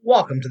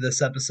Welcome to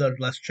this episode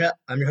of Let's Chat.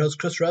 I'm your host,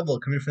 Chris Revel,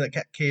 coming from the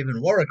Cat Cave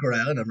in Warwick, Rhode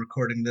Island. I'm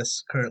recording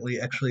this currently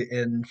actually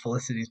in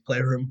Felicity's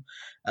Playroom.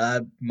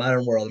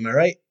 Modern World, am I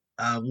right?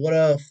 What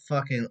a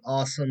fucking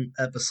awesome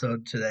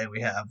episode today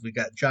we have. We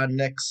got John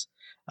Nix.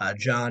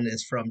 John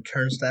is from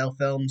Turnstile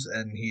Films,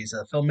 and he's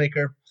a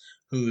filmmaker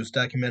whose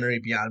documentary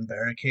Beyond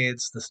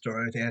Barricades, the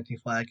story of the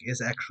anti-flag,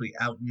 is actually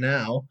out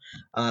now.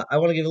 I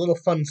want to give a little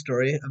fun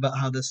story about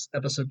how this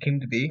episode came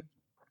to be.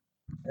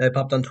 I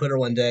popped on Twitter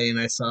one day and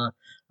I saw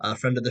a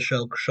friend of the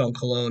show, Sean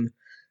Cologne.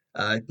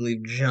 I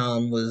believe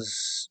John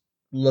was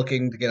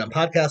looking to get on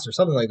podcast or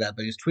something like that,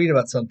 but he was tweeting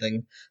about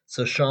something.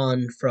 So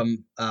Sean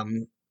from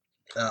Open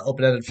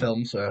Ended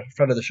Films, a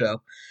friend of the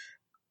show,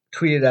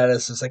 tweeted at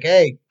us. It's like,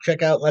 hey,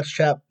 check out Let's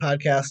Chat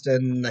podcast,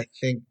 and I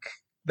think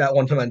that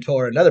one time on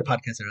tour, another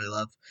podcast I really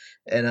love.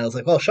 And I was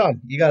like, well,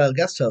 Sean, you got a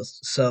guest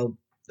host. So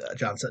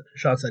Sean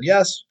said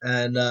yes,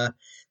 and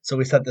so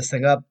we set this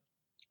thing up.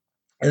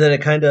 And then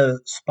it kind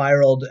of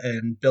spiraled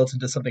and built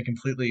into something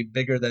completely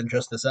bigger than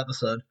just this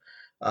episode.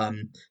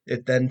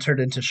 It then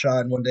turned into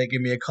Sean one day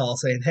giving me a call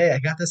saying, "Hey, I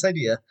got this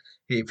idea."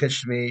 He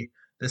pitched me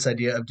this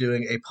idea of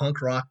doing a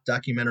punk rock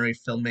documentary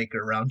filmmaker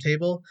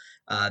roundtable.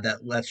 That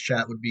Let's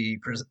Chat would be,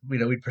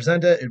 we'd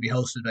present it. It'd be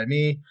hosted by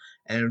me,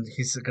 and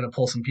he's going to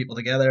pull some people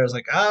together. I was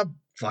like,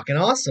 fucking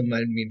awesome.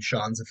 I mean,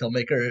 Sean's a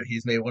filmmaker.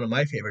 He's made one of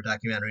my favorite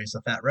documentaries,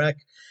 The Fat Wreck.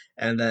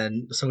 And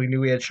then, so we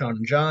knew we had Sean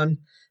and John.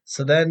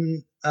 So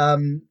then,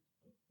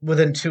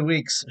 within 2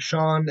 weeks,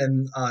 Sean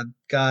and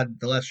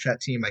God, the Let's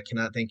Chat team, I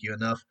cannot thank you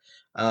enough.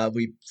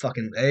 We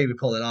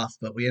pulled it off,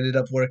 but we ended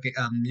up working.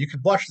 You can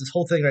watch this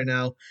whole thing right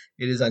now.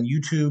 It is on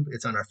YouTube.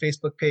 It's on our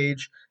Facebook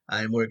page,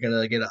 and we're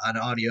gonna get an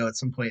audio at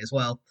some point as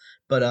well.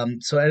 But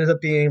so it ended up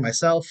being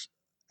myself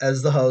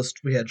as the host.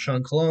 We had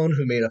Sean Cologne,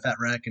 who made a Fat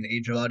Wreck and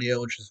Age of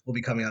Audio, will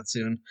be coming out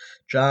soon.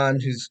 John,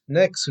 who's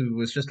Nix, who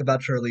was just about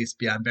to release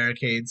Beyond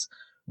Barricades,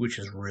 which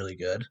is really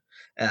good.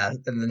 And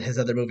then his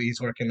other movie he's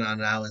working on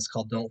now is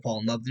called Don't Fall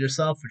in Love with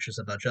Yourself, which is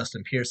about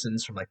Justin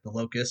Pearson's from like The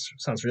Locust.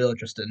 Sounds real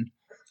interesting.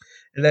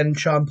 And then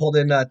Sean pulled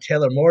in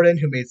Taylor Morden,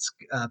 who made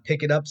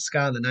Pick It Up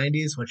Ska in the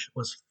 90s, which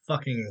was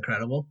fucking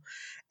incredible.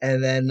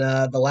 And then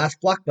The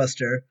Last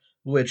Blockbuster,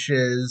 which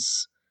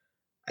is,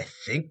 I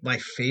think, my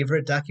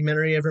favorite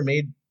documentary ever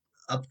made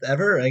up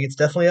ever. Like, it's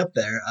definitely up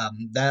there.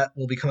 That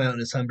will be coming out in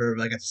December,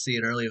 but I got to see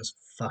it early. It was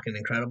fucking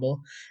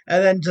incredible.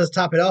 And then to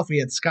top it off, we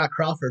had Scott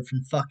Crawford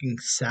from fucking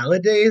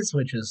Salad Days,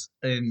 which is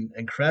an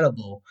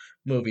incredible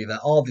movie that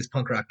all these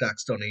punk rock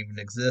docs don't even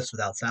exist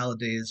without Salad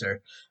Days.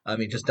 Or, I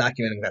mean, just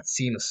documenting that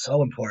scene is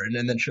so important.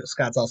 And then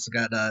Scott's also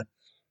got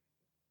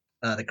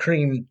the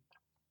Cream,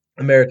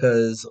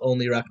 America's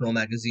only rock and roll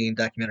magazine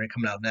documentary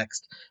coming out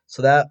next.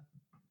 So that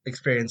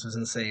experience was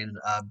insane.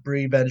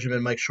 Bree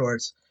Benjamin, Mike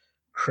Schwartz,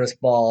 Chris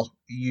Ball,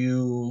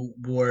 you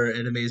were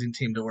an amazing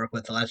team to work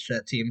with, the Last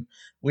Chat team.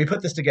 We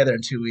put this together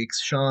in 2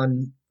 weeks.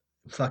 Sean,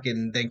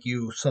 fucking thank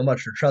you so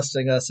much for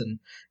trusting us and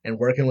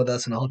working with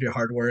us and all of your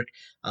hard work.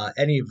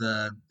 Any of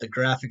the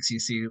graphics you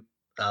see,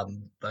 I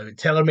mean,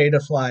 Taylor made a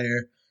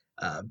flyer,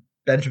 uh,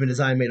 Benjamin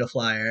Design made a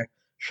flyer,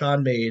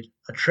 Sean made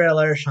a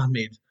trailer, Sean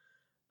made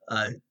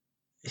uh,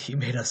 he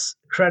made us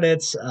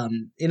credits.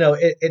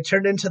 It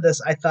turned into this.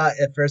 I thought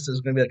at first it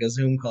was going to be like a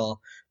Zoom call,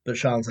 but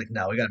Sean's like,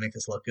 no, we got to make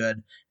this look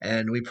good.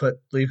 And we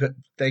put,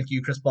 thank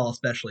you, Chris Ball,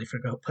 especially for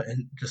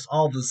putting just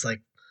all this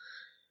like,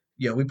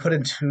 we put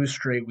in 2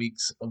 straight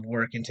weeks of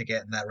work into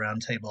getting that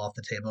round table off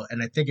the table.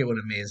 And I think it went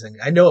amazing.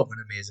 I know it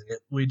went amazing.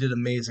 We did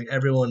amazing.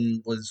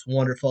 Everyone was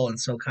wonderful and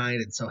so kind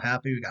and so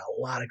happy. We got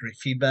a lot of great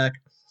feedback.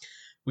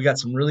 We got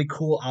some really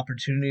cool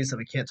opportunities that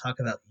we can't talk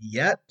about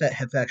yet that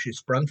have actually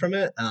sprung from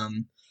it.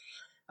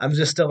 I'm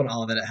just still in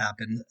awe that it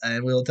happened,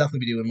 and we'll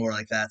definitely be doing more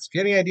like that. So if you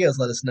have any ideas,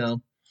 let us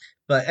know.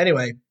 But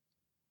anyway,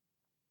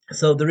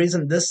 so the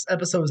reason this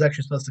episode was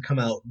actually supposed to come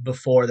out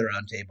before the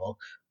roundtable,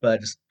 but I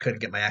just couldn't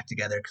get my act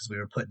together because we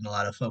were putting a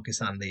lot of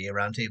focus on the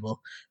roundtable.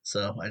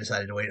 So I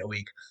decided to wait a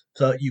week.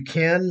 So you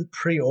can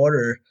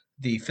pre-order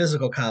the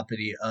physical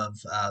copy of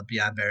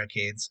Beyond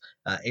Barricades.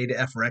 A to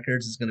F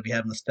Records is going to be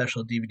having a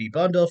special DVD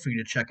bundle for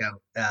you to check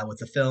out with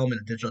the film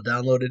and a digital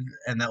downloaded,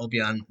 and that will be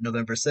on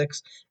November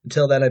 6th.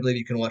 Until then, I believe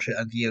you can watch it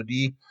on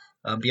VOD.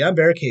 Beyond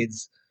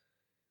Barricades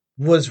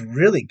was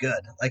really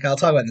good. Like, I'll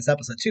talk about in this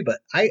episode too,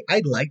 but I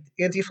liked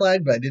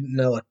Anti-Flag, but I didn't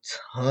know a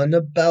ton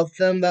about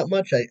them that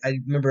much. I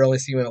remember only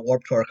seeing them at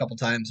Warped Tour a couple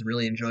times and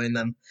really enjoying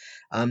them.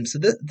 So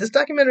this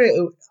documentary,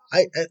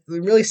 it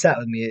really sat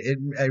with me.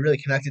 I really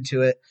connected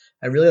to it.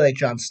 I really like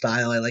John's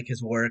style. I like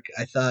his work.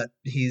 I thought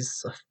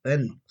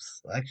and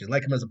I actually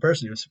like him as a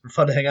person. He was super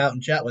fun to hang out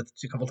and chat with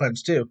a couple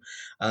times too.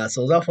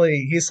 So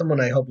definitely, he's someone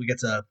I hope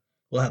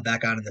we'll have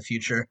back on in the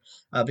future.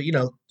 But if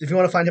you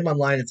want to find him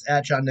online, it's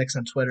at John Nix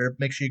on Twitter.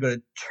 Make sure you go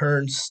to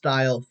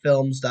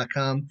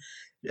turnstylefilms.com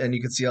and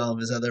you can see all of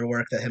his other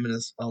work that him and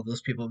all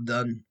those people have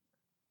done.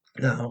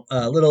 Now,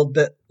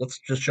 let's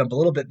just jump a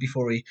little bit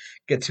before we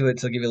get to it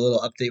to give you a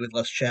little update with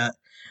Let's Chat.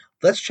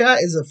 Let's Chat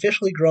is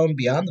officially grown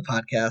beyond the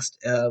podcast.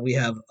 We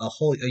have a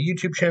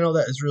YouTube channel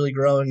that is really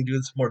growing,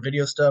 doing some more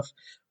video stuff.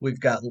 We've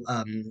got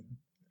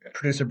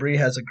Producer Bree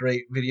has a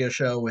great video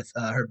show with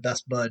her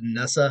best bud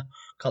Nessa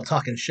called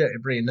Talking Shit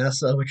with Bree and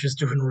Nessa, which is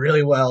doing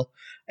really well.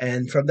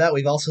 And from that,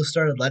 we've also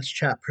started Let's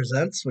Chat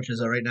Presents, which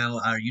is right now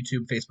our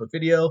YouTube, Facebook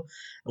video,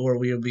 where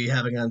we will be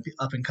having on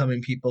up and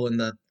coming people in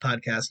the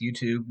podcast,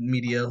 YouTube,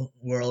 media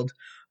world.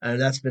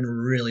 And that's been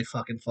really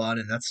fucking fun,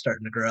 and that's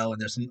starting to grow.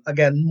 And there's some,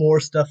 again,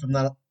 more stuff I'm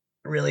not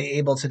really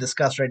able to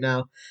discuss right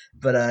now,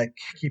 but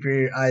keep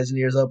your eyes and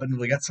ears open.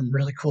 We got some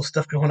really cool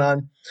stuff going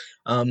on.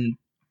 Um,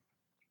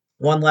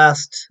 One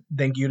last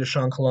thank you to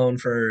Sean Cologne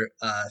for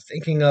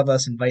thinking of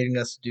us, inviting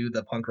us to do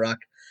the punk rock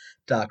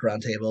doc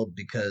roundtable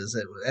because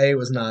it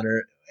was an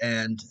honor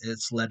and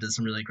it's led to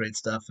some really great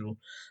stuff.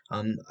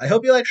 And I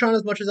hope you like Sean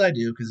as much as I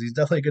do because he's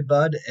definitely a good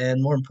bud.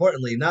 And more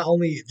importantly, not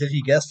only did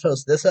he guest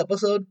host this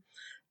episode,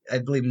 I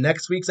believe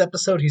next week's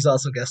episode he's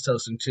also guest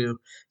hosting too.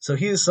 So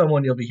he's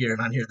someone you'll be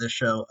hearing on here this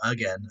show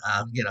again.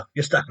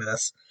 You're stuck with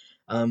us.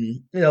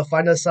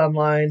 Find us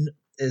online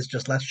is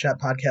just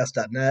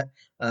let'schatpodcast.net.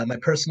 My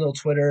personal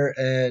Twitter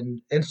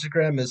and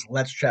Instagram is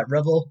Let's Chat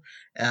Revel,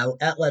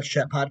 at Let's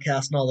Chat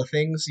Podcast and all the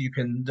things. You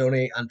can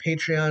donate on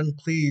Patreon.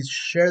 Please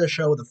share the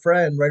show with a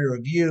friend, write a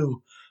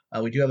review.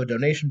 We do have a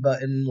donation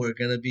button. We're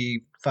going to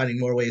be finding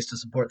more ways to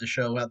support the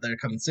show out there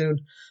coming soon.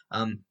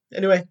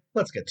 Anyway,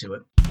 let's get to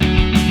it.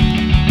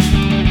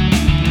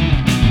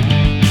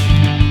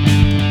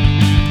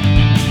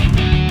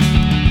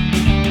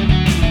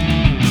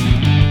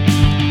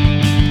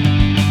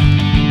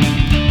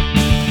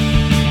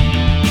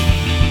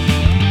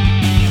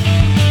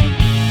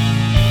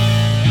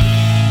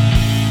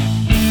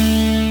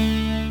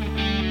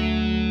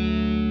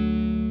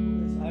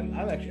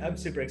 I'm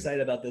super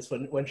excited about this.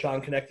 When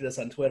Sean connected us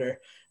on Twitter,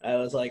 I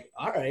was like,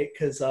 all right,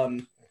 because I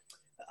don't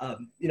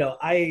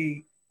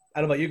know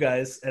about you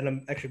guys, and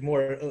I'm actually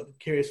more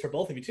curious for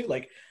both of you too.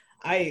 Like,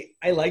 I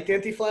liked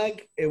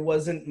Anti-Flag. It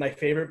wasn't my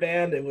favorite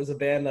band. It was a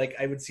band like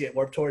I would see at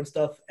Warped Tour and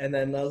stuff, and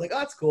then I was like, oh,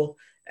 that's cool.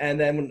 And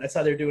then when I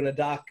saw they were doing a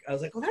doc, I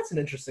was like, well, that's an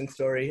interesting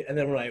story. And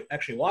then when I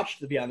actually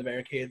watched the Beyond the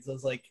Barricades, I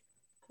was like,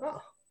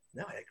 oh,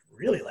 now I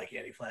really like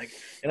Anti-Flag.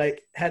 And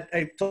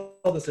I told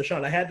this to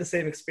Sean, I had the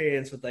same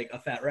experience with like a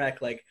Fat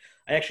Wreck. Like,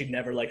 I actually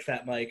never liked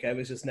Fat Mike. I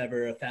was just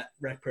never a Fat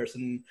Wreck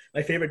person.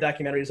 My favorite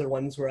documentaries are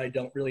ones where I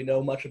don't really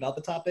know much about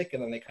the topic,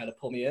 and then they kind of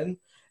pull me in.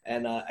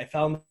 And I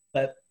found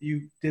that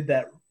you did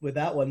that with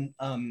that one.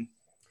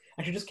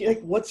 Actually, just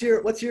like, what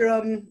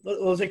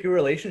was like your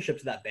relationship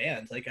to that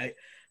band? Like,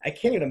 I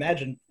can't even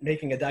imagine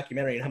making a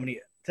documentary. And how many?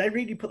 Did I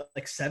read you put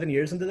like 7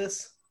 years into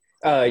this?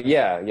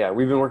 Yeah.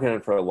 We've been working on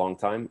it for a long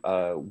time.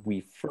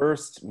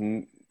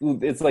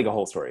 It's like a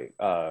whole story.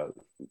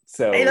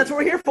 So hey, that's what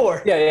we're here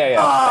for. Yeah.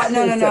 Oh,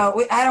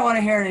 no. I don't want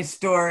to hear any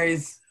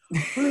stories.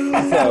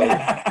 So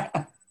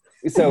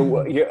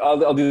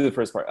I'll do the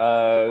first part.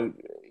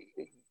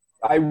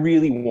 I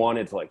really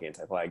wanted to like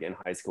Anti-Flag in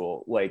high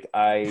school. Like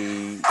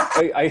I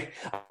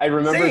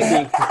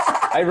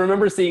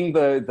remember seeing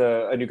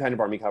the A New Kind of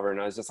Army cover, and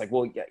I was just like,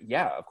 well,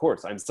 yeah, of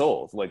course, I'm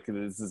sold. Like,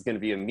 this is going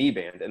to be a me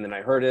band. And then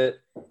I heard it,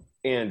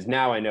 and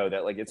now I know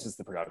that like it's just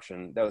the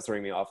production that was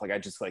throwing me off. Like, I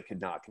just like could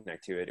not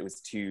connect to it. It was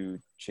too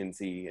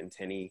chintzy and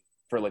tinny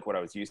for like what I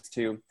was used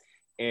to,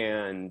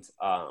 and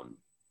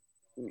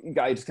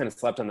I just kind of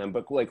slept on them,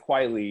 but like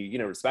quietly,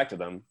 respected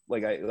them.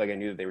 Like I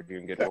knew that they were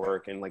doing good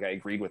work, and like I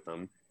agreed with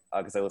them.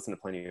 Because I listened to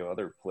plenty of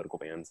other political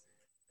bands.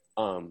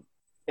 And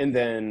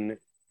then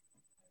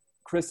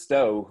Chris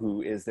Stowe,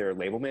 who is their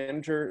label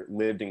manager,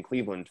 lived in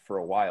Cleveland for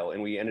a while,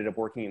 and we ended up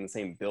working in the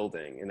same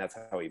building, and that's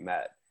how we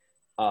met.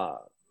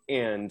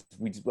 And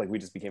we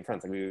just became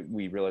friends. Like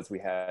we realized we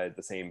had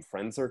the same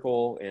friend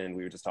circle, and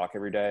we would just talk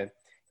every day.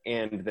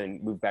 And then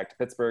moved back to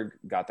Pittsburgh,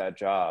 got that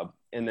job,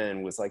 and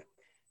then was like,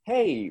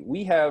 hey,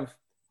 we have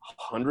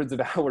hundreds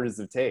of hours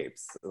of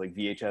tapes, like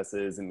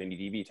VHSs and mini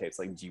DV tapes.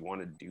 Like, do you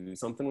want to do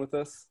something with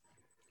this?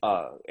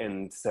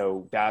 And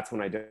so that's when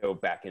I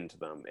dove back into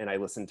them, and I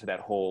listened to that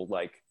whole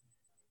like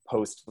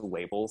post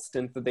label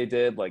stint that they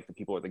did, like The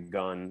People with the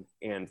Gun,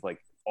 and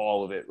like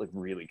all of it like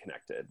really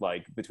connected,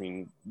 like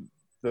between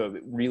the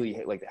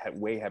really like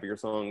way heavier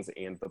songs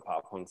and the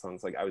pop punk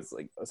songs. Like I was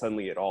like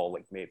suddenly it all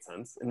like made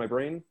sense in my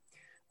brain.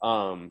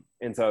 And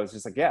so I was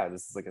just like, yeah,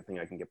 this is like a thing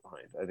I can get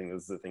behind. I think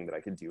this is a thing that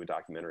I could do a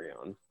documentary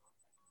on.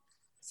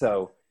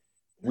 So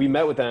we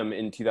met with them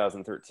in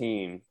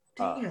 2013.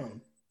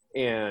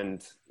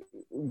 And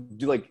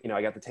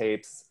I got the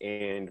tapes,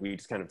 and we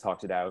just kind of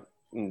talked it out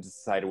and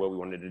decided what we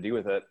wanted to do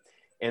with it.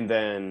 And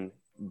then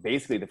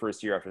basically the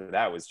first year after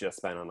that was just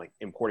spent on like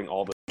importing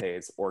all the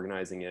tapes,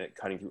 organizing it,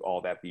 cutting through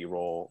all that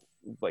B-roll,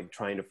 like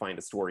trying to find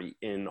a story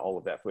in all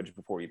of that footage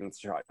before we even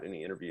shot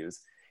any interviews.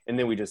 And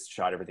then we just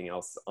shot everything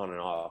else on and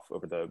off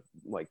over the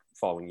like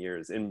following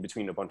years in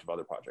between a bunch of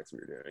other projects we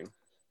were doing.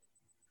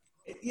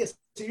 Yes,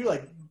 so you're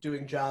like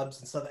doing jobs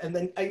and stuff. And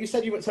then you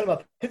said you went something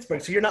about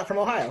Pittsburgh, so you're not from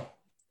Ohio.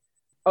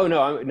 Oh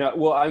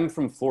no, I'm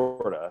from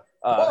Florida.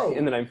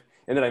 And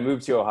then I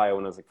moved to Ohio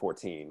when I was like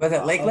 14. Was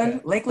it Lakeland?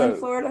 Okay. Lakeland, so,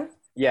 Florida?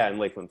 Yeah, in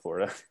Lakeland,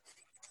 Florida.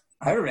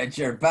 I read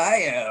your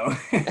bio.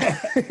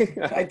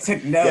 I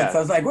took notes. Yeah. I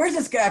was like, where's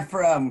this guy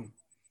from?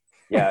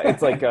 Yeah,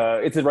 it's like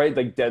it's right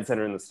like dead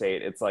center in the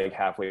state. It's like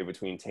halfway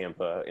between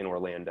Tampa and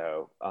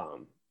Orlando,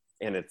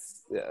 and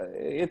it's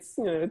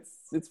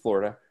it's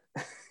Florida,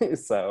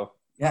 so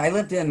Yeah, I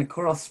lived in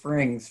Coral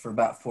Springs for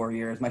about 4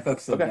 years. My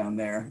folks live okay. down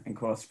there in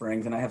Coral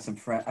Springs, and I have some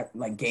friends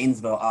like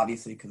Gainesville,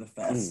 obviously, because of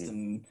Fest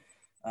and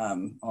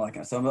all that kind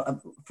of stuff. So I'm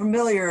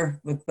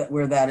familiar with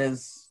where that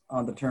is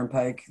on the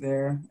turnpike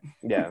there.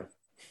 Yeah.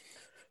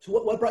 So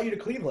what brought you to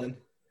Cleveland?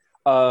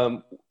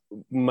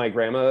 My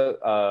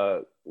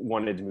grandma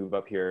wanted to move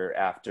up here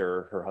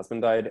after her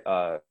husband died,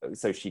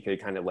 so she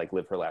could kind of like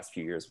live her last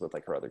few years with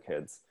like her other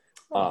kids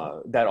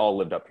that all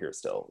lived up here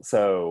still.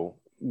 So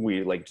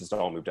we like just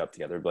all moved up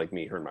together, like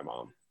me, her, and my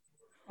mom.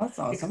 That's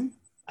awesome.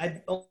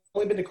 I've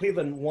only been to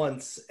Cleveland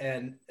once,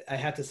 and I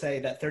have to say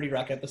that 30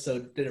 Rock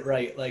episode did it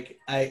right. Like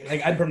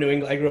I'm from New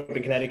England. I grew up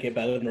in Connecticut,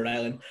 but I live in Rhode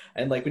Island.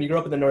 And like when you grow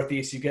up in the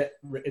Northeast,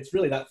 it's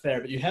really not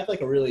fair, but you have like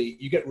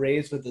you get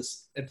raised with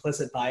this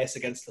implicit bias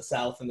against the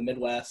South and the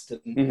Midwest,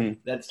 and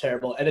that's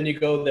terrible. And then you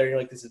go there, and you're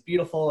like, this is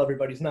beautiful.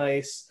 Everybody's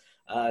nice.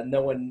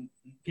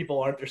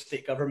 People aren't their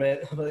state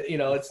government.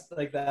 It's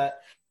like that.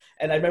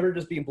 And I remember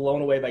just being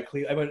blown away by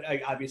Cleveland. I went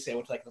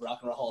to like the Rock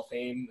and Roll Hall of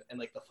Fame and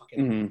like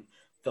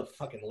the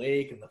fucking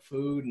lake and the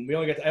food, and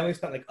I only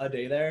spent like a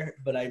day there,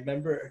 but I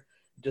remember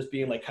just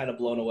being like kind of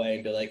blown away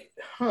and be like,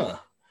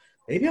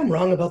 maybe I'm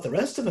wrong about the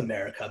rest of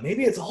America.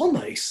 Maybe it's all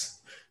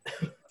nice.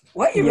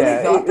 What, you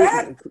really thought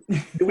that?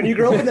 When you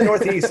grow up in the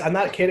Northeast, I'm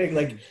not kidding.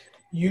 Like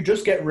you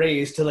just get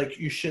raised to like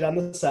you shit on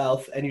the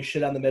South and you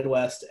shit on the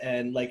Midwest,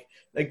 and like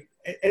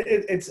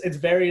it's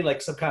very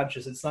like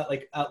subconscious. It's not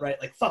like outright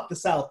like fuck the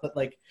South, but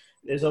like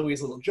there's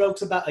always little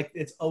jokes about like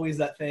it's always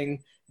that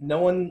thing. No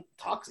one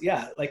talks.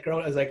 Yeah, like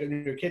growing as like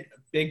when you're a kid,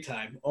 big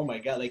time. Oh my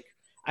god! Like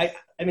I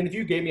mean, if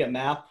you gave me a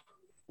map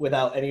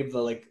without any of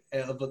the like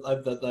of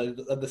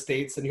the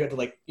states, and you had to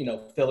like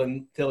fill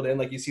it in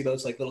like you see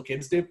those like little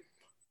kids do.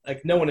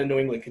 Like no one in New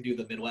England could do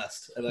the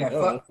Midwest. I'm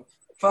like,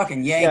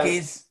 fucking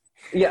Yankees.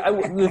 Yeah,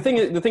 the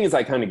thing is,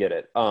 I kind of get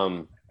it.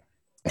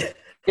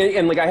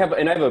 And like I have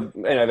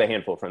a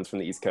handful of friends from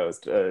the East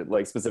Coast,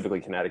 like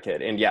specifically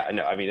Connecticut, and yeah,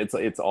 no, I mean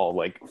it's all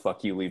like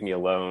fuck you, leave me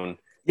alone.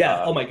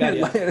 Yeah. Oh my god.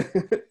 Yeah.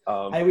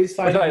 I always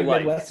find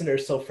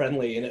Midwesterners so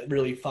friendly, and it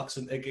really fucks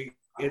with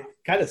it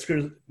kind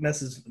of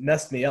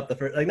messed me up the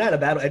first, like not a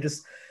bad way.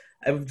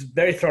 I was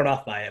very thrown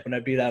off by it when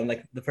I'd be down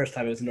like the first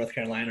time I was in North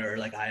Carolina or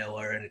like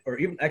Iowa or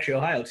even actually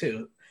Ohio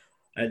too.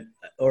 I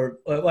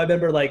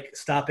remember like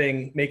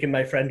making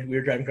my friend, we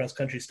were driving cross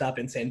country, stop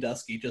in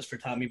Sandusky just for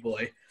Tommy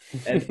Boy,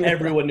 and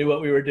everyone knew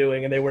what we were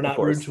doing, and they were not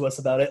rude to us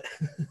about it.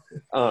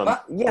 I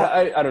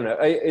don't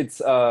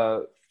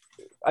know.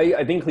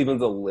 I think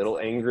Cleveland's a little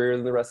angrier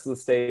than the rest of the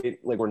state.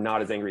 Like we're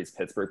not as angry as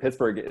Pittsburgh.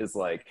 Pittsburgh is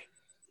like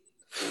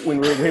when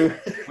we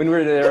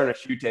were there on a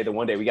shoot day. The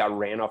one day we got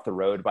ran off the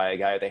road by a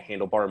guy with a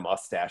handlebar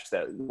mustache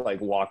that like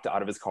walked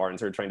out of his car and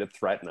started trying to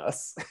threaten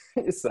us.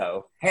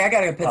 So hey, I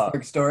got a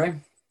Pittsburgh story.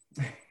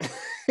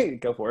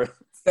 Go for it.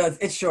 So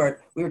it's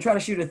short. We were trying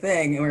to shoot a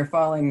thing, and we were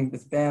following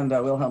this band,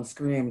 Wilhelm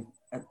Scream,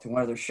 to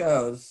one of their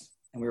shows,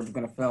 and we were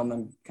going to film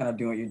them, kind of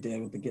doing what you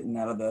did with the getting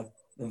out of the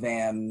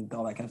van,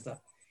 all that kind of stuff.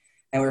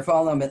 And we were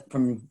following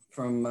them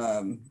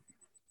from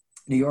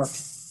New York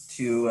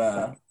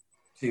to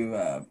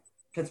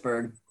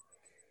Pittsburgh,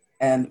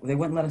 and they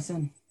wouldn't let us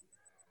in.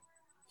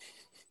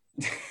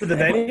 To the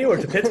venue or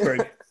to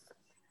Pittsburgh?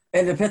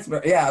 Into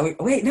Pittsburgh, yeah.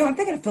 Wait, no, I'm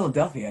thinking of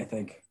Philadelphia, I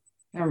think.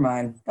 Never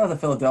mind. That was a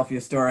Philadelphia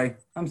story.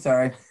 I'm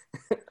sorry.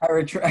 I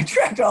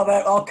retract all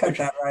that. I'll cut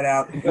that right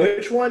out.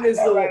 Which one is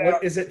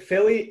is it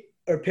Philly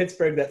or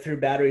Pittsburgh that threw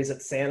batteries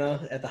at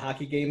Santa at the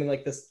hockey game in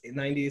like the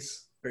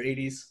 90s or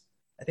 80s?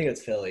 I think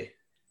it's Philly.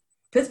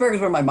 Pittsburgh is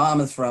where my mom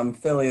is from.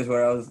 Philly is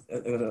where it was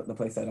the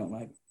place I don't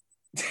like.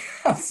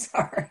 I'm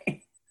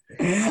sorry.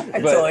 I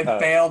totally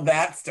failed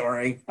that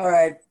story. All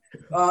right.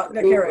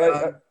 Carry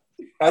on.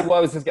 I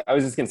was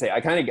just gonna say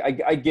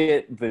I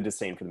get the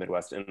disdain for the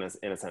Midwest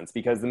in a sense,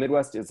 because the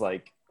Midwest is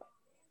like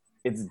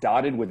it's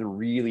dotted with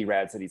really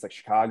rad cities. Like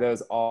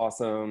Chicago's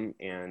awesome,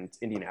 and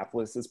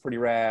Indianapolis is pretty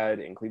rad,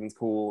 and Cleveland's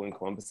cool, and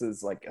Columbus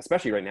is like,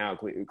 especially right now,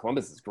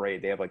 Columbus is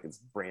great. They have like this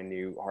brand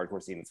new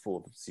hardcore scene that's full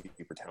of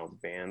super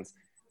talented bands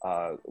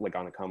like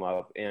on the come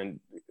up,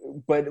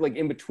 but like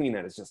in between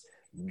that is just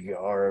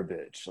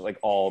garbage like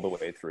all the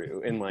way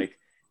through, and like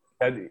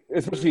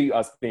especially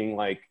us being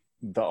like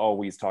the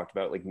always talked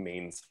about like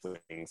main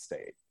swing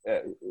state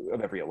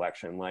of every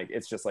election. Like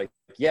it's just like,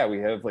 yeah, we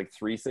have like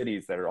 3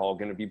 cities that are all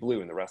going to be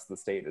blue, and the rest of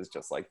the state is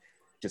just like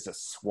just a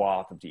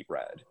swath of deep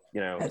red,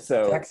 That's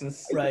so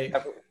Texas, right?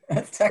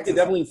 That's Texas. I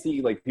definitely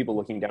see like people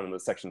looking down on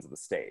those sections of the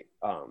state,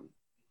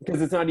 because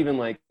it's not even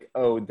like,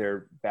 oh,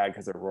 they're bad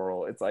because they're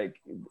rural. It's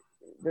like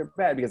they're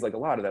bad because like a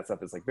lot of that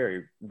stuff is like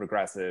very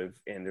regressive,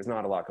 and there's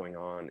not a lot going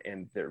on,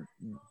 and they're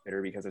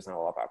bitter because there's not a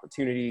lot of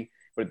opportunity,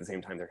 but at the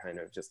same time they're kind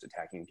of just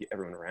attacking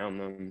everyone around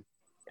them,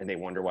 and they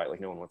wonder why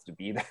like no one wants to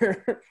be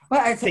there.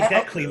 Well, I take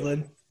that,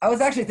 Cleveland. I was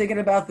actually thinking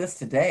about this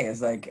today.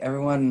 Is like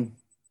everyone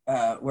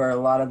where a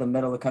lot of the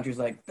middle of the country is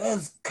like,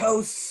 those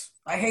coasts,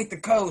 I hate the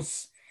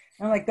coasts,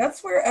 And like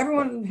that's where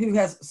everyone who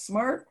has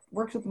smart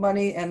works with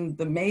money, and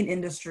the main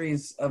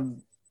industries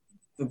of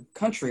the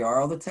country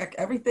are all the tech,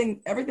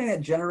 everything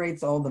that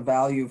generates all the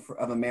value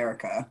of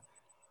America.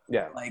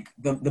 Yeah. Like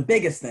the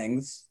biggest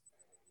things.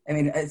 I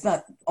mean, it's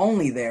not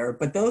only there,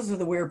 but those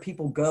are where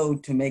people go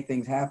to make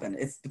things happen.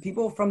 It's the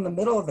people from the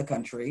middle of the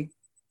country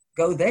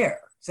go there.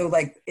 So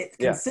like it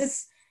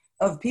consists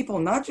of people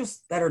not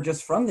just that are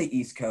just from the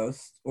East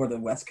Coast or the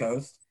West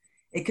Coast.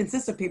 It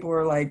consists of people who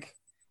are like,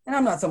 and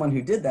I'm not someone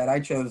who did that. I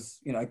chose,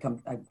 I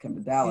come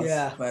to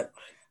Dallas,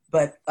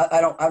 but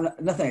I'm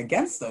nothing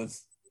against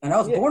those. And I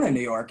was born in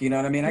New York, you know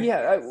what I mean?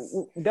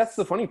 That's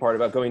the funny part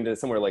about going to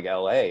somewhere like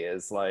LA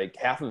is like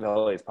half of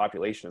LA's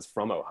population is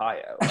from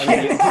Ohio.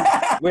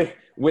 I mean,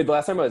 with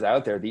last time I was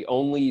out there, the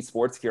only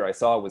sports gear I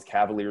saw was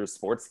Cavaliers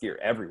sports gear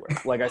everywhere.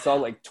 Like I saw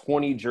like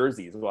 20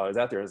 jerseys while I was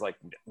out there. It was like,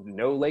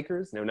 no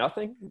Lakers, no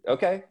nothing.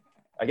 Okay,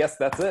 I guess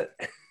that's it.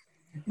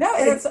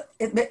 No,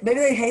 maybe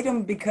they hate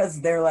them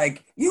because they're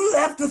like, you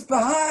left us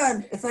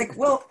behind. It's like,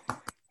 well,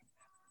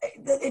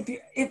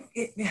 it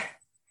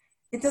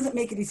doesn't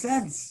make any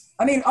sense.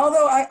 I mean,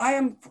 although I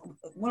am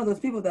one of those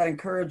people that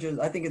encourages,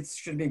 I think it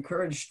should be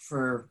encouraged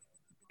for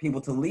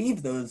people to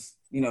leave those,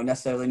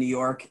 necessarily New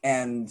York.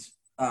 And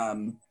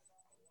I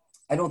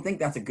don't think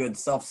that's a good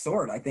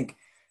self-sort. I think,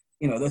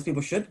 those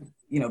people should,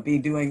 be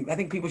doing, I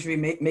think people should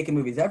be making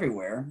movies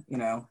everywhere.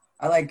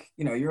 I like,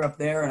 you're up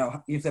there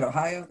and you said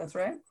Ohio, that's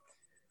right?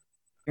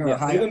 You're in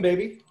Ohio. Cleveland,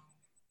 baby.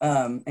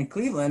 And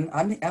Cleveland,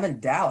 I'm in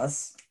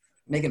Dallas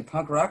making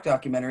punk rock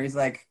documentaries.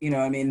 Like,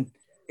 I mean,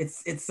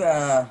 it's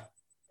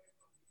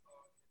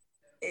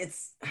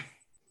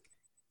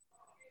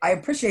I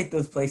appreciate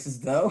those places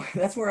though.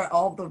 That's where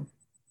all the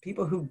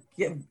people who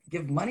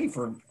give money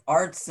for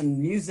arts and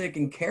music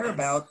and care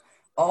about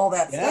all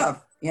that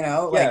stuff,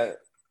 I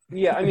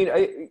mean,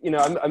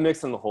 I'm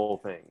mixed on the whole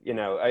thing.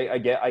 I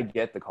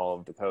get the call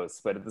of the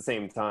coast, but at the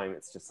same time,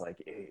 it's just like,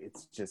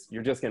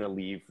 you're just going to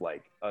leave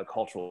like a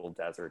cultural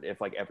desert if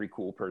like every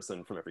cool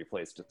person from every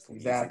place just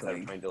leaves instead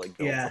of trying to like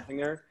build something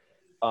there.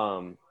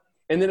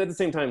 And then at the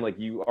same time, like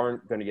you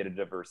aren't going to get a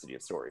diversity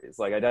of stories.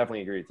 Like I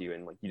definitely agree with you.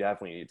 And like, you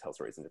definitely need to tell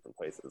stories in different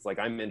places. Like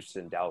I'm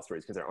interested in Dallas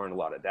stories because there aren't a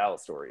lot of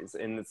Dallas stories.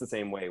 And it's the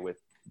same way with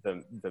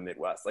the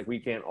Midwest. Like we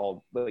can't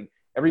all, like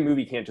every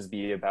movie can't just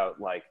be about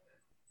like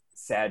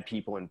sad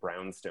people in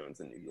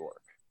brownstones in New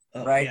York.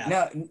 Right.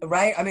 Yeah. No,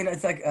 right. I mean,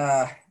 it's like,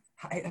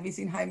 have you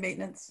seen High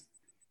Maintenance?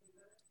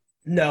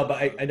 No,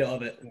 but I know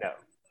of it. No.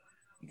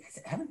 You guys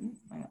haven't?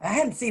 I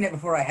hadn't seen it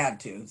before I had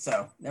to.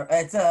 So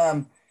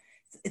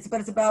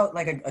it's about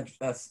like a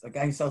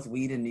guy who sells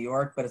weed in New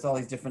York, but it's all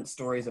these different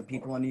stories of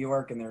people in New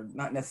York, and they're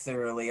not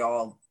necessarily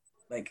all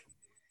like,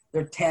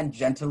 they're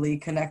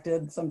tangentially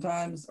connected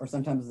sometimes, or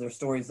sometimes their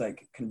stories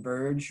like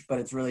converge, but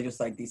it's really just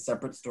like these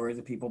separate stories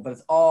of people, but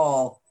it's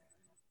all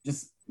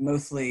just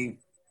mostly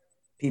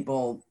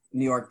people,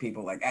 New York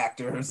people, like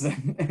actors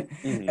and,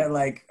 and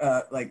like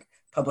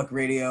public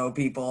radio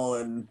people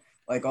and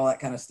like all that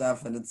kind of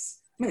stuff. And it's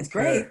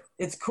great.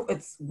 It's cool.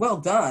 It's well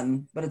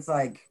done, but it's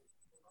like,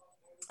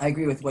 I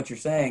agree with what you're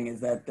saying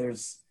is that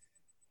there's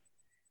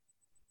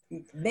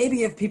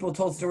maybe if people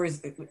told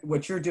stories,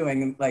 what you're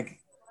doing, like,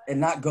 and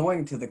not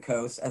going to the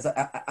coast, as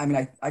I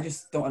mean, I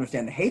just don't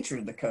understand the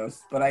hatred of the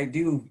coast, but I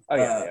do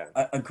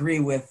agree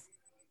with,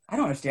 I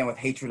don't understand with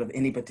hatred of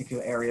any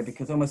particular area,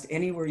 because almost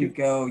anywhere you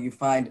go, you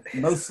find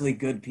mostly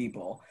good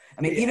people.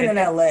 I mean, even in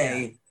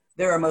LA,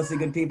 there are mostly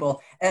good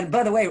people. And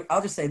by the way,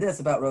 I'll just say this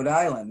about Rhode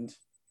Island.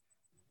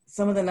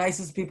 Some of the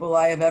nicest people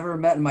I have ever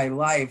met in my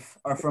life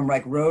are from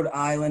like Rhode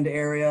Island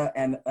area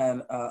and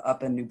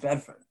up in New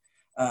Bedford.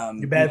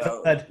 New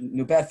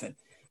Bedford.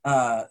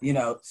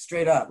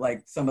 Straight up,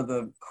 like some of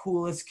the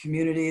coolest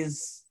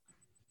communities.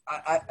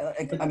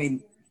 I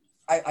mean,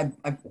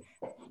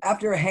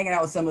 after hanging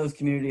out with some of those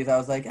communities, I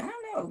was like, I don't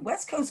know,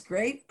 West Coast,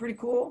 great, pretty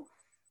cool,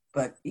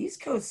 but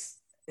East Coast,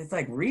 it's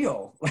like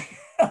real.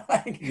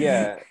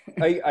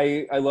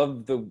 I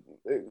love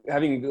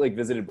having like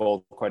visited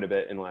both quite a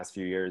bit in the last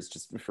few years,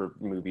 just for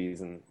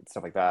movies and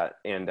stuff like that.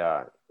 And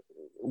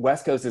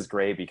West Coast is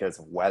great because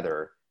of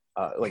weather.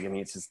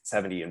 It's just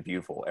 70 and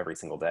beautiful every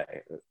single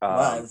day.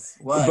 Was.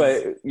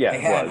 But yeah,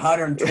 they had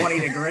 120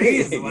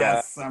 degrees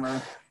last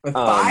summer with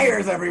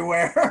fires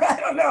everywhere. I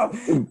don't know.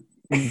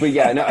 But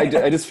yeah, no,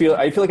 I just feel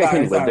like I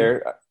couldn't live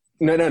there.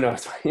 No.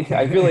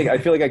 I feel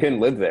like I couldn't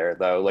live there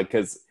though, like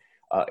because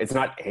it's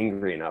not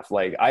angry enough.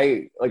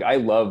 I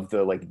love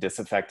the like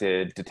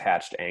disaffected,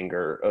 detached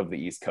anger of the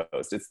East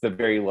Coast. It's the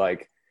very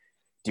like,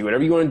 do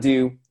whatever you want to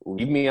do,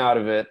 leave me out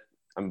of it.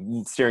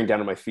 I'm staring down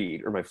at my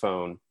feed or my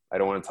phone. I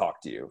don't want to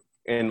talk to you.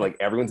 And like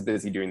everyone's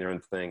busy doing their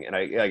own thing. And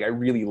I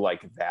really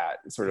like that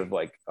sort of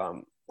like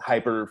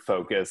hyper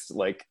focused,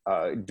 like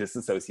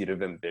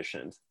disassociative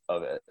ambition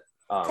of it.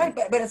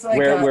 But it's like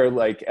where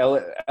like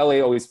LA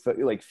always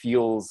like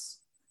feels.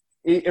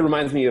 It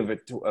reminds me of a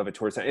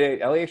tourist town.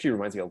 LA actually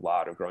reminds me a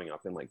lot of growing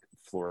up in like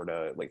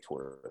Florida, like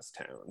tourist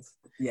towns.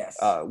 Yes.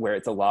 Where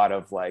it's a lot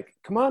of like,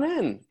 come on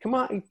in,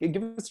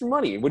 give us your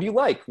money. What do you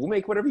like? We'll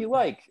make whatever you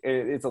like.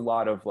 It's a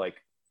lot of like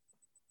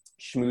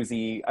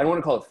schmoozy. I don't want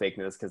to call it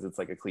fakeness because it's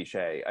like a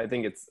cliche. I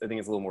think it's a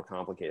little more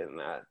complicated than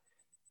that.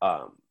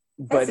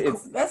 But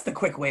that's the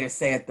quick way to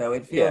say it, though.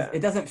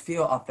 It doesn't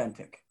feel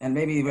authentic, and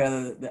maybe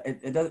rather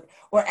it doesn't,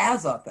 or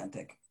as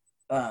authentic.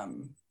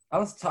 I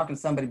was talking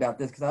to somebody about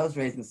this because I was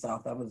raised in the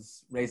South. I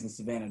was raised in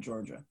Savannah,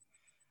 Georgia,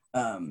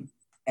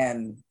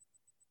 and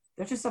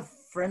there's just a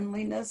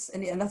friendliness,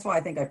 and that's why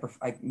I think I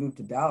moved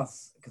to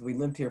Dallas, because we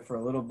lived here for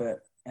a little bit,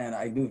 and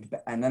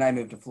then I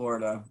moved to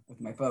Florida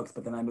with my folks,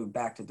 but then I moved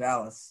back to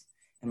Dallas,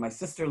 and my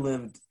sister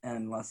lived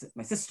in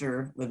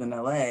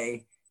LA,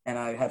 and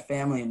I had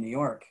family in New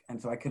York,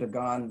 and so I could have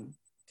gone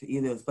to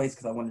either of those places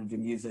because I wanted to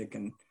do music,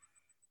 and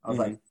I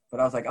was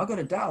like, I'll go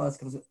to Dallas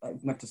because I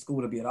went to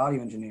school to be an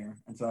audio engineer,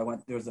 and so I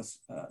went. There was a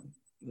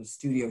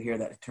studio here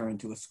that turned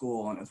into a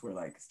school, and it's where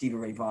like Stevie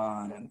Ray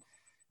Vaughan and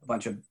a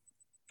bunch of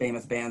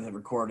famous bands had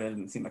recorded,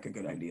 and it seemed like a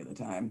good idea at the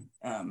time.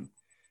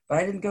 But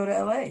I didn't go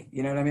to LA.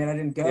 You know what I mean? I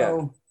didn't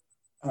go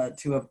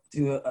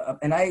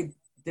and I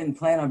didn't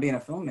plan on being a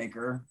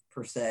filmmaker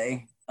per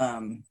se.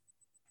 But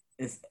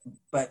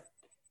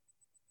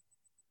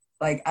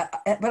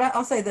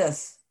I'll say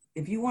this: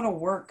 if you want to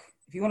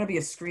be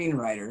a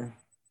screenwriter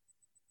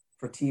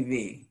for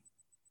TV,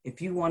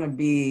 if you want to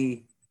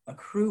be a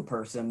crew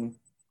person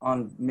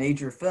on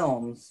major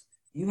films,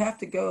 you have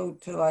to go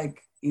to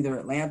like either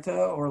Atlanta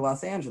or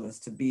Los Angeles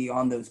to be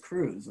on those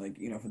crews, like,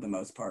 you know, for the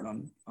most part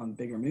on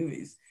bigger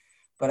movies.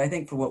 But I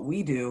think for what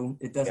we do,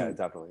 it doesn't. Yeah,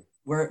 definitely.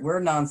 We're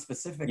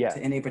non-specific to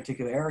any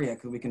particular area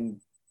because we can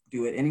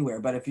do it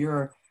anywhere. But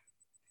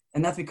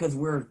and that's because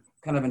we're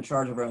kind of in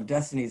charge of our own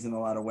destinies in a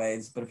lot of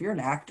ways. But if you're an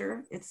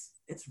actor, it's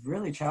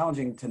really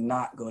challenging to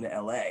not go to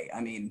LA.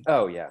 I mean,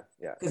 oh yeah.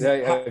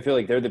 I feel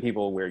like they're the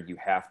people where you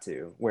have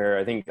to, where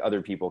I think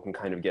other people can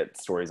kind of get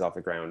stories off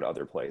the ground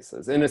other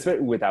places, and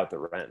especially without the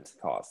rent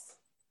costs.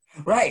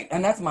 Right,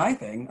 and that's my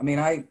thing. I mean,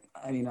 I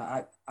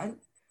got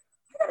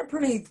a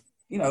pretty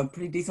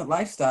decent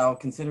lifestyle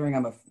considering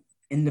I'm a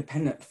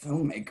independent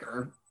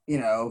filmmaker. You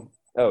know.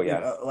 Oh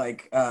yeah.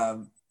 What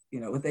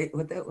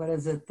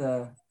is it?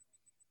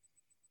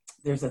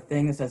 There's a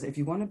thing that says if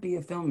you want to be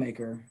a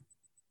filmmaker,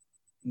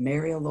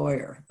 marry a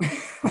lawyer,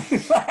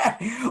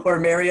 or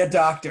marry a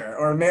doctor,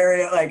 or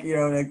marry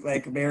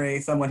marry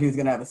someone who's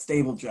going to have a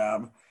stable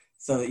job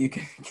so that you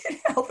can get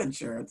health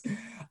insurance.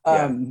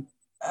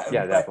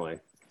 Definitely.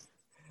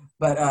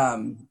 But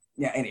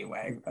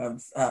anyway,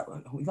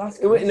 we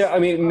lost. No. I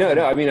mean,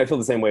 I feel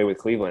the same way with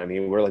Cleveland. I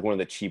mean, we're like one of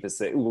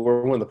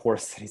the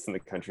poorest cities in the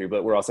country,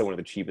 but we're also one of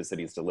the cheapest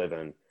cities to live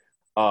in.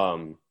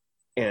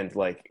 And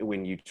like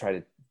when you try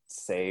to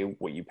say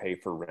what you pay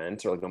for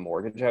rent or like a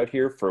mortgage out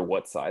here for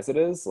what size it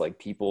is, like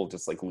people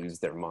just like lose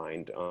their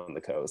mind on the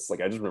coast. Like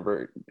I just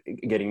remember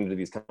getting into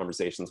these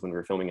conversations when we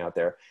were filming out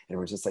there, and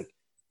we're just like,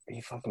 are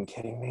you fucking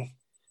kidding me?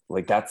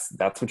 Like that's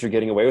what you're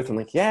getting away with. I'm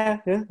like, yeah,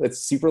 it's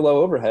super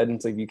low overhead, and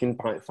it's like you can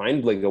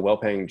find like a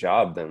well-paying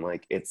job, then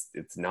like it's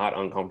not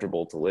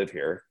uncomfortable to live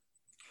here.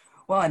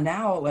 Well, and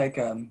now like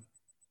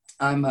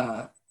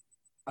I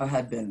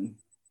had been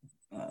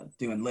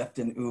doing Lyft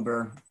and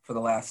Uber for the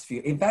last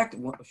few. In fact,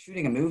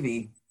 shooting a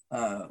movie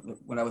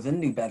when I was in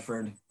New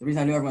Bedford, the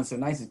reason I knew everyone's so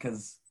nice is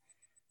because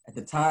at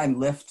the time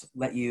Lyft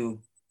let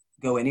you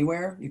go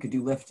anywhere. You could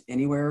do Lyft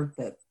anywhere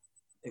that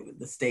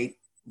the state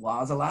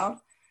laws allowed.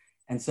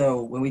 And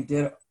so when we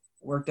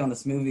worked on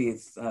this movie,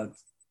 it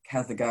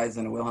has the guys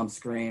in a Wilhelm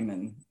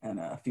Scream and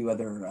a few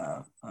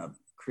other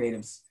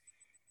creatives,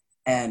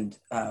 and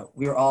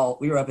we were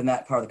up in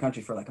that part of the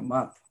country for like a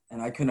month, and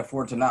I couldn't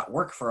afford to not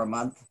work for a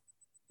month,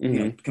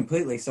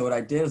 completely. So what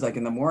I did is like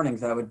in the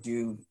mornings I would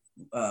do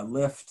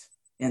Lyft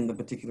in the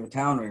particular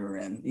town we were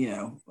in,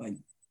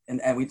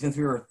 since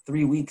we were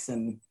 3 weeks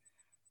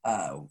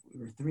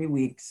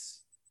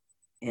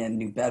in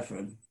New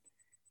Bedford.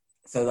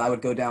 So I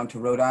would go down to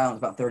Rhode Island,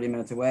 about 30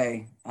 minutes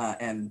away,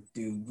 and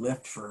do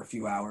Lyft for a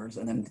few hours,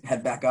 and then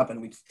head back up,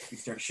 and we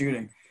start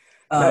shooting.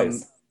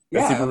 Nice.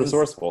 That's super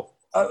resourceful.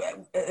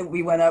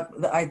 We went up.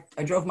 I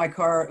drove my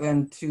car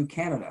into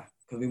Canada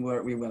because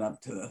we went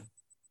up to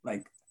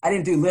I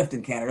didn't do Lyft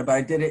in Canada, but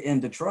I did it in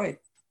Detroit,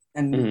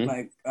 and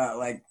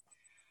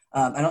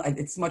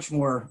it's much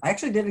more. I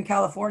actually did in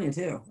California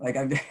too. Like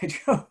I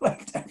drove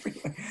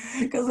everywhere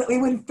because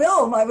we would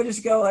film. I would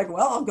just go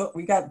I'll go.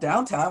 We got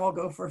downtime. I'll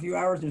go for a few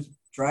hours, just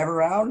drive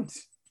around.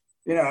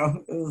 That's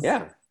sweet,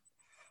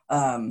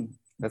 man.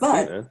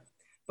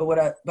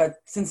 But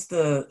since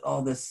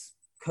all this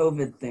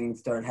COVID thing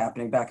started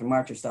happening back in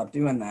March, I stopped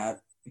doing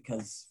that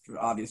because for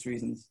obvious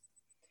reasons.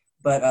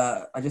 But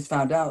I just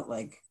found out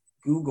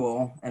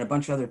Google and a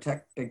bunch of other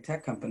big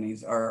tech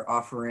companies are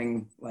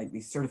offering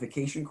these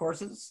certification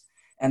courses,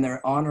 and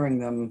they're honoring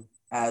them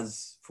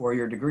as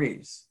 4-year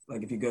degrees.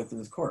 Like if you go through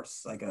this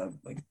course,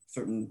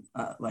 certain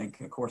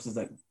courses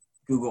that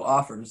Google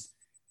offers,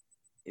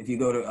 if you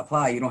go to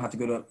apply, you don't have to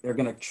go to. They're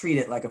going to treat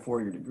it like a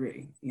 4-year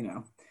degree,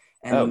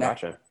 And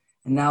gotcha.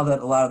 And now that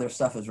a lot of their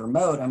stuff is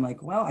remote, I'm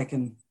like, well,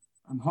 I'm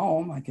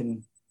home. I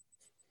can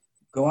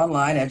go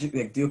online,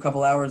 do a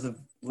couple hours of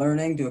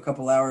learning, do a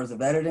couple hours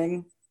of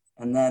editing.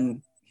 And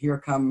then here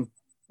come,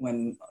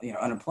 when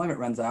unemployment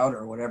runs out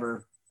or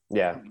whatever.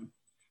 Yeah.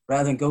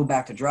 Rather than go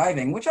back to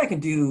driving, which I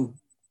could do,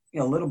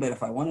 a little bit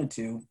if I wanted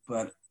to,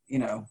 but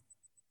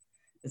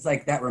it's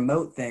like that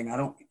remote thing. I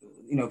don't,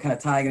 kind of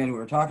tying it into what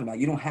we were talking about.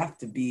 You don't have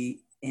to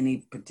be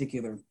any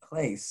particular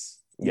place.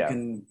 You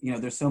can,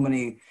 there's so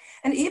many,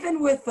 and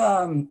even with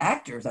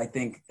actors, I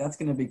think that's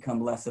going to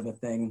become less of a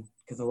thing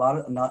because a lot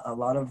of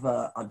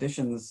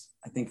auditions,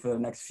 I think for the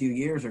next few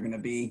years are going to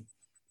be,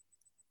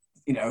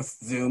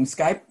 Zoom,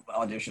 Skype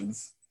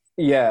auditions.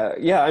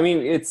 Yeah. I mean,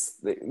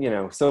 it's,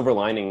 silver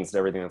linings to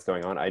everything that's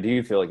going on. I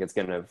do feel like it's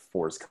going to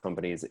force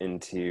companies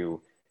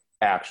into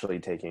actually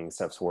taking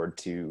steps forward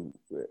to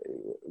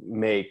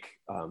make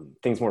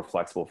things more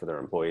flexible for their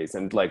employees.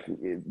 And like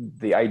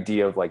the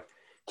idea of like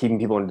keeping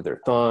people under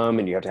their thumb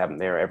and you have to have them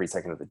there every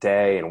second of the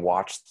day and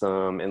watch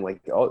them. And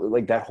like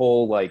that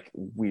whole like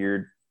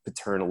weird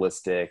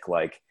paternalistic,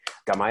 like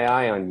got my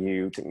eye on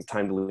you,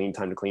 time to lean,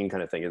 time to clean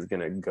kind of thing is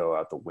going to go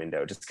out the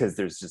window just because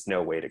there's just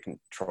no way to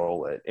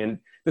control it. And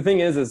the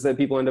thing is that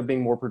people end up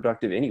being more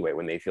productive anyway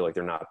when they feel like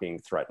they're not being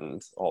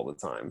threatened all the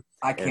time.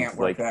 I can't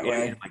work that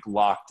way. And like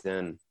locked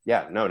in.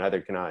 Yeah, no, neither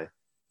can I.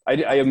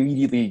 I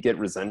immediately get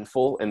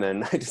resentful and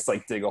then I just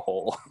like dig a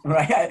hole.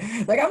 Right.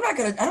 I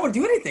don't want to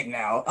do anything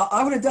now.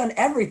 I would have done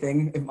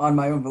everything on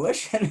my own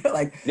volition.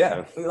 Like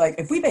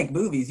if we make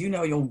movies,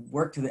 you'll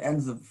work to the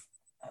ends of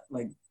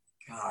like,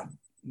 God,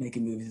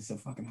 making movies is so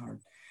fucking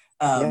hard.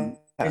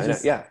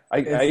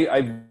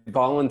 I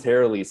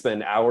voluntarily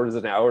spend hours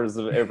and hours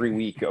of every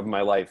week of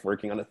my life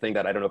working on a thing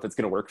that I don't know if it's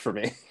going to work for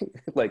me.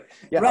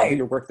 I'll do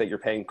your work that you're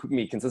paying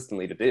me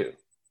consistently to do.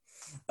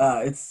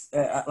 It's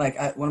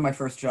one of my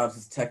first jobs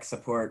was tech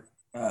support.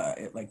 I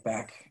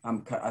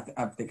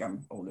think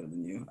I'm older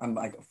than you. I'm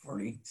like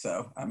 40,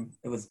 so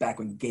it was back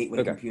when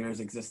Gateway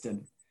computers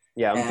existed.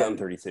 Yeah, I'm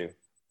 32.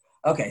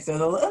 Okay, so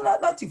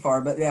not too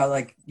far, but yeah,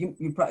 like you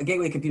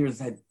Gateway computers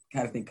had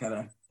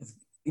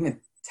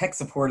even tech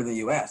support in the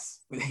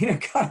U.S.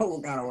 kind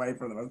of gone away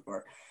for the most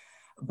part,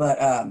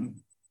 but I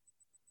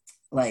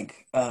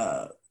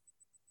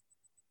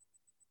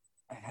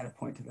had a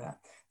point to that.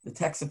 The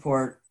tech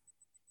support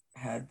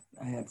I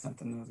had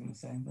something I was going to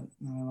say, but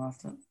now I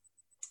lost it.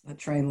 The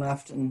train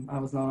left and I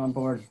was not on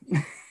board.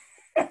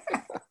 But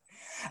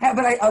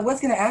I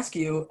was going to ask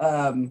you,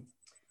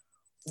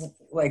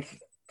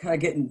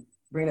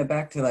 bring it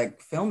back to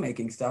like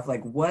filmmaking stuff.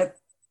 Like what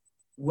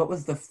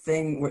was the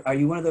thing? Are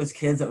you one of those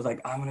kids that was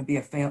like, I want to be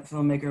a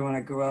filmmaker when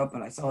I grow up?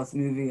 And I saw this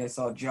movie, I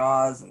saw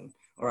Jaws,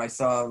 or I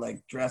saw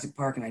like Jurassic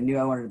Park, and I knew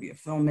I wanted to be a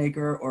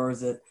filmmaker. Or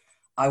is it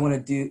I want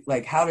to do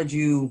like? How did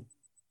you?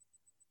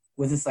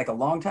 Was this like a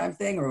long time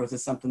thing, or was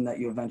this something that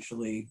you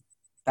eventually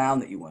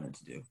found that you wanted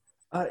to do?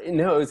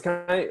 No, it was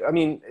kind of. I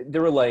mean,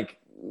 there were like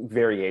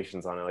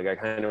variations on it. Like I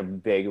kind of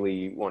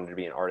vaguely wanted to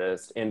be an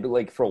artist, and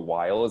like for a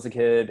while as a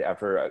kid,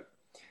 after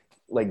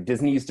like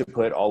Disney used to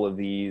put all of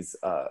these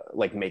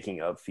like making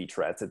of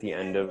featurettes at the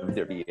end of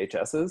their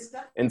VHSs.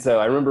 And so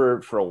I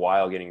remember for a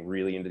while getting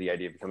really into the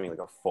idea of becoming like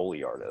a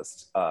Foley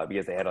artist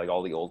because they had like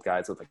all the old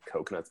guys with like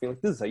coconuts being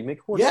like, this is how you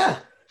make horses. Yeah.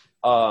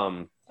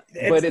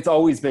 But it's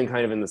always been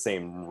kind of in the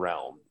same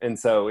realm. And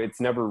so it's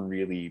never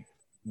really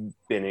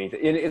been anything.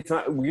 It's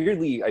not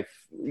weirdly,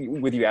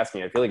 with you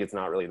asking, I feel like it's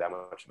not really that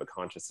much of a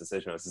conscious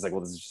decision. I was just like,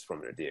 well, this is just what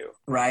I'm going to do.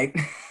 Right.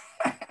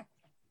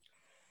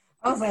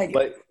 I was like,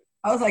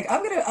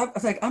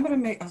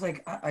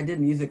 I did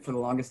music for the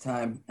longest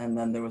time. And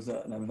then there was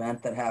an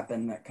event that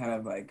happened that kind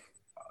of like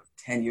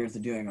 10 years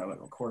of doing a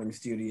recording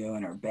studio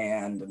and our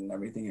band and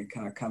everything had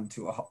kind of come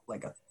to a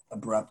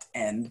abrupt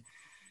end.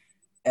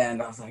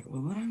 And I was like,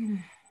 well, what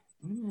am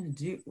I gonna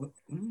do? What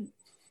am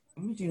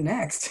I gonna do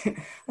next? I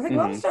was like,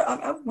 well, I've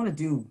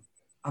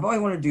always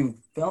wanted to do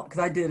film because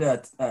I did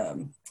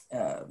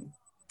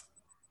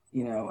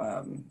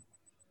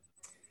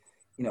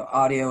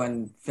audio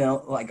and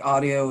film, like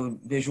audio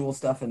visual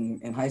stuff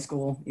in high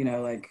school,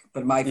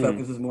 but my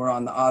focus was more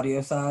on the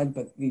audio side,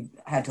 but we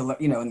had to,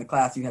 in the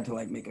class, you had to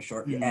like make a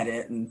short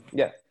edit and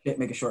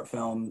make a short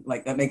film,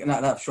 like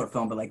not a short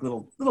film, but like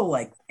little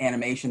like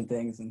animation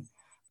things. And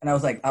I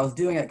was like, I was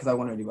doing it cause I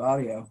wanted to do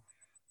audio,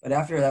 but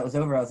after that was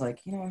over, I was like,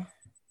 I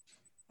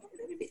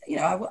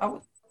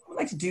would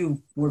like to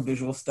do more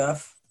visual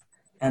stuff.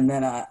 And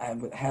then I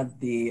had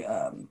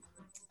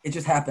it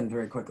just happened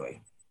very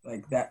quickly.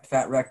 Like that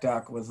Fat Wreck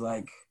Doc was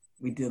like,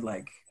 I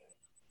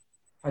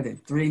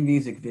did 3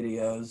 music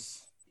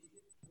videos,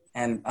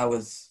 and I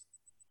was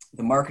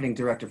the marketing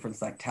director for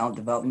this like talent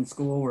development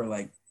school where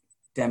like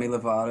Demi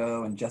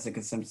Lovato and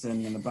Jessica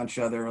Simpson and a bunch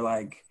of other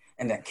like,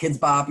 and that Kids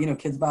Bop,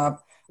 Kids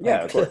Bop.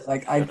 Yeah, of course.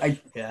 Like I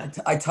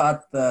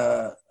taught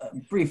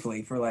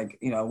briefly for like,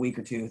 a week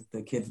or two,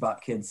 the Kids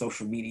Bop Kids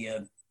social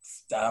media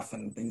stuff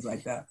and things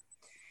like that.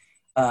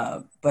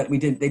 But they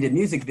did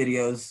music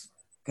videos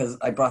because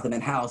I brought them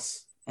in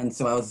house. And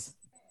so I was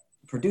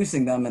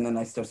producing them, and then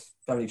I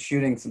started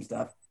shooting some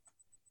stuff.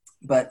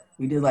 But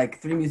we did like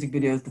 3 music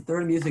videos. The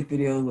third music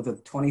video was a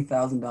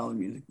 $20,000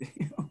 music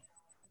video.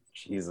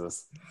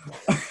 Jesus.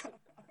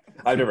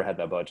 I've never had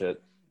that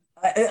budget.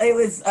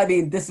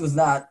 This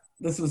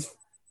was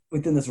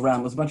within this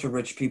realm. It was a bunch of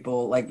rich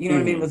people, like, you know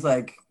what I mean? It was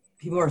like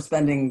people are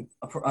spending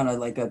on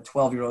like a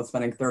 12-year-old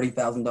spending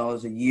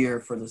 $30,000 a year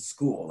for the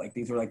school. Like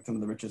these were like some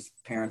of the richest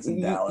parents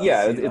in Dallas.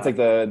 Yeah, you know? it's like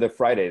the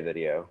Friday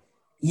video.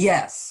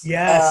 Yes.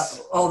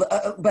 Yes.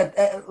 But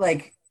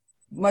like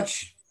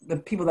the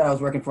people that I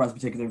was working for on this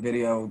particular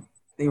video,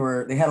 they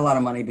had a lot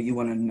of money, but you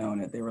wouldn't have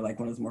known it. They were like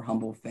one of those more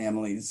humble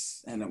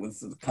families, and it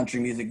was a country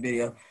music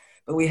video.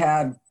 But we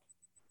had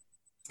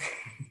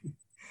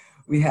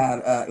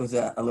it was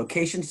a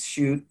location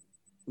shoot.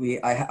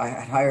 I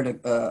had hired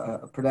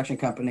a production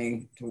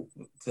company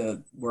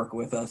to work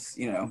with us,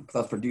 you know, because I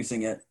was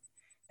producing it,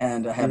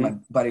 and I had my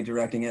buddy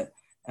directing it,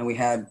 and we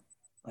had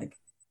like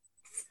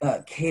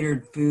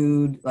catered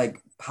food,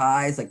 like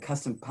pies, like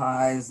custom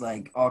pies,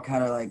 like all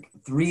kind of like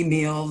 3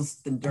 meals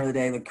during the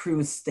day. The crew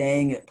was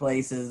staying at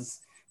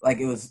places, like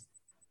it was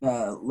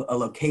a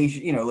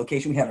location, you know,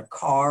 location. We had a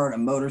car and a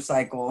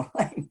motorcycle,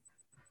 like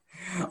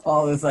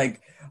all this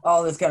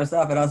kind of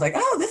stuff. And I was like,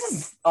 oh, this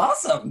is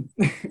awesome.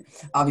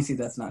 Obviously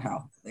that's not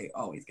how they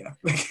always go.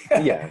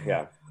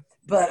 Yeah.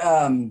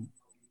 But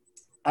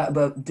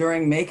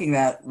during making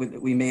that,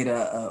 we made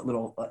a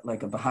little,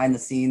 like a behind the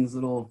scenes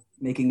little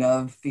making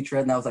of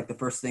featurette. And that was like the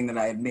first thing that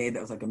I had made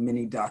that was like a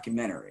mini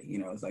documentary. You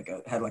know, it was like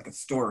had like a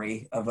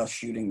story of us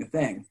shooting the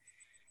thing.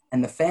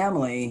 And the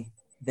family,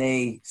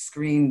 they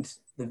screened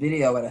the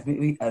video at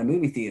a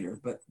movie theater,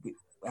 but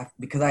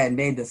because I had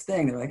made this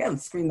thing, they were like, hey,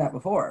 let's screen that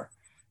before.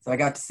 So I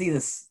got to see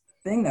this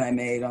thing that I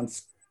made on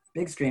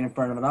big screen in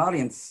front of an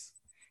audience,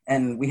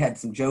 and we had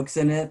some jokes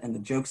in it, and the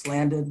jokes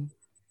landed,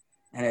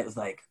 and it was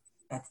like,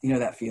 that's, you know,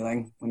 that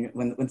feeling when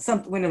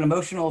an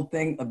emotional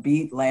thing, a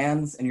beat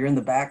lands, and you're in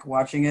the back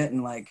watching it,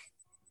 and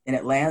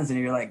it lands, and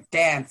you're like,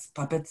 dance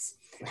puppets.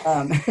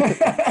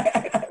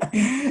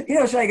 You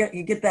know,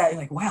 you get that,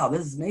 you're like, wow,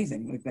 this is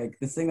amazing. Like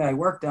this thing that I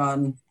worked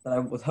on, that I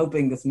was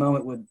hoping this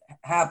moment would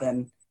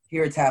happen,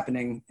 here it's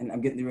happening, and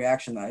I'm getting the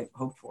reaction that I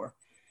hoped for.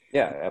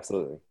 Yeah,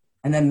 absolutely.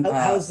 And then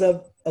how's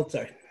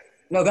sorry.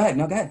 No, go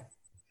ahead.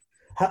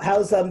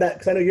 How's that?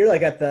 Because I know you're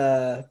like at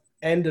the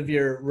end of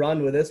your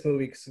run with this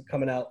movie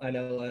coming out. I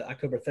know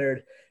October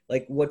 3rd.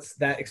 Like, what's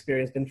that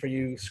experience been for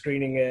you,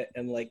 screening it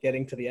and like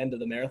getting to the end of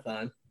the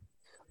marathon?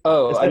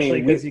 Oh,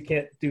 especially because you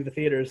can't do the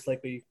theaters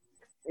like we.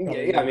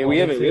 Yeah, I mean, we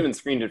haven't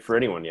screened it for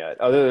anyone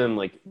yet, other than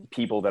like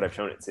people that I've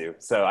shown it to.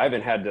 So I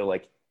haven't had to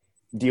like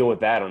deal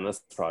with that on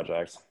this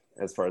project,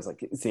 as far as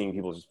like seeing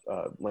people's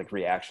like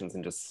reactions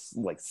and just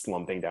like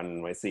slumping down in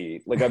my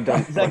seat. Like I've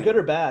done. Is that good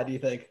or bad, do you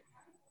think?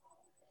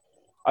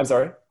 I'm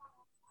sorry?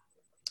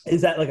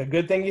 Is that like a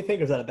good thing, you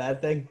think, or is that a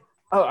bad thing?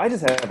 Oh, I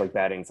just have like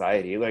bad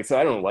anxiety. Like, so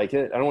I don't like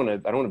it. I don't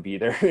want to be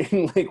there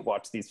and like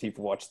watch these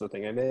people watch the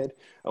thing I made.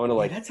 I want to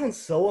like, that sounds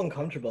so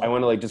uncomfortable. I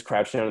want to like just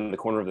crouch down in the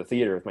corner of the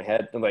theater with my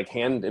head, like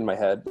hand in my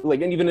head.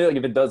 Like, and even like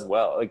if it does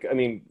well, like, I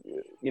mean,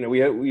 you know,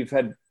 we've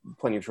had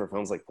plenty of short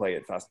films like play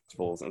at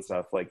festivals and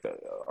stuff. Like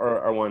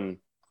our one,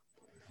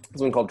 this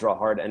one called Draw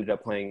Hard ended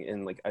up playing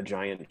in like a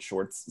giant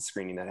shorts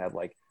screening that had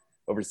like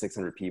over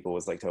 600 people,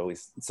 was like totally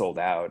sold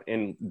out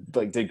and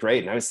like did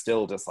great. And I was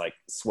still just like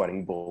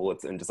sweating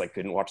bullets and just like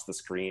couldn't watch the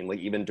screen, like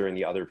even during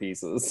the other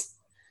pieces.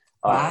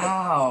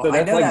 Wow. So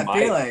I know like that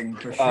feeling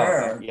for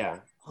sure. Yeah.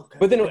 Okay.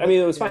 But then, I mean,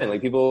 it was fine.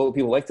 Like people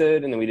liked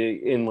it. And then we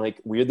did in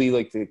like weirdly,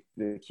 like the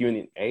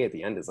Q&A at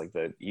the end is like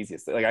the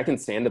easiest. Like I can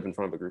stand up in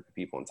front of a group of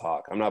people and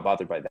talk. I'm not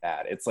bothered by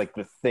that. It's like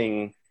the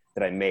thing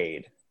that I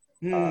made.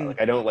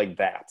 Like I don't like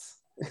that.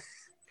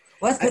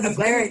 Well, that's because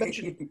I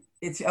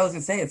was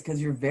gonna say it's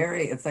because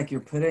it's like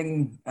you're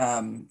putting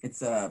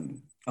it's a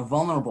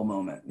vulnerable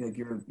moment. Like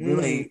you're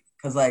really,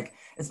 because like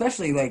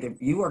especially like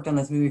if you worked on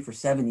this movie for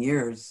 7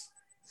 years,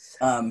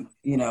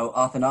 you know,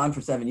 off and on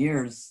for 7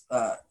 years.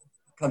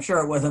 I'm sure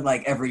it wasn't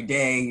like every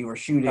day you were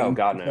shooting. Oh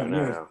God,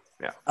 no.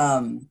 Yeah.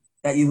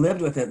 That you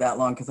lived with it that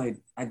long, because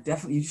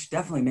you just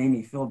definitely made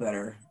me feel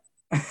better.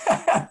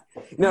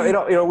 No, it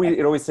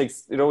always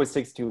takes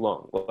too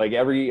long. Like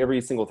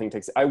every single thing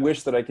takes. I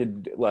wish that I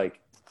could like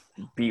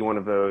be one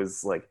of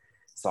those like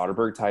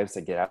Soderbergh types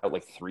that get out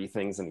like 3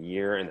 things in a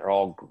year and they're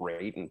all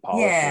great and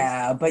polished.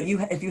 Yeah, but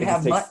if you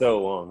have money,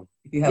 so long.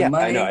 If you have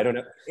money, I don't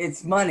know.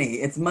 It's money.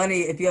 It's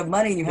money. If you have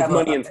money and you have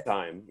money and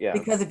time. Yeah.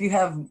 Because if you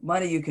have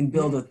money, you can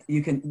build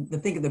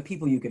think of the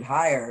people you could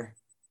hire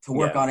to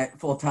work on it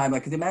full time.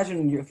 Like, cause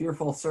imagine if you're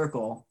full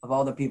circle of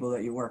all the people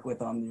that you work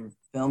with on your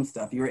film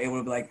stuff, you were able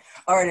to be like,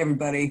 all right,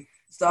 everybody,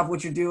 stop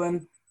what you're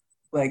doing.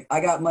 Like,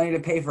 I got money to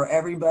pay for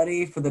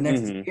everybody for the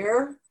next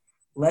year.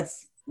 All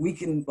we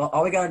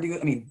got to do,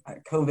 I mean,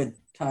 COVID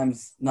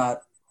times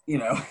not, you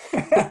know,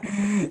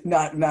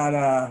 not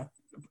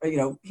you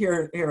know,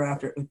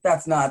 hereafter,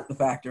 that's not the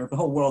factor. The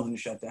whole world didn't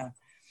shut down.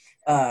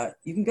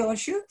 You can go and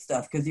shoot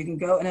stuff, because you can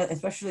go, and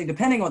especially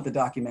depending on what the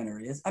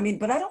documentary is. I mean,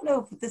 but I don't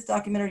know if with this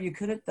documentary you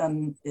could have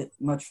done it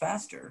much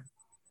faster.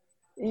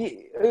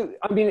 I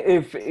mean,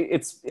 if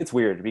it's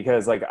weird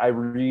because like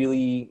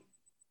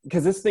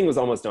because this thing was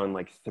almost done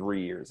like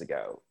 3 years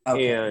ago,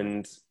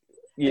 and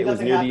it was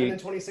nothing near happened the in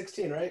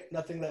 2016, right?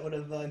 Nothing that would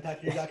have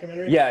impacted your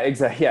documentary. Yeah,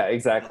 exactly. Yeah,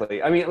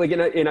 exactly. I mean, like,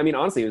 and I mean,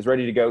 honestly, it was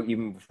ready to go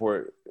even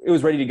before it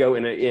was ready to go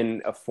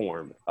in a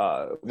form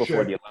before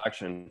Sure. the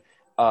election,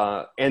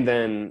 and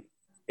then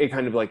it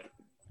kind of like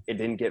it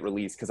didn't get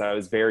released because I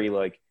was very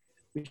like,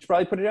 we should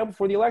probably put it out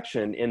before the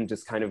election, and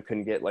just kind of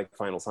couldn't get like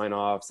final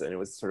sign-offs, and it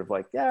was sort of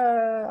like,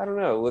 yeah, I don't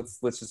know,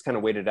 let's just kind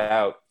of wait it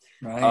out,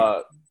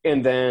 Right.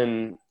 and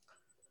then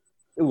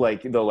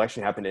like the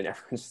election happened and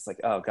everyone's just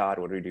like, oh God,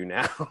 what do we do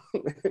now?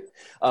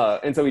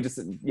 And so we just,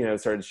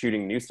 started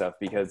shooting new stuff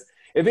because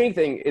if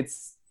anything,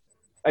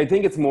 I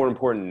think it's more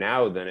important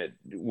now than it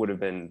would have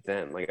been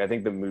then. Like, I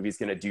think the movie's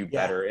going to do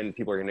better and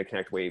people are going to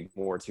connect way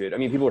more to it. I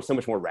mean, people are so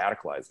much more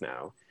radicalized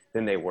now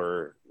than they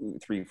were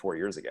 3-4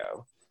 years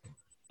ago.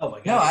 Oh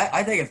my god. No,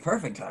 I think it's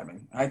perfect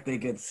timing. I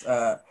think it's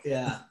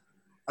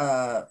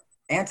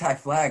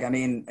anti-flag. I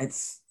mean,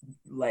 it's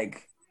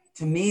like,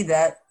 to me,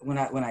 that when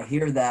I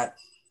hear that,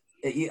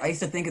 I used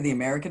to think of the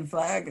American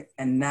flag,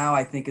 and now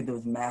I think of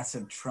those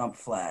massive Trump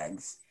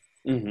flags.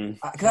 Mm-hmm.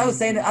 Because I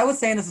was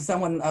saying this to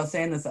someone. I was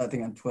saying this, I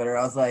think, on Twitter.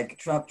 I was like,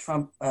 Trump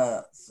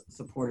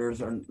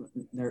supporters are.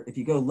 If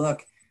you go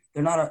look,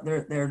 they're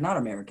not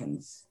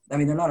Americans. I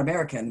mean, they're not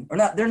American, or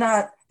not. They're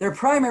not. Their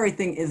primary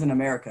thing isn't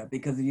America,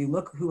 because if you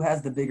look who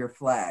has the bigger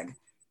flag,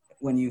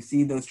 when you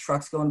see those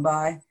trucks going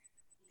by,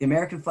 the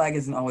American flag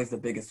isn't always the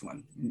biggest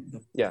one.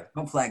 The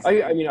Trump flags.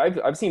 I mean,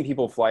 I've seen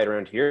people fly it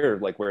around here,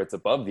 like where it's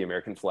above the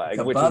American flag,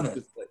 It's which above is it.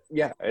 just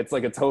like, it's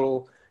like a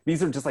total.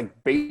 These are just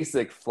like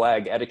basic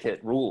flag etiquette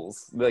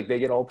rules. Like, they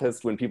get all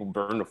pissed when people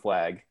burn a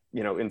flag,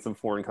 in some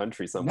foreign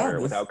country somewhere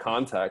without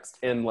context,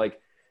 and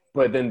like,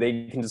 but then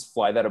they can just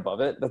fly that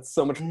above it. That's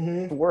so much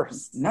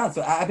worse. No,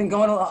 so I've been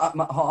going all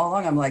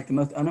along. I'm like, the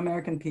most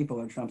un-American people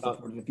are Trump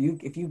supporters.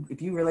 If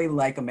you really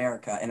like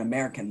America and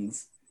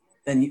Americans,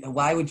 then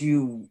why would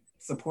you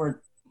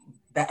support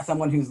that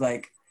someone who's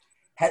like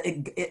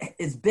it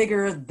is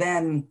bigger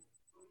than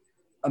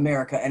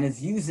America and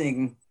is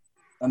using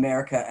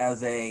America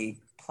as a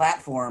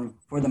platform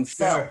for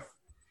themselves? Sure.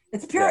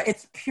 It's pure.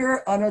 It's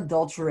pure,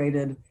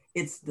 unadulterated.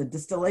 It's the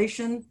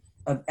distillation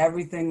of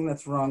everything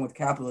that's wrong with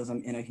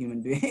capitalism in a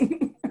human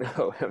being.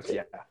 Oh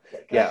yeah.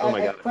 Oh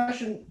my God.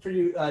 Question for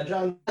you,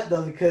 John,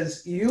 though,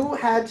 because you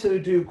had to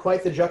do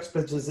quite the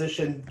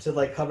juxtaposition to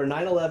like cover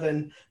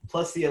 9/11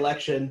 plus the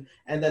election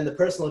and then the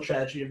personal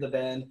tragedy of the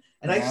band.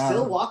 And I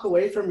still walk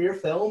away from your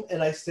film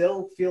and I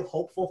still feel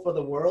hopeful for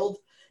the world.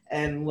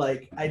 And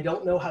like, I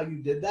don't know how you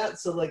did that.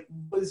 So like,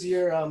 what was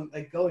your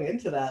like going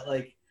into that?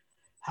 Like,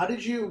 how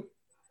did you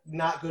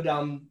not go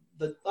down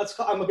I'm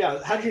gonna be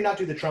honest, how did you not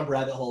do the Trump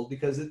rabbit hole?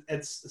 Because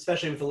it's,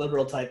 especially with the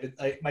liberal type,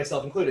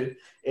 myself included,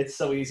 it's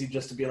so easy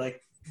just to be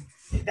like,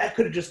 that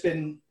could have just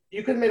been,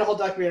 you could have made a whole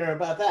documentary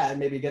about that and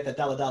maybe get that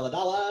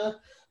dollar,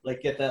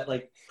 like get that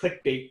like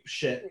clickbait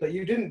shit, but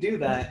you didn't do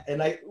that.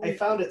 And I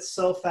found it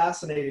so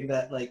fascinating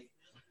that like,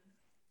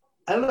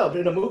 I don't know,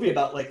 in a movie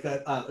about like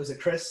that, was it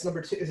Chris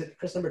number 2? Is it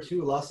Chris number 2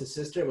 who lost his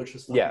sister, which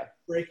was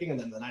breaking, and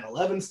then the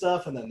 9/11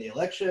 stuff, and then the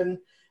election,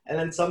 and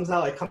then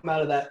somehow I come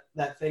out of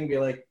that thing be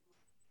like,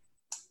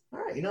 all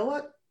right, you know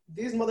what?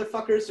 These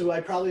motherfuckers who I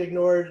probably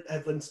ignored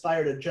have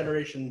inspired a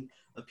generation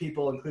of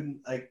people, including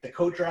like the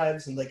coat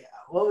drives, and like,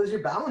 what was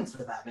your balance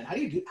with that, man? How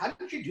did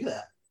you do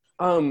that?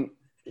 How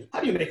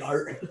do you make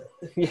art?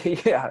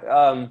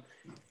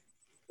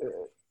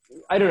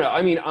 I don't know.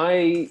 I mean,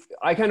 I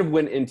kind of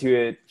went into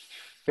it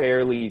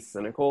fairly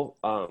cynical.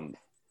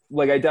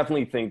 Like, I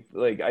definitely think,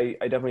 like, I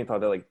definitely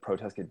thought that like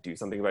protest could do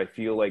something, but I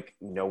feel like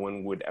no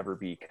one would ever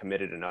be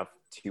committed enough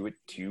to it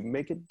to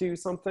make it do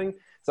something.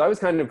 So I was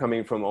kind of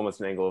coming from almost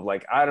an angle of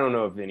like, I don't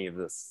know if any of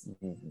this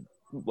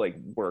like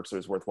works or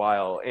is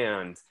worthwhile.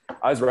 And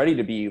I was ready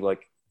to be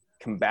like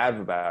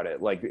combative about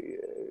it, like,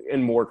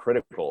 and more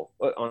critical,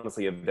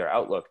 honestly, of their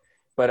outlook.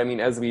 But I mean,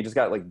 as we just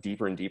got like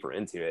deeper and deeper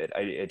into it,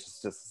 it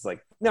just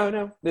like,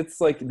 no,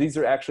 it's like, these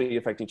are actually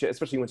affecting shit,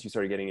 especially once you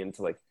started getting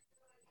into like,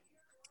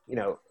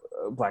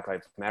 Black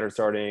Lives Matter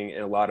starting,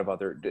 and a lot of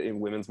other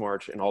Women's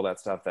March and all that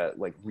stuff that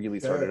like really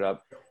started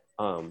up.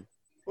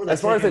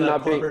 As far as it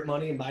not being corporate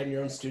money and buying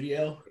your own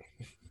studio,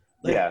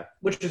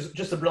 which is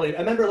just a brilliant.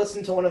 I remember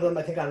listening to one of them,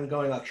 I think on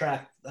Going Off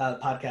Track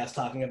podcast,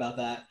 talking about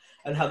that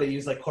and how they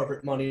use like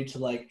corporate money to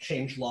like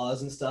change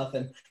laws and stuff.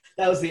 And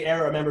that was the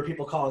era. I remember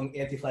people calling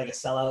Anti-Flag a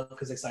sellout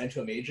because they signed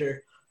to a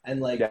major. And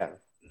like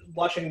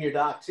watching your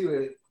doc too,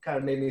 it kind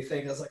of made me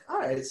think. I was like, all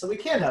right, so we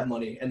can have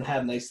money and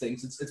have nice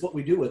things. It's what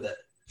we do with it.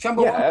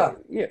 Chumbawamba.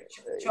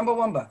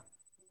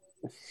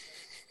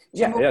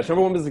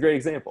 Chumbawamba is a great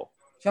example.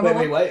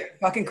 Wait.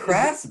 Fucking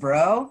Crass,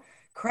 bro.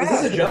 Crass.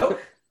 Is this a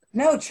joke?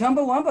 No,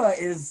 Chumbawamba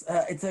is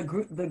it's a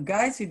group. The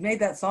guys who made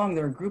that song,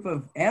 they're a group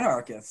of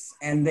anarchists,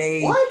 and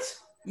they. What?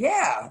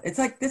 Yeah, it's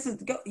like this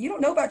is. You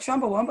don't know about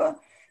Chumbawamba?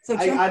 So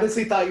I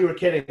honestly thought you were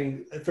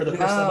kidding for the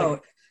first time.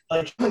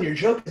 Like, John, your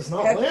joke is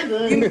not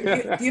landing.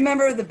 Do you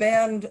remember the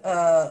band?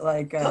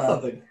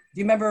 Do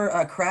you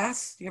remember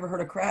Crass? Do you ever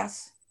heard of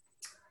Crass?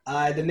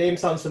 The name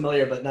sounds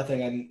familiar, but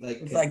nothing. I'm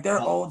like. It's like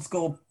they're old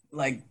school,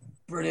 like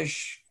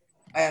British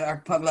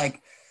anarch punk,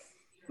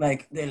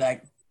 like they're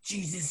like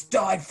Jesus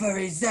died for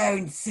his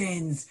own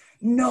sins,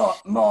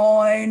 not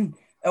mine.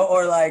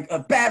 Or like a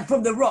band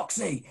from the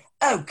Roxy.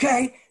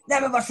 Okay,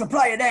 never much for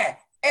playing there.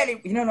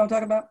 You know what I'm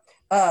talking about?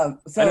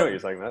 So, I know what you're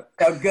talking about.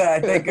 Oh,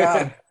 good. Thank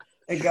God.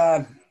 Thank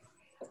God.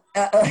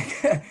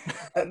 That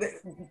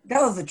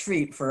was a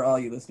treat for all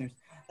you listeners.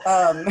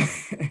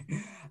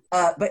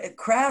 But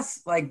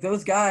Crass, like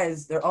those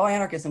guys, they're all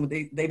anarchists, and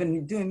they've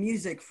been doing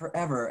music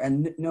forever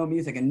and know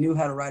music and knew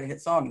how to write a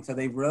hit song. And so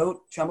they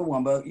wrote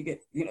Chumbawamba. You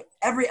get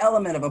every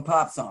element of a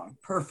pop song,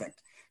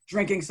 perfect.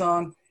 Drinking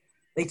song.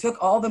 They took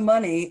all the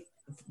money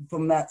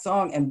from that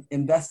song and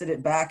invested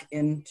it back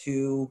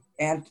into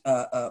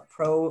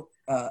pro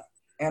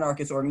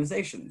anarchist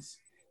organizations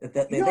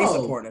that they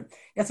supported.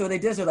 Yeah, so what they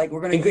did is they're like,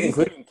 we're going to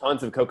including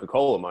tons of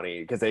Coca-Cola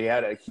money, because they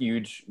had a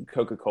huge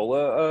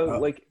Coca-Cola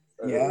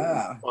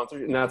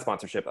not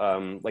sponsorship.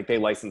 Like they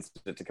licensed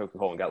it to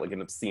Coca-Cola and got like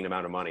an obscene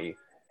amount of money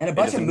and a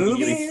bunch of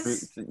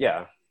movies.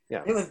 Yeah.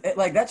 It was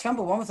like that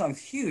Chumbawamba song is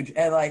huge,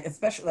 and like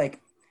especially like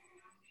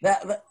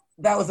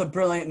that was a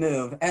brilliant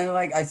move. And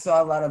like I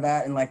saw a lot of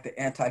that in like the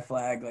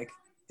anti-flag like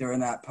during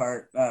that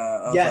part.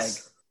 I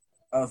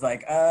was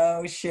like,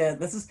 oh shit,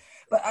 this is.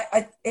 But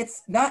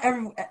it's not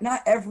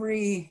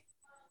every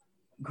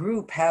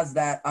group has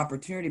that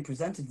opportunity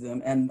presented to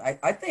them, and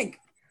I think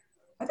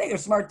they're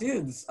smart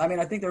dudes. I mean,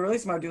 I think they're really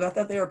smart dudes. I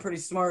thought they were pretty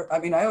smart. I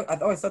mean, I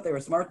always thought they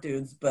were smart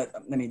dudes, but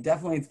I mean,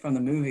 definitely from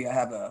the movie, I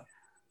have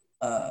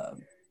a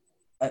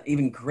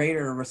even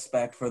greater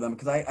respect for them,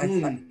 because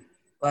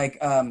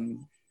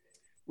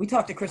we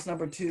talked to Chris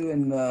Number 2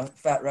 in the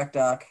Fat Wreck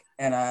doc,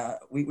 and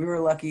we were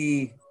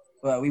lucky.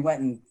 We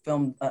went and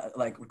filmed,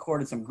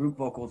 recorded some group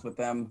vocals with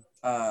them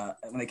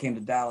when they came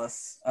to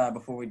Dallas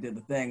before we did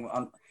the thing.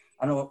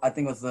 I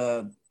think it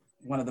was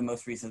one of the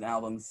most recent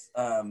albums.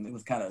 It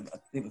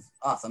was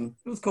awesome.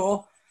 It was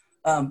cool.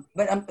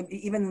 But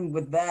even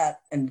with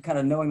that and kind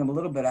of knowing them a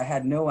little bit, I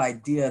had no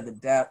idea the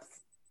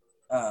depth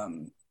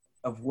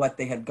of what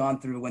they had gone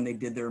through when they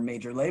did their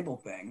major label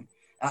thing.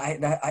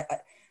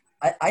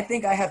 I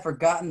think I had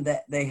forgotten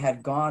that they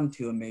had gone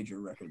to a major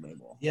record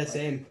label. Yeah,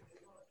 same.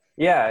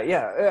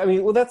 Yeah. I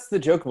mean, well, that's the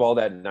joke of all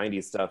that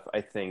 90s stuff,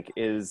 I think,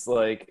 is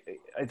like,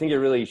 I think it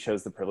really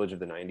shows the privilege of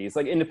the 90s,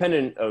 like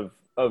independent of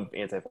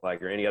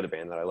Anti-Flag or any other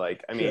band that I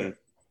like. I mean,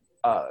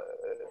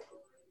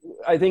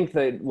 I think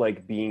that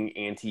like being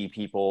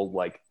anti-people,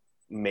 like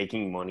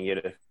making money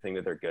at a thing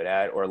that they're good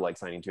at, or like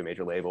signing to a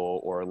major label,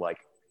 or like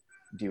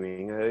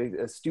doing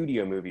a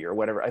studio movie or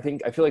whatever, I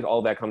feel like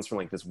all that comes from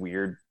like this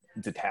weird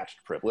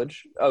detached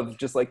privilege of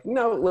just like,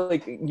 no,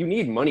 like you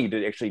need money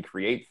to actually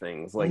create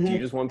things. Like, do you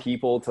just want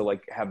people to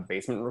like have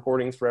basement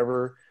recordings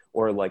forever?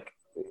 Or like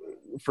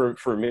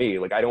for me,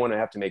 like I don't want to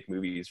have to make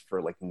movies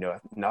for like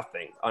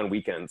nothing on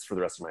weekends for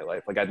the rest of my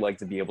life. Like I'd like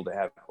to be able to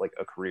have like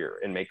a career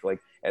and make like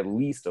at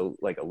least a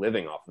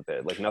living off of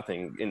it, like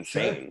nothing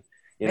insane.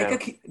 Sure.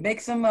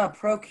 Make some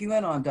pro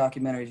QAnon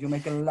documentaries. You'll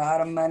make a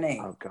lot of money.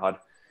 Oh God.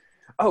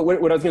 Oh, what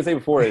I was gonna say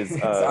before is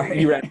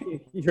you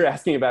were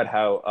asking about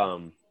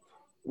how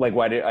like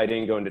why I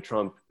didn't go into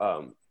Trump,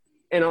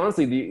 and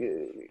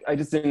honestly I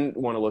just didn't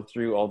want to look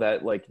through all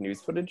that like news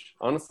footage.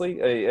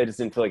 Honestly, I just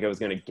didn't feel like I was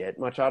going to get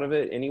much out of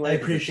it anyway. I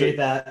appreciate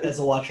that as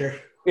a watcher.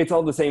 It's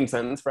all the same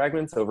sentence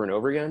fragments over and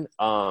over again,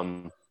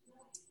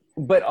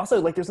 but also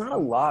like there's not a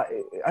lot.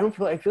 I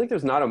feel like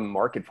there's not a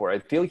market for it. I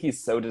feel like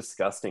he's so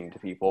disgusting to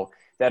people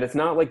that it's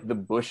not like the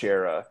Bush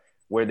era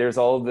where there's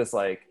all of this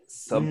like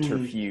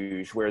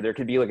subterfuge where there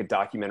could be like a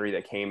documentary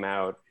that came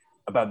out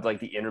about like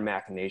the inner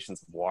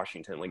machinations of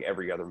Washington like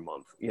every other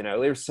month.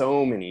 There's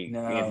so many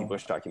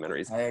anti-Bush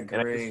documentaries. I agree.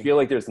 And I just feel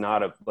like there's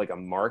not a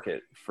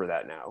market for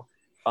that now.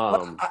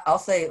 Well, I'll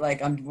say,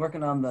 like, I'm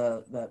working on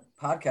the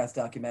podcast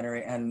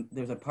documentary, and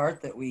there's a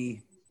part that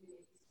we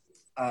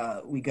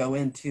go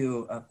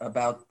into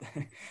about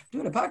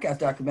doing a podcast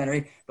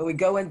documentary, but we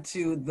go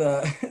into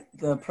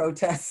the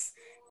protests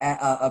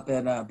up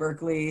in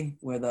Berkeley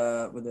where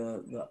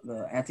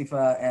the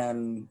Antifa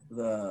and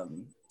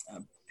the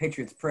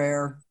Patriots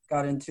Prayer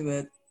got into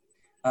it.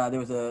 There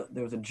was a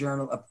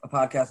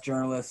podcast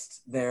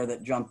journalist there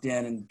that jumped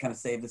in and kind of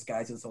saved this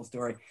guy, his whole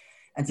story.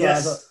 And so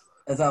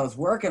as I was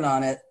working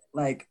on it,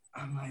 like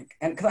I'm like,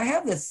 and because I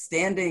have this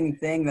standing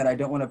thing that I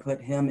don't want to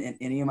put him in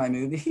any of my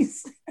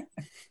movies,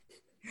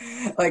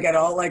 like at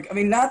all. Like, I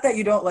mean, not that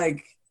you don't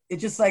like.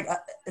 It's just like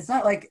it's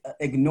not like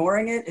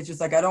ignoring it. It's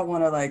just like I don't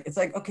want to like. It's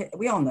like, okay,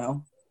 we all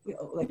know, we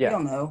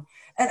all know,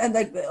 and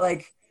like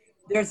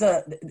there's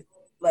a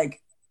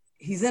like.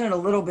 He's in it a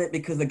little bit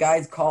because the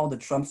guy's called a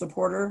Trump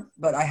supporter,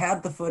 but I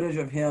had the footage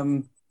of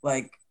him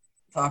like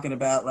talking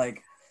about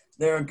like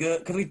they're good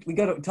because we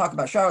go to talk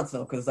about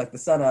Charlottesville because like the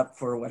setup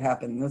for what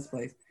happened in this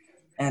place,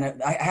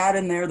 and I had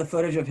in there the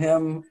footage of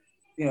him,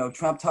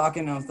 Trump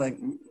talking. And I was like,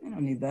 I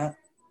don't need that.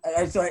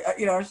 I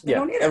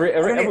don't need it.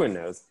 Everyone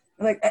knows.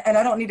 Like, and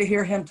I don't need to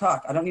hear him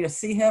talk. I don't need to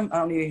see him. I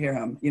don't need to hear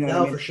him. You know what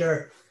I mean? For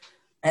sure.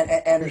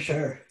 And for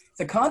sure,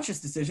 it's a conscious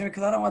decision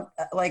because I don't want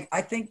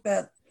I think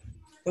that.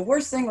 The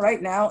worst thing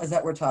right now is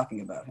that we're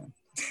talking about him.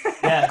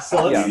 Yeah,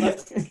 so Yeah.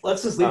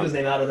 let's just leave his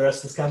name out of the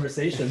rest of this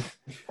conversation.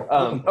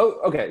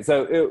 Okay.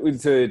 So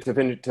to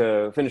finish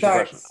the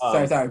Sorry,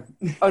 question. sorry.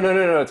 Oh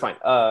no, it's fine.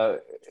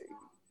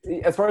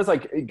 As far as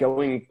like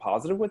going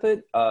positive with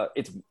it,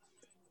 it's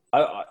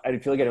I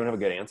feel like I don't have a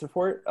good answer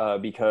for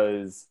it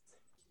because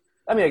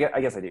I mean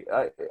I guess I do.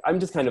 I'm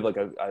just kind of like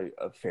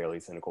a fairly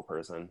cynical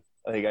person.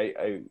 Like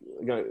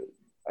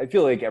I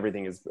feel like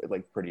everything is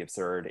like pretty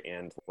absurd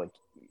and like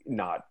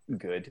not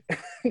good.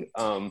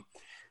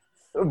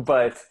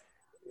 But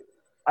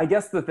I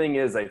guess the thing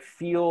is, I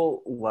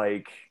feel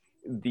like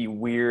the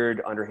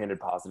weird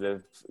underhanded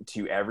positive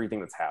to everything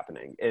that's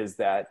happening is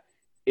that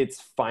it's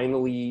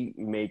finally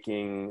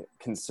making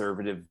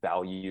conservative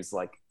values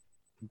like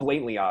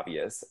blatantly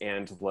obvious,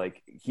 and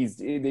like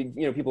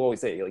people always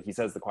say like he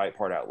says the quiet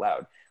part out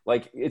loud.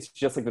 Like it's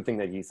just like the thing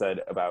that he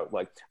said about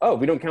like, oh, if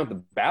we don't count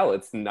the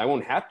ballots then I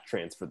won't have to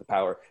transfer the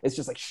power. It's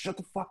just like, shut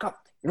the fuck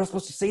up, you're not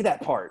supposed to say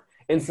that part.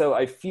 And so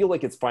I feel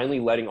like it's finally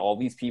letting all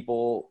these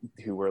people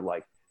who were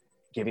like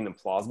giving them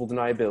plausible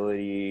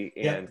deniability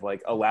and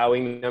like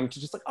allowing them to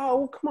just like,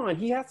 oh, come on,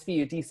 he has to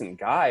be a decent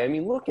guy. I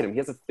mean, look at him. He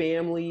has a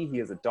family, he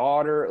has a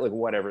daughter, like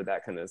whatever,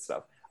 that kind of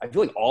stuff. I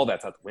feel like all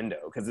that's out the window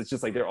because it's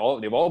just like they've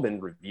all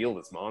been revealed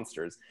as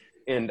monsters.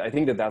 And I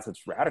think that that's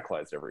what's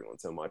radicalized everyone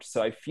so much.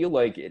 So I feel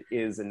like it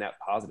is a net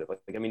positive.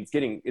 Like I mean,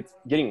 it's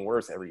getting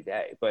worse every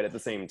day, but at the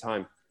same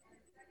time,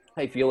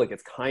 I feel like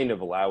it's kind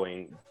of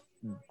allowing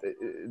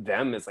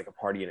them as like a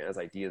party and as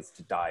ideas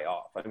to die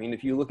off. I mean,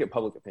 if you look at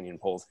public opinion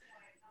polls,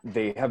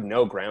 they have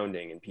no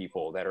grounding in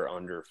people that are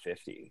under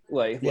 50.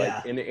 Like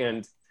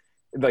and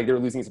like they're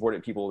losing support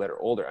at people that are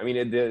older. I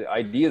mean, the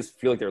ideas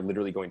feel like they're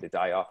literally going to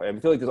die off. I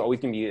feel like there's always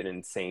going to be an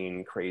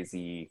insane,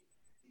 crazy,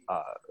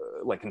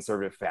 like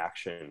conservative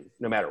faction,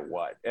 no matter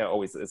what. It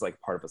always is like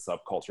part of a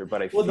subculture.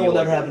 But I feel we'll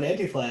never like have an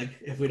anti-flag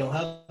if we don't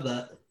have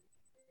that.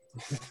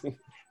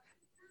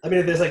 I mean,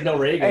 if there's like no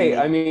Reagan. Hey,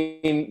 I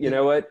mean, you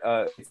know what?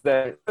 It's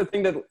the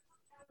thing that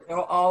There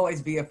will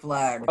always be a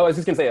flag. Oh, I was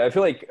just gonna say, I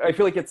feel like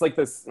it's like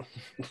this.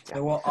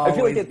 There will I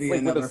feel like always it's be like what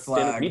another the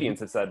stand-up flag. comedians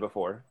have said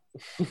before.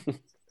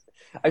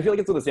 I feel like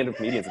it's what the stand-up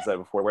comedians have said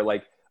before, where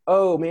like,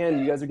 oh man,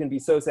 you guys are gonna be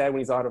so sad when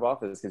he's out of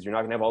office because you're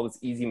not gonna have all this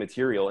easy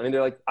material. And then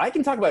they're like, I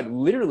can talk about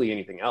literally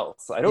anything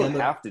else. I don't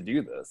have to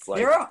do this.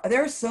 Like,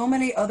 there are so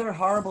many other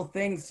horrible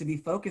things to be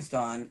focused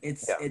on.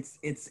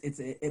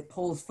 It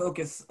pulls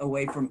focus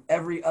away from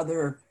every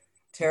other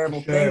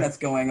terrible thing that's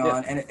going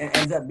on, and it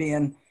ends up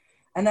being,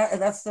 and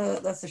that's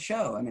the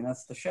show. I mean,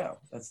 that's the show.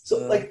 That's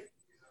so like.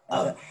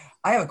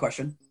 I have a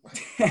question.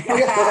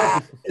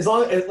 as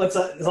long as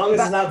it's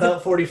not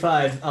about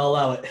 45, I'll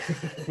allow it.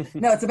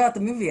 No, it's about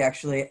the movie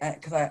actually,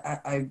 because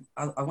I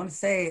want to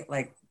say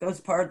like those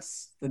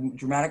parts, the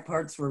dramatic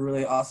parts were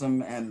really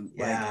awesome, and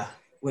like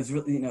was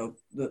really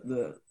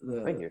the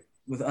Thank you.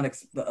 was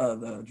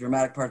the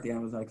dramatic part at the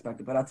end was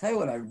unexpected. But I'll tell you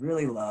what I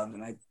really loved,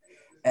 and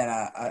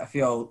I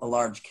feel a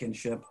large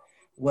kinship,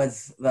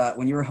 was that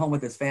when you were home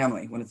with his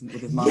family, when it's with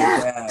his mom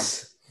and dad,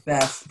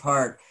 best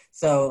part.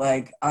 So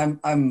like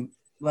I'm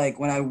like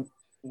when I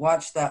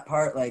watched that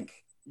part, like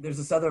there's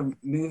this other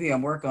movie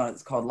I'm working on.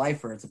 It's called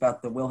Lifer. It's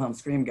about the Wilhelm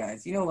Scream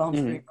guys. You know Wilhelm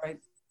Scream, right?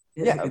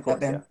 Yeah, of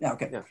course. Yeah,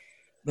 okay. Yeah.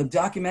 The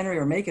documentary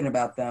we're making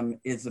about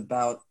them is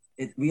about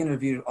it. We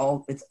interviewed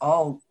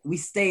we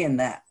stay in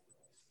that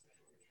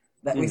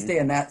we stay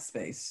in that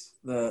space.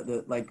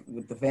 The like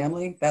with the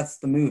family, that's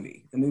the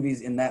movie. The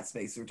movie's in that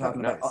space. We're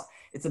talking about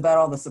it's about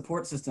all the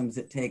support systems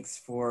it takes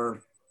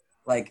for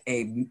like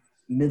a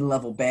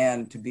mid-level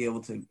band to be able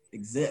to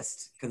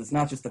exist, because it's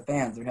not just the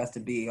fans. There has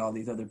to be all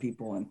these other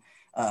people, and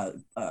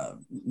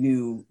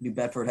New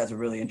Bedford has a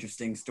really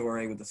interesting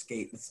story with the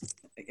skate.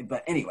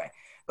 But anyway,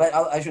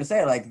 I should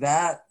say like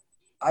that.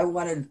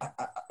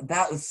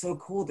 That was so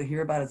cool to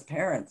hear about his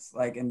parents,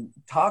 like, and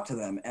talk to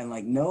them, and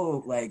like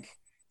know, like,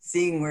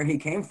 seeing where he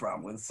came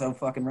from was so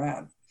fucking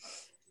rad.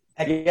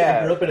 I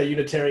grew up in a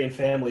Unitarian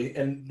family,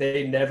 and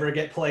they never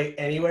get play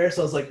anywhere.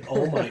 So I was like,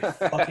 "Oh my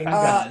fucking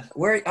god!"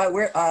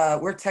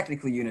 We're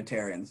technically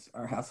Unitarians,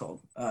 our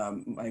household.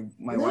 My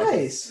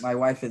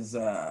wife is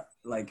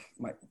like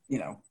my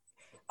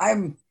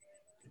I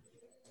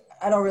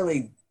don't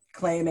really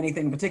claim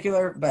anything in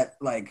particular, but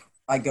like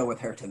I go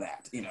with her to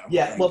that.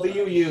 Yeah, well, the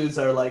UUs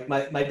are like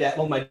my dad.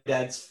 Well, my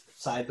dad's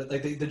side, but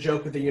like the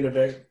joke with the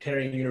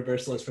Unitarian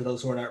Universalist, for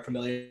those who aren't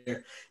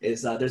familiar,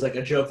 is there's like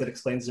a joke that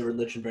explains the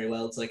religion very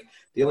well. It's like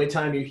the only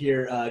time you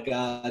hear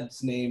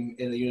God's name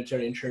in the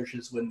Unitarian Church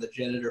is when the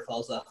janitor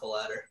falls off the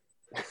ladder.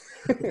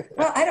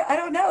 Well, I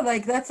don't know.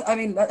 Like that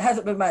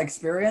hasn't been my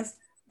experience,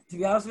 to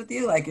be honest with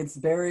you. Like it's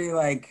very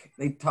like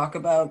they talk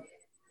about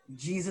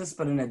Jesus,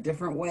 but in a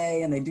different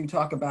way, and they do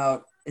talk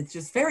about. It's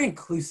just very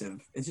inclusive.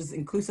 It's just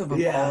inclusive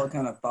of all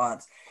kind of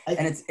thoughts, I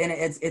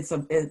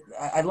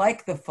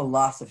like the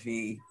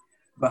philosophy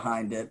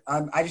behind it.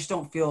 I just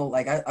don't feel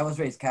like I was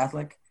raised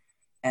Catholic,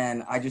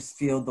 and I just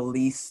feel the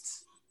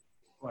least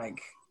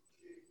like,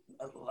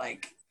 and I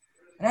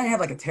didn't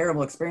have like a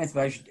terrible experience,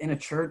 but in a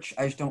church,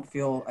 I just don't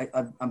feel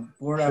I'm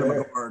bored out of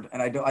my gourd,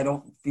 and I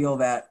don't feel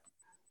that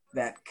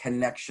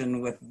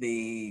connection with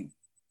the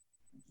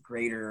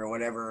grader or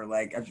whatever.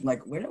 Like I'm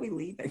like, when are we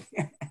leaving?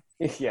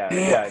 Yeah.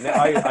 No,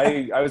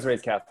 I was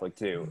raised Catholic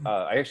too.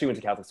 I actually went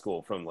to Catholic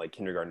school from like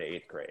kindergarten to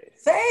 8th grade.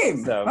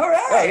 Same. So, all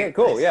right. oh, yeah,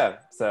 cool. Nice. Yeah.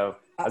 So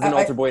I was an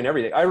altar boy and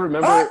everything. I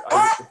remember.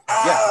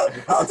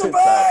 Altar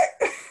boy.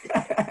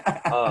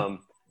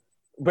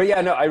 But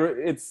yeah, no, I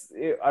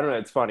don't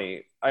know. It's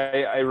funny.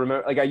 I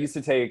remember, like, I used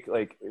to take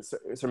like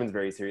sermons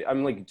very serious.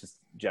 I'm like just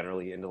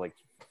generally into like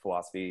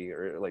philosophy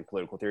or like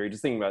political theory,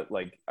 just thinking about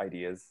like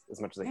ideas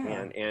as much as I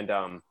can. And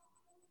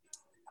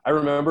I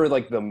remember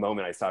like the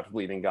moment I stopped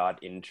believing God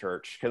in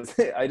church, because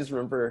I just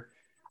remember,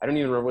 I don't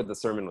even remember what the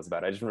sermon was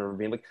about. I just remember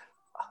being like,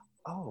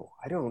 oh,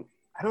 I don't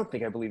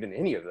think I believe in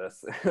any of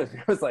this. I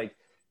was like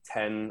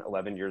 10,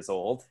 11 years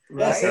old.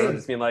 Right. So I'm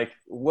just being like,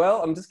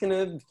 well, I'm just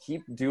gonna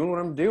keep doing what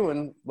I'm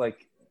doing,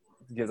 like,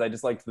 because I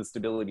just liked the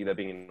stability that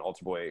being an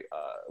altar boy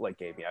like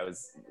gave me. I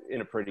was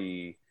in a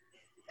pretty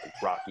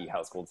rocky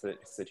household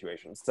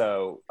situation,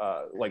 so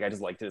like I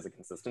just liked it as a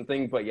consistent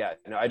thing. But yeah,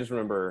 no, I just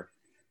remember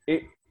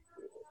it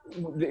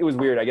was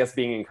weird, I guess,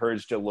 being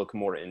encouraged to look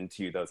more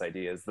into those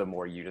ideas the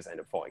more you just end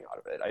up falling out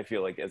of it. I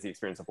feel like as the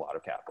experience of a lot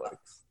of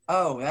Catholics.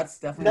 Oh, that's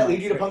definitely. Did that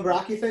lead you to punk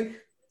rock, you think?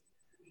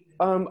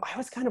 I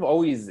was kind of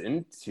always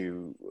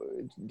into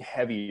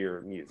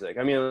heavier music.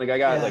 I mean, like I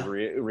got like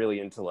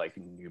really into like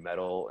new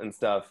metal and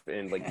stuff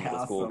in like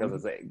middle school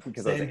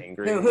because I was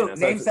angry. Who?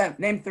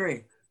 Name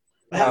three.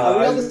 Are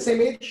we all the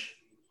same age?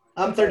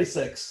 I'm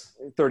 36.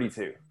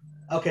 32.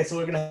 Okay, so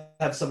we're gonna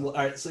have some. All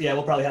right, so yeah,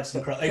 we'll probably have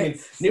some. I mean,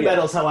 new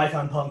metal's how I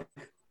found punk.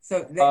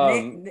 So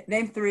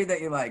name three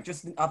that you like,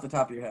 just off the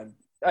top of your head.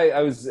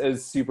 I was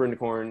super into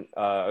Korn.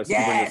 I was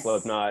super into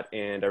Slipknot,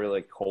 and I really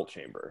like Colt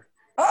Chamber.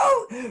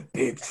 Oh,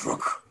 big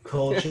truck.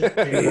 Cold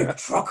Big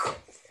truck.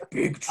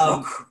 Big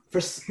truck.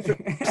 For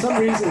some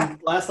reason,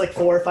 last like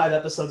 4 or 5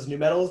 episodes, new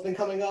metal has been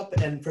coming up,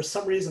 and for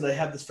some reason, they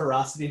have this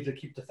ferocity to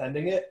keep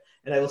defending it.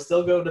 And I will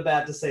still go to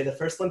bat to say the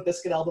first Limp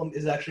Bizkit album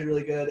is actually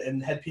really good,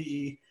 and Head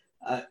PE,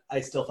 I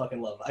still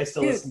fucking love. I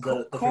still listen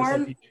to the first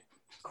Head PE.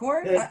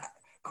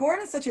 Korn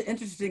is such an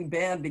interesting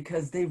band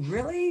because they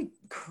really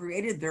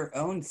created their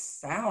own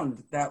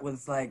sound that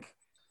was like.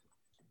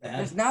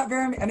 There's not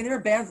very. I mean, there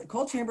were bands.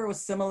 Cold Chamber was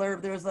similar.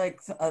 There was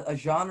like a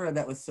genre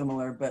that was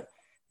similar, but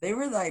they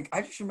were like.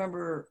 I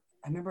remember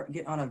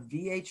getting on a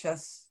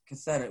VHS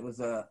cassette. It was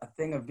a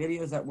thing of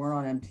videos that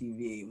weren't on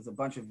MTV. It was a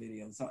bunch of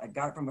videos. So I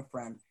got it from a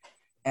friend,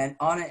 and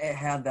on it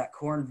had that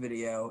Korn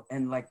video.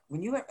 And like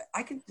when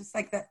I could just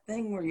like that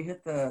thing where you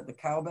hit the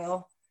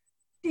cowbell,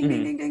 ding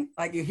ding ding ding.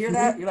 Like you hear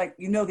that, you're like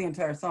the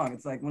entire song.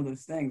 It's like one of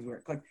those things where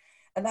it clicked.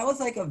 And that was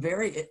like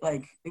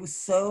it was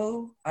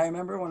so. I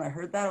remember when I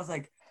heard that, I was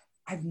like.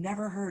 I've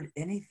never heard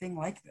anything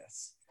like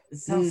this. It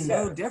sounds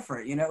so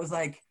different. It was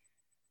like.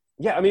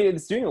 Yeah, I mean,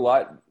 it's doing a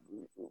lot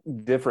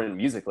different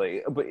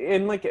musically, but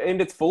and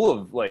it's full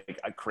of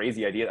like a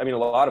crazy idea. I mean, a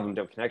lot of them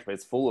don't connect, but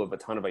it's full of a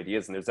ton of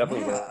ideas, and there's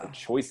definitely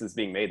choices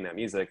being made in that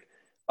music.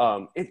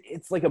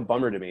 It's like a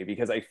bummer to me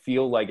because I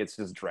feel like it's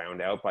just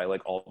drowned out by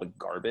like all the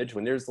garbage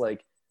when there's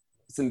like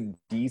some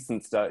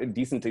decent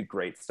to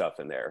great stuff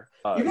in there.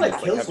 Even like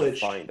Killswitch.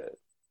 Find it.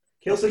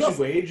 Killswitch and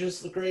Wage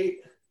is great.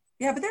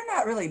 Yeah, but they're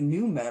not really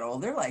new metal.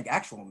 They're like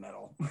actual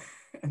metal.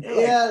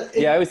 I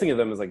always think of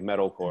them as like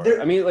metalcore.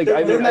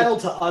 They're metal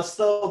to us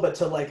though, but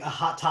to like a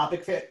Hot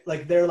Topic fan,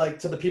 like they're like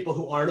to the people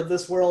who aren't of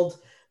this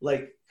world,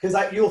 like because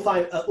you'll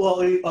find. Let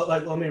me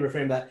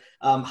reframe that.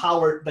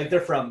 Howard, like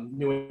they're from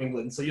New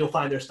England, so you'll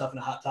find their stuff in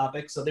a Hot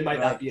Topic, so they might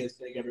not be as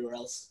big everywhere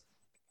else.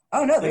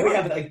 Oh no, they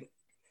have like.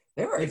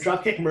 They were like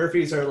Dropkick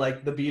Murphys are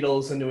like the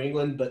Beatles in New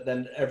England, but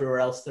then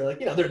everywhere else they're like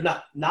they're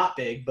not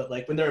big, but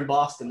like when they're in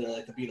Boston they're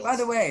like the Beatles. By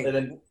the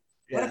way,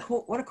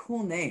 what a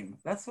cool name.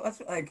 That's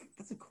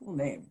a cool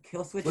name.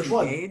 Killswitch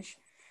Engage.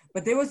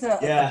 But there was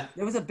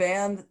a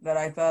band that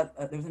I thought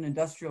there was an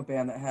industrial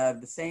band that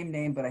had the same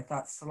name, but I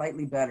thought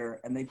slightly better,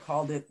 and they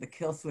called it the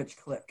Killswitch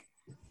Click.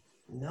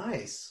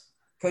 Nice.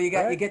 So you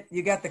got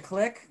the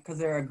Click because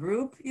they're a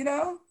group,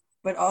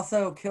 but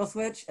also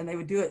Killswitch, and they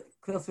would do it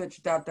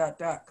Killswitch ...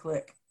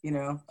 Click.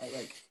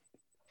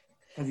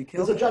 Because you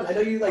killed. So John, I know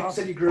you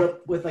said you grew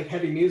up with like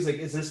heavy music.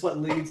 Is this what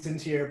leads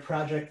into your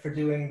project for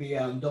doing the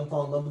Don't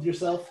Fall in Love with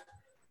Yourself?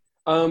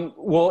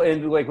 Well,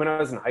 and like when I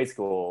was in high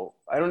school,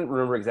 I don't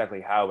remember exactly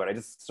how, but I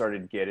just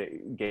started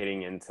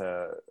getting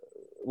into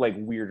like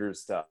weirder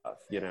stuff,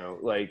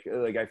 like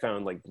I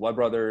found like Blood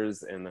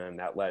Brothers, and then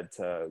that led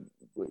to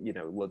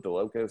The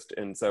Locust,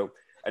 and so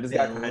I just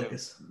got kind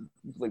of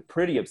like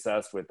pretty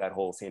obsessed with that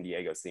whole San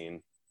Diego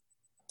scene.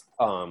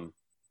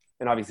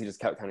 And obviously just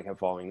kept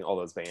following all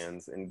those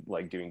bands and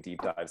like doing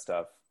deep dive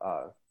stuff.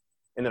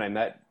 And then I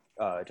met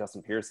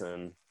Justin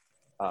Pearson.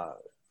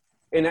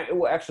 And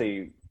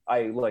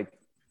I like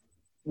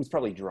was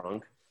probably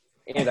drunk,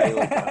 and I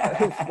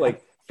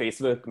like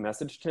Facebook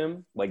messaged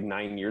him like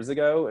 9 years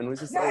ago and was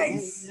just like,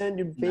 man,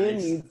 your band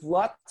means a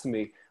lot to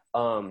me.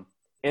 And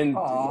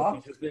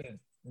he's just been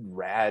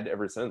rad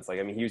ever since. Like,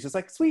 I mean, he was just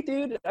like, sweet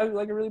dude, I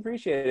really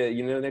appreciate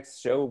it. Next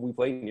show we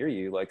play near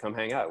you, like come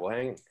hang out, we'll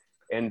hang.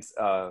 And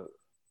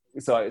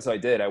so I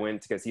did. I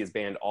went to go see his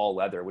band All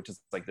Leather, which is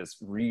like this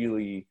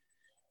really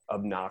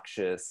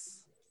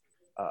obnoxious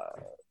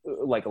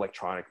like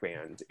electronic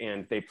band,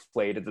 and they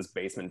played at this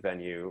basement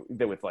venue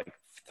that with like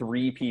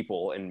 3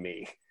 people and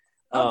me.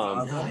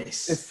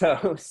 Nice.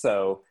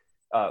 So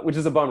which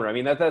is a bummer. I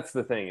mean, that's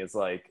the thing, is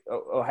like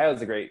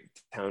Ohio's a great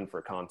town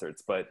for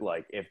concerts, but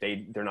like if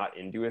they're not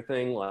into a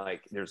thing,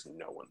 like there's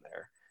no one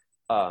there.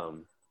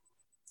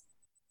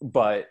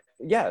 But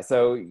yeah,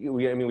 so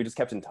we just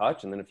kept in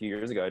touch, and then a few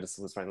years ago I just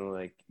was finally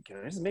like, can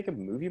I just make a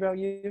movie about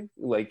you?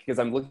 Like, because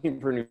I'm looking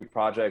for a new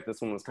project.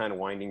 This one was kind of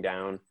winding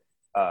down,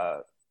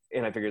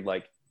 and I figured,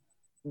 like,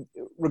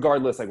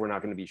 regardless, like, we're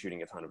not going to be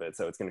shooting a ton of it,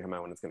 so it's going to come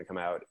out when it's going to come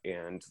out,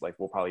 and like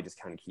we'll probably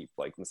just kind of keep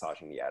like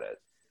massaging the edit.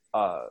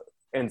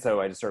 And so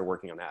I just started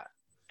working on that.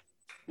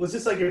 Was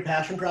this like your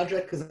passion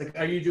project? Because like,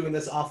 are you doing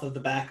this off of the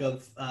back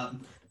of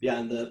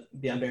Beyond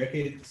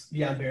Barricades?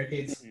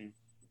 Mm-hmm.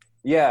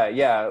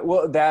 Yeah.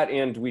 Well, that,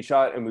 and we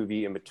shot a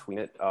movie in between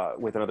it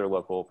with another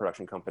local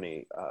production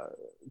company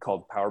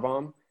called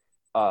Powerbomb.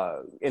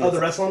 The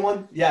wrestling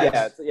one?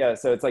 Yeah.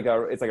 So it's like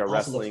a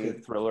wrestling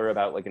good thriller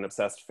about like an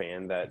obsessed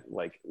fan that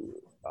like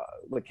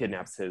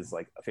kidnaps his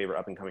like favorite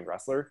up and coming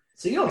wrestler.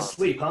 So you don't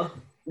sleep, huh?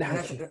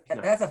 That's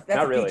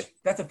Not really. Feature.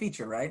 That's a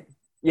feature, right?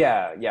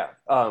 Yeah.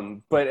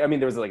 But I mean,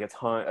 there was like a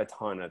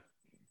ton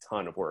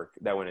of work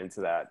that went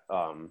into that.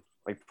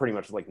 Like pretty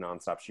much like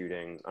nonstop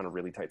shooting on a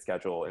really tight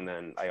schedule, and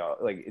then I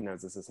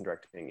was assistant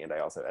directing, and I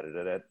also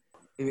edited it.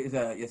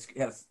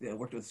 You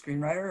worked with a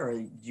screenwriter, or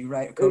did you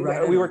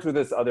co-write it? We worked with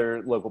this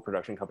other local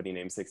production company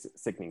named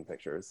Sickening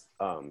Pictures.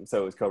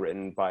 So it was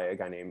co-written by a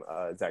guy named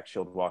Zach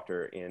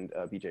Schildwachter and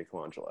BJ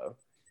Colangelo.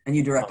 And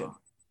you directed?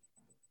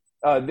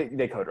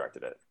 They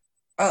co-directed it.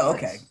 Oh,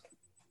 okay.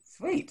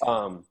 Sweet.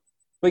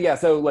 But yeah,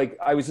 so like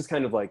I was just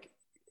kind of like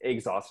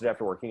exhausted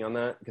after working on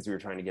that because we were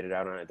trying to get it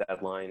out on a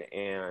deadline,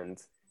 and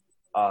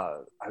I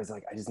was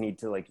like, I just need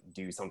to like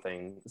do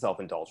something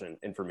self-indulgent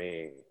and for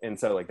me, and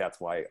so like that's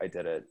why I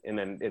did it. And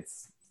then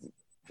it's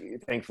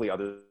thankfully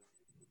other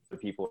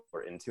people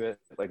were into it.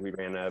 Like we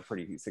ran a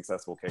pretty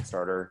successful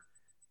Kickstarter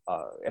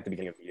at the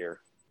beginning of the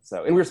year.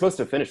 So, and we were supposed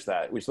to finish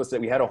that. We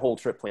had a whole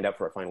trip planned out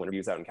for our final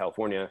interviews out in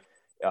California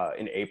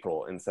in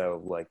April, and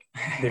so like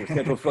they were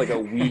scheduled for like a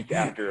week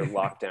after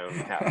lockdown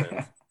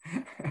happened.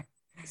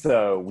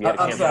 So we had to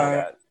cancel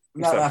that.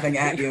 I'm not laughing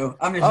at you.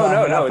 I'm just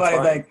laughing. No, it's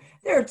fine. Like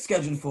they're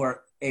scheduled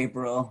for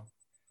April.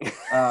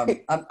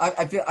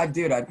 I feel,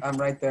 I'm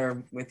right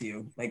there with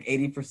you. Like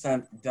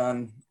 80%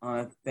 done on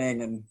a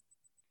thing, and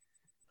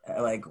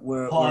like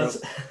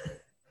pause.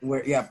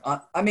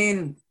 I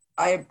mean,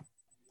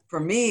 for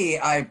me,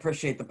 I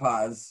appreciate the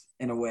pause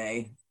in a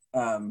way,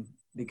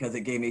 because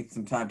it gave me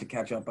some time to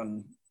catch up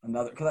on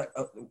another. Because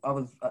I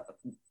was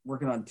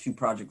working on 2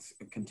 projects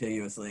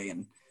continuously,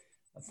 and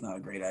that's not a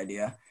great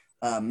idea.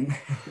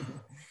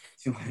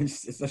 Too much,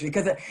 especially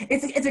because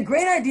it's a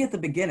great idea at the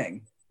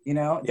beginning, you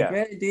know. It's a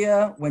great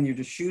idea when you're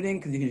just shooting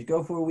because you can just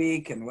go for a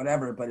week and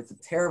whatever. But it's a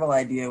terrible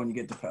idea when you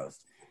get to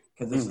post,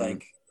 because it's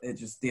like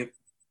the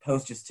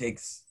post just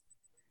takes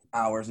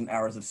hours and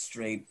hours of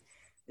straight.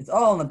 It's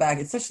all in the back.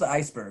 It's such the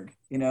iceberg,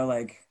 you know.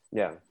 Like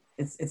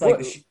it's like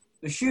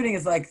the shooting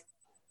is like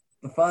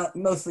the fun,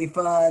 mostly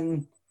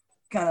fun,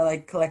 kind of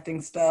like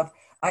collecting stuff.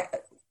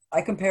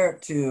 I compare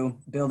it to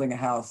building a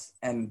house,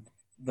 and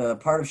the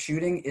part of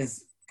shooting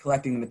is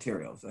collecting the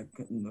materials, like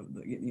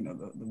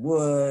the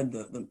wood,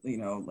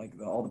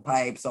 all the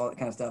pipes, all that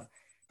kind of stuff.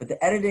 But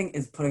the editing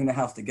is putting the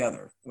house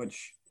together,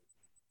 which,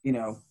 you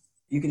know,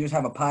 you can just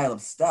have a pile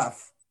of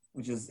stuff,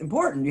 which is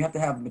important. You have to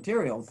have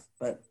materials,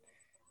 but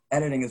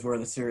editing is where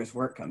the serious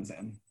work comes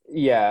in.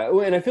 Yeah,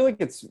 and I feel like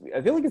it's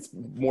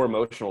more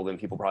emotional than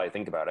people probably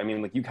think about. I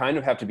mean, like you kind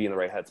of have to be in the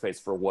right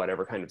headspace for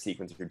whatever kind of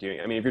sequence you're doing.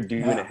 I mean, if you're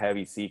doing a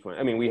heavy sequence,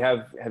 I mean, we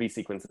have heavy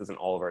sequences in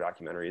all of our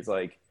documentaries,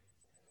 like,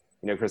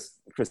 you know, Chris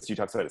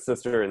talks about his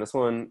sister in this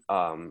one.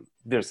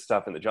 There's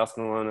stuff in the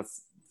Justin one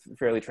that's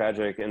fairly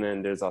tragic, and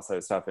then there's also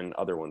stuff in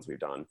other ones we've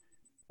done.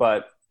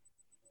 But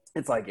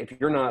it's like, if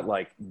you're not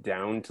like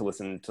down to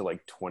listen to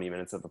like 20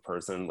 minutes of a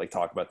person like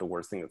talk about the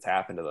worst thing that's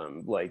happened to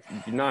them, like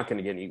you're not going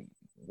to get any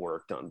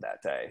work done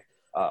that day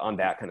on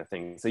that kind of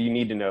thing. So you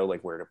need to know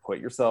like where to put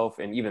yourself.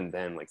 And even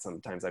then, like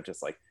sometimes I've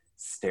just like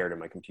stared at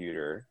my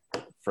computer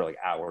for like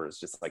hours,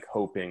 just like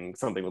hoping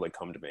something would like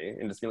come to me,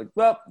 and just be like,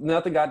 well,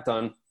 nothing got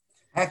done.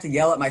 I have to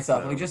yell at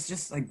myself. Like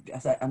just like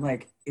I'm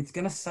like, it's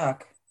gonna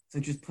suck. So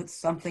just put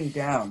something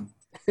down.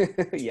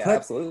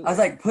 Absolutely. I was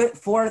like,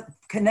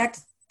 connect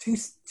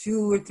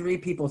two or 3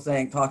 people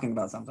talking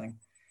about something.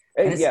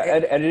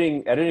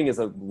 Editing is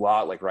a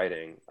lot like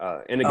writing.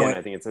 And again,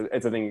 I think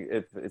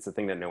it's a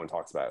thing that no one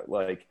talks about.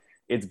 Like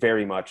it's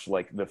very much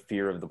like the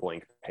fear of the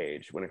blank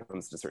page when it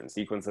comes to certain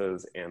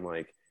sequences, and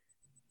like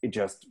it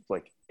just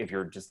like if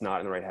you're just not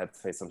in the right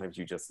headspace, sometimes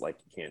you just like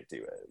can't do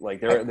it. Like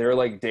there are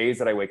like days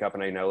that I wake up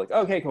and I know like,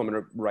 okay, cool, I'm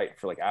gonna write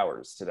for like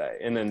hours today,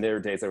 and then there are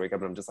days I wake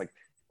up and I'm just like,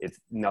 it's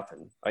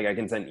nothing. Like I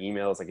can send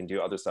emails, I can do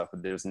other stuff,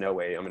 but there's no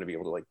way I'm gonna be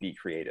able to like be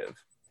creative.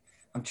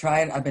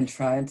 I've been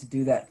trying to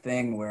do that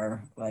thing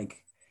where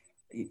like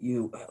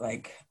you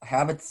like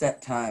have a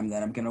set time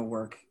that I'm gonna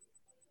work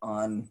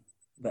on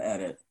the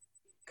edit,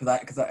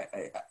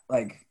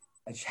 I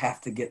just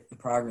have to get the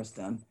progress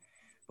done.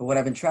 But what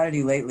I've been trying to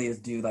do lately is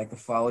do like the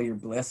follow your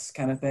bliss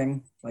kind of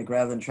thing. Like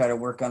rather than try to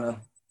work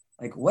on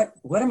like what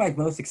am I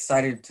most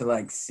excited to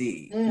like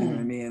see? You know what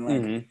I mean?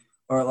 Like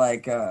or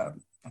like I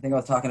think I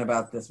was talking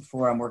about this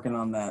before. I'm working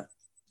on that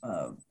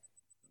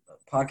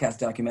podcast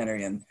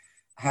documentary, and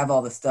I have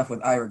all this stuff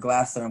with Ira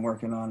Glass that I'm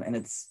working on, and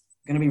it's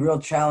going to be real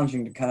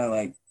challenging to kind of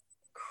like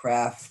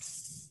craft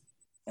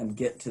and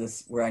get to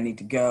this where I need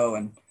to go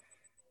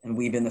and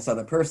weave in this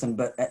other person.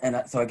 But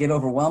so I get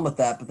overwhelmed with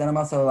that. But then I'm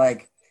also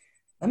like,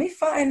 let me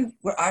find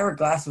where Ira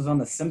Glass was on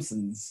The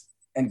Simpsons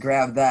and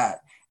grab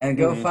that, and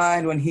go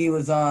find when he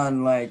was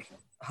on like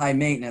High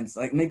Maintenance.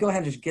 Like, let me go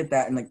ahead and just get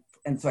that, and like,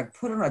 and so I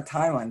put it on a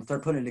timeline and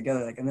start putting it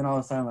together. Like, and then all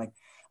of a sudden I'm like,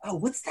 oh,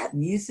 what's that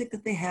music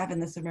that they have in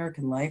This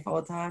American Life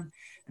all the time?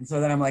 And so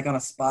then I'm like on a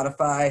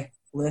Spotify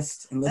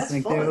list and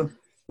listening through.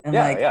 And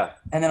and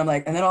then I'm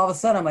like, and then all of a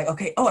sudden I'm like,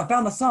 okay, oh, I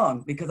found the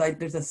song, because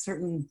there's a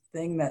certain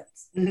thing that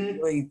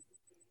really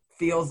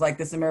feels like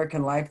This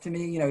American Life to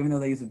me, you know, even though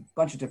they use a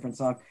bunch of different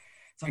songs.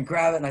 So I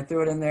grab it and I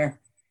threw it in there,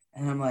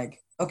 and I'm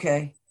like,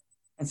 okay.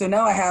 And so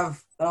now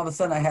all of a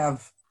sudden I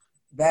have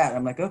that.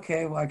 I'm like,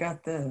 okay, well, I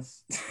got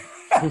this.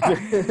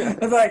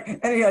 It's like,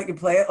 and you like you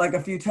play it like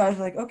a few times,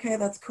 like, okay,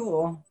 that's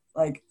cool.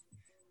 Like,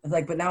 it's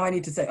like, but now I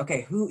need to say,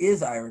 okay, who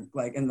is Ira?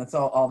 Like, and that's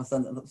all of a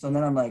sudden. So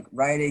then I'm like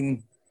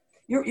writing.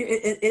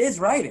 It is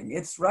writing.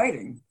 It's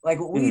writing. Like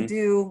what we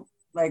do.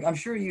 Like, I'm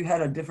sure you had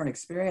a different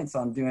experience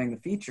on doing the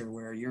feature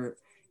where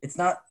it's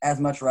not as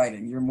much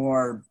writing. You're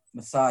more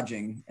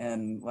massaging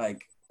and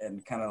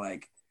kind of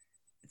like,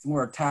 it's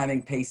more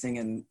timing, pacing,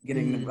 and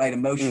getting the right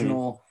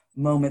emotional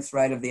moments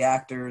right of the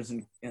actors,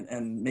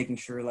 and making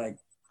sure like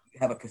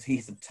have a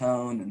cohesive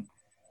tone,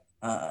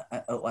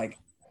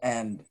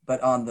 and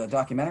but on the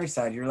documentary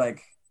side, you're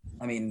like,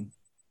 I mean,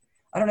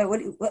 I don't know,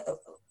 what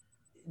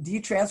do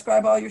you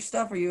transcribe all your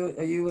stuff? Are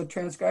you a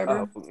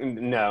transcriber?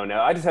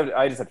 No, I just have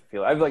to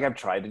feel it. I've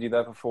tried to do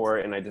that before,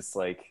 and I just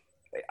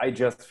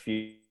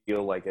feel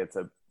like it's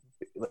a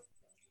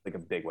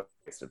big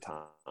waste of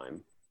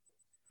time.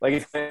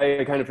 Like,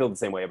 I kind of feel the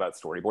same way about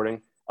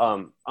storyboarding,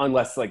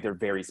 unless like there are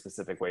very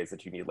specific ways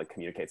that you need to like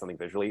communicate something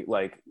visually.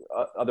 Like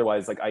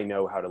otherwise, like I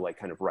know how to like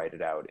kind of write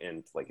it out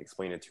and like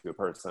explain it to a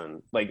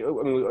person. Like, I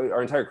mean,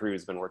 our entire crew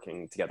has been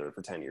working together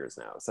for 10 years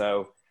now,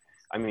 so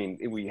I mean,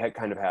 we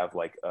kind of have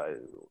like a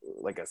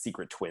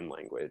secret twin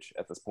language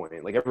at this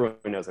point. Like, everyone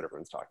knows what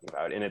everyone's talking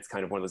about, and it's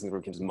kind of one of those things where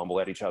we can just mumble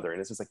at each other,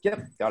 and it's just like,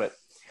 yep, got it.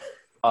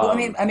 Well,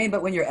 I mean,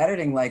 but when you're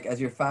editing, like as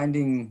you're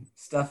finding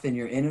stuff in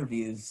your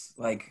interviews,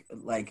 like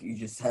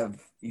you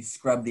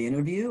scrub the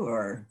interview,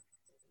 or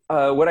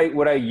what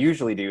I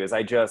usually do is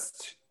I kind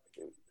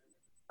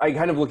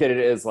of look at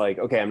it as like,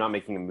 okay, I'm not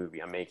making a movie,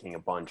 I'm making a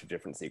bunch of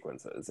different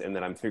sequences, and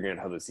then I'm figuring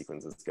out how those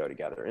sequences go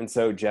together. And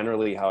so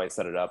generally how I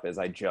set it up is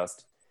I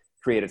just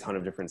create a ton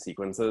of different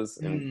sequences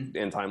and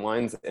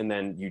timelines, and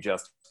then you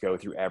just go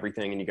through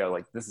everything and you go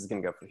like, this is going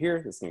to go for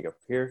here, this is going to go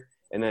for here,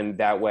 and then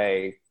that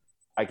way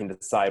I can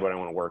decide what I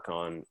want to work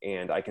on,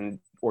 and I can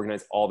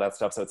organize all that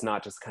stuff so it's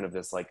not just kind of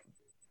this like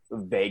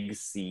vague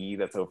sea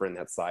that's over in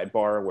that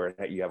sidebar where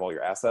you have all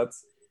your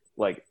assets.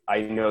 Like,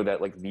 I know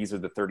that like these are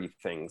the 30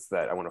 things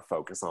that I want to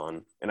focus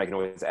on, and I can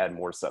always add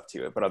more stuff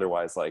to it, but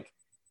otherwise like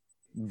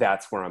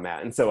that's where I'm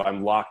at. And so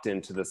I'm locked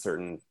into the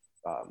certain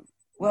a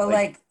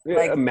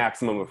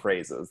maximum of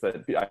phrases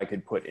that I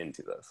could put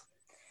into this.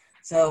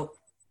 So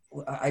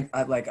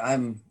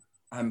I'm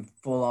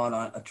full on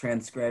a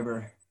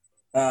transcriber,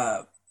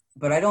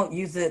 but I don't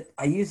use it.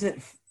 I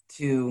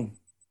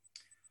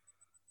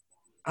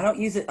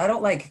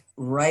don't like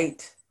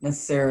write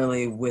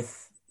necessarily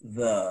with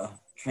the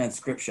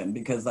transcription,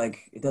 because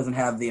like it doesn't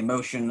have the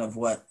emotion of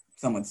what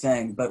someone's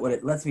saying. But what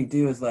it lets me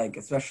do is like,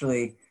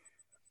 especially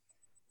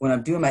when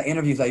I'm doing my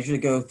interviews, I usually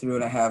go through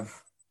and I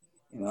have,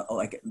 you know,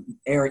 like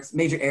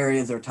major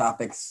areas or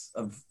topics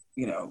of,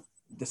 you know,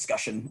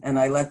 discussion, and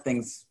I let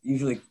things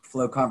usually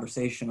flow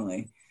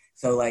conversationally.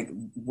 So like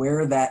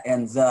where that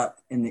ends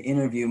up in the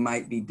interview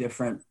might be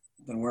different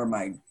than where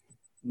my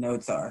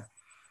notes are.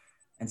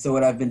 And so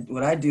what I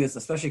do is,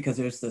 especially because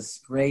there's this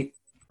great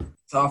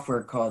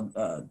software called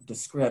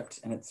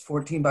Descript, and it's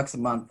 $14 a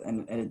month,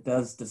 and it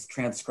does this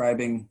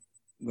transcribing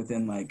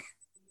within like,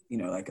 you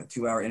know, like a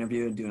 2-hour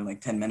interview, doing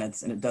like 10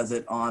 minutes, and it has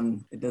an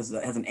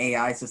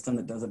AI system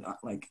that does it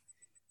like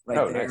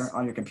right there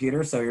on your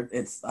computer. So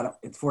it's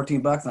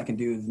 $14, and I can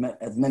do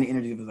as many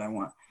interviews as I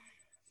want.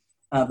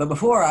 But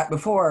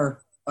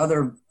before the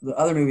other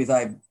movies,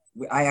 I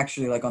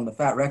actually, like on the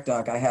Fat Wreck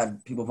doc, I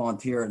had people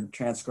volunteer and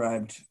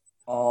transcribed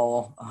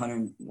all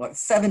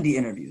 70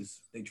 interviews.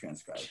 They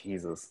transcribed.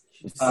 Jesus,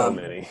 so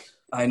many.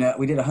 I know,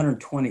 we did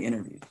 120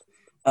 interviews.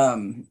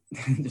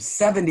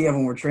 70 of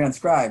them were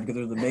transcribed because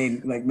they're the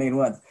main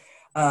ones.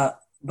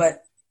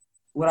 But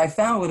what I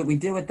found, what we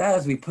did with that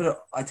is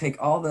I take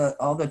all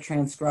the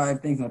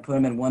transcribed things and I put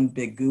them in one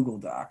big Google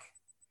Doc,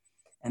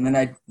 and then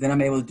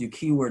I'm able to do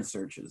keyword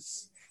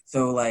searches.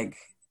 So like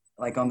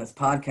on this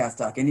podcast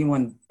doc,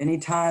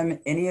 anytime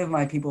any of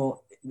my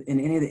people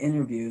in any of the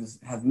interviews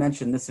have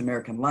mentioned This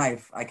American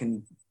Life, I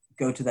can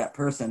go to that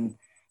person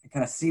and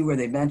kind of see where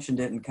they mentioned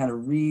it and kind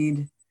of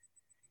read,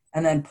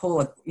 and then pull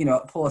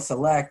a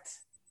select.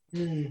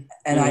 And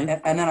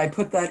then I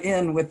put that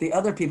in with the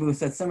other people who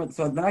said similar.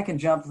 So then I can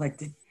jump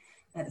like,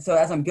 so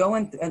as I'm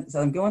going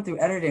through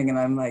editing, and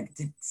I'm like,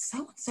 did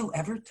so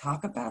ever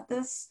talk about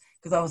this?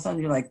 Because all of a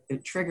sudden you're like,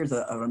 it triggers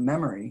a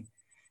memory,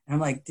 and I'm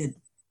like,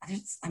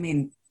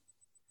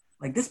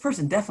 like this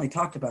person definitely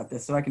talked about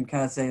this. So I can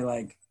kind of say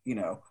like,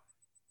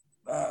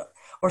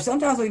 or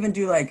sometimes I'll even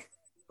do like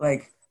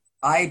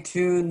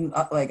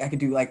iTunes, like I could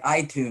do like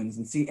iTunes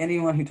and see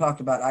anyone who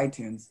talked about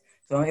iTunes.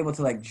 So I'm able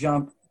to like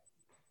jump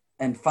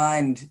and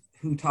find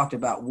who talked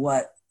about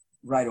what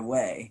right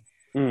away.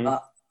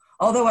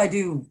 Although I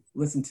do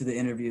listen to the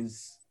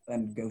interviews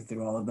and go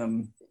through all of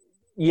them.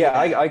 Yeah,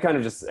 I kind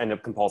of just end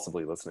up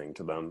compulsively listening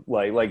to them.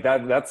 Like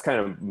that's kind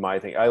of my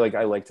thing. I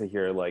like to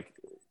hear like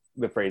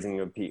the phrasing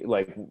of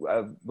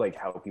like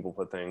how people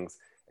put things,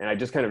 and I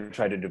just kind of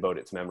try to devote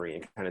it to memory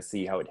and kind of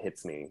see how it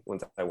hits me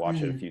once I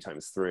watch it a few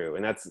times through.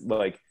 And that's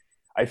like,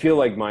 I feel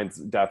like mine's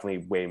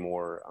definitely way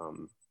more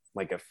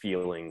like a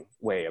feeling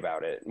way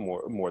about it,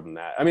 more than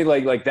that. I mean,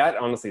 like that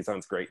honestly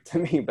sounds great to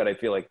me, but I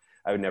feel like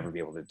I would never be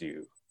able to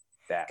do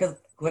that. Because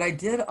what I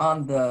did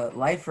on the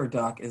Lifer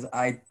doc is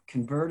I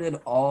converted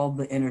all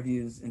the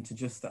interviews into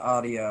just the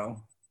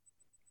audio,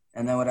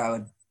 and then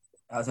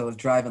as I was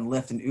driving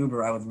Lyft and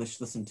Uber, I would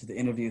listen to the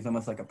interviews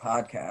almost like a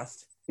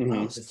podcast.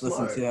 Just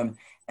listen to them,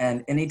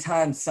 and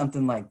anytime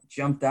something like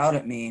jumped out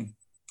at me,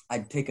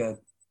 I'd take a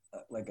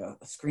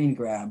screen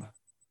grab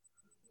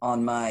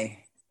on my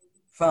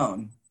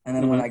phone, and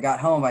then when I got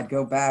home, I'd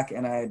go back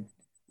and I'd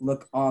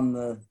look on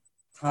the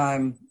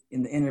time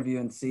in the interview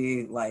and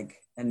see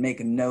and make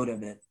a note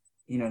of it.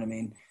 You know what I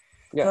mean?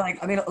 Yeah.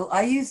 So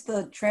I use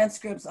the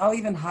transcripts. I'll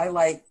even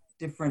highlight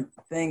different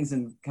things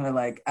and kind of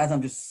like, as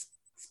I'm just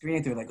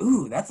screening through, like,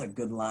 ooh, that's a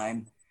good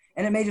line.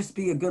 And it may just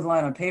be a good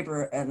line on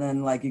paper, and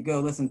then like you go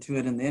listen to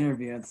it in the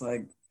interview, and it's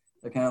like,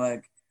 they're kind of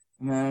like,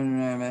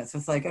 so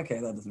it's like,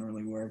 okay, that doesn't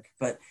really work.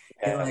 But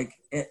I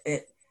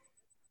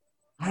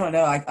don't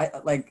know. I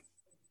like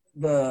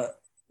the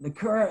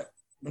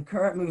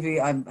current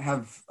movie. I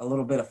have a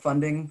little bit of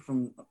funding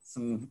from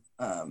some,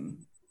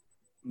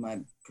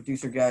 my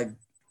producer guy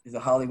is a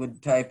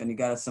Hollywood type, and he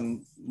got us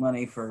some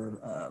money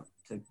for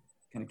to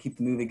kind of keep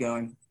the movie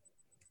going,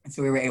 and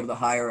so we were able to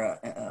hire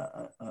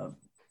a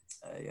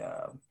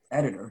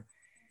editor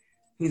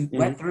who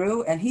went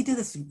through, and he did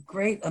this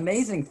great,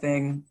 amazing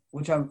thing,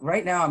 which I'm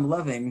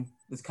loving,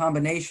 this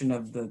combination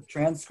of the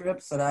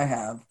transcripts that I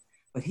have,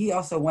 but he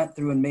also went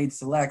through and made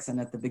selects, and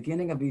at the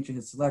beginning of each of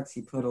his selects,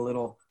 he put a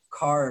little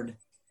card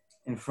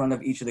in front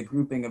of each of the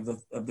grouping of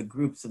the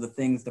groups of the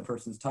things the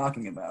person's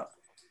talking about.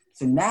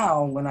 So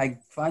now when I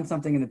find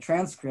something in the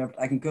transcript,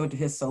 I can go to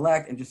his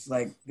select and just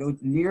like go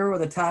near where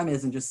the time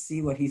is and just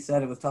see what he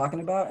said it was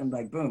talking about, and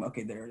like, boom,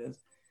 okay, there it is.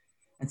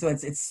 And so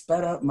it's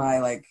sped up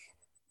my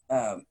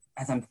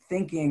as I'm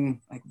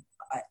thinking, like,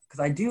 because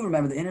I do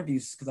remember the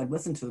interviews because I've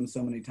listened to them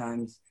so many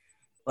times.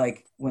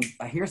 Like when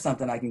I hear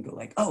something, I can go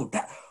like,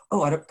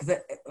 because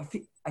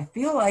I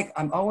feel like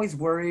I'm always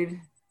worried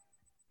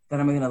that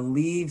I'm going to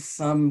leave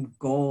some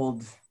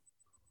gold.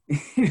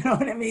 You know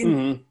what I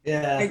mean?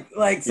 Yeah.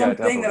 Like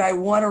something that I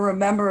want to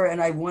remember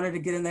and I wanted to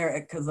get in there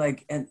because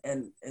like, and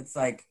it's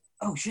like,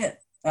 oh shit.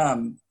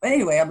 But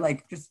anyway, I'm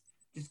like, just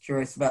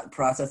curious about the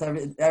process.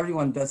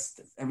 Everyone does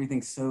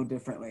everything so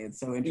differently. It's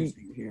so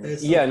interesting to hear.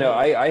 Yeah, no,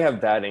 I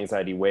have that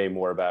anxiety way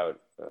more about,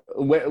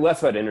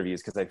 less about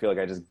interviews, because I feel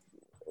like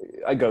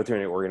I go through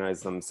and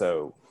organize them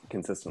so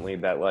consistently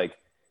that like,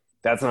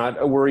 that's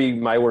not a worry.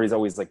 My worry is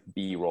always like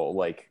B-roll.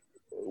 Like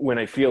when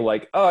I feel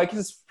like, oh, I can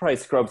just probably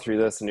scrub through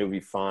this and it'll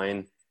be fine.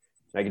 And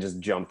I can just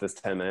jump this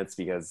 10 minutes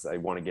because I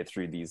want to get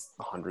through these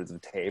hundreds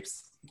of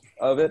tapes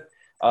of it.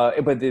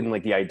 But then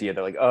like the idea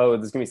that like, oh,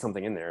 there's gonna be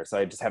something in there, so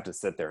I just have to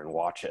sit there and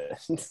watch it.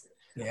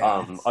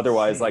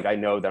 Otherwise, like I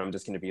know that I'm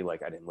just gonna be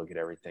like, I didn't look at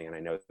everything, and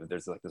I know that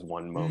there's like this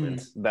one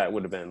moment that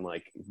would have been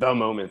like the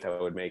moment that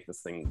would make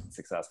this thing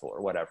successful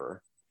or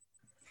whatever.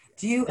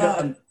 Do you?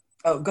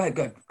 Oh, go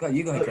ahead.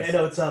 You go ahead, Chris. I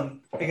know it's I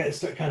gotta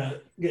start kind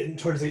of getting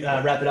towards the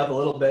wrap it up a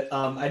little bit.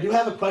 I do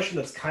have a question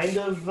that's kind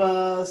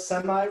of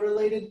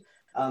semi-related.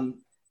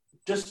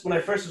 Just when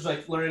I first was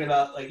like learning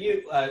about like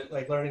you,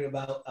 learning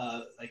about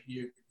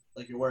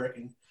your work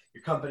and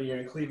your company, you're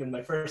in Cleveland.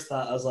 My first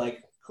thought, I was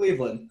like,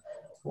 Cleveland,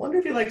 I wonder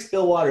if he likes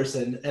Bill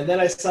Watterson. And then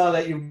I saw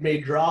that you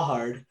made Draw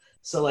Hard.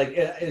 So like,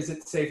 is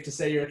it safe to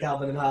say you're a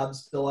Calvin and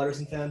Hobbes, Bill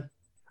Watterson fan?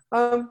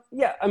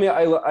 Yeah, I mean,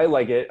 I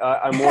like it.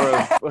 I'm more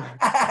of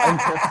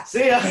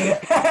see ya.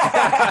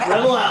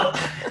 Rebel out.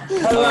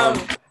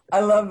 I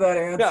love that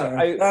answer.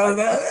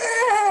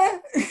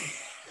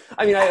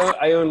 I mean,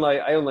 I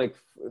own like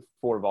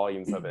 4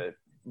 volumes of it,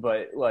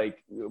 but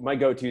like my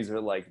go-tos are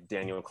like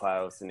Daniel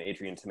Klaus and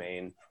Adrian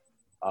Tamain,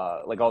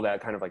 like all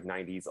that kind of like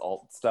 90s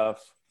alt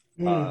stuff.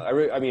 I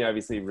mean,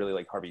 obviously really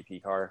like Harvey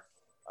Pekar.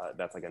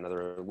 That's like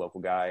another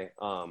local guy.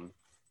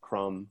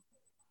 Crumb.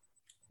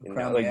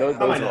 Like those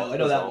I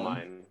know that one.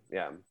 Mine.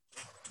 Yeah.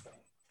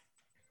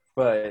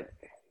 But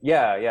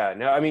yeah.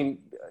 No, I mean,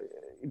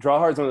 Draw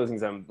Hard's one of those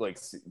things I'm like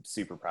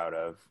super proud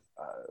of.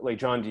 Like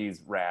John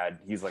G's rad.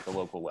 He's like a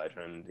local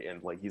legend,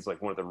 and like he's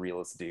like one of the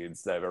realest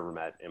dudes that I've ever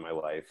met in my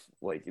life.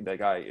 Like that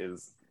guy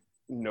is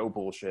no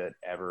bullshit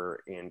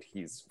ever, and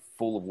he's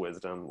full of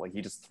wisdom. Like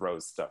he just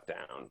throws stuff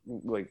down.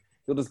 Like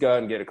you'll just go out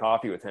and get a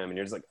coffee with him, and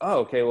you're just like, oh,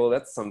 okay, well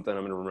that's something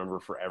I'm gonna remember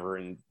forever,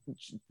 and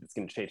it's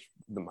gonna change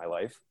my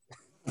life.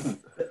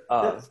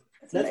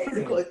 That's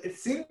pretty cool. It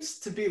seems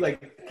to be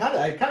like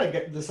I kind of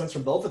get the sense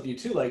from both of you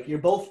too. Like you're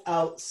both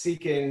out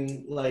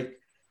seeking like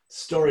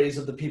stories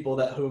of the people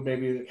who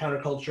maybe the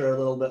counterculture a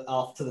little bit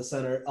off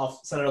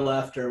center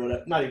left or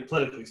whatever. Not even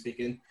politically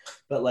speaking,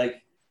 but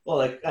like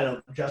I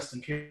don't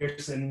Justin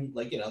Pearson.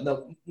 Like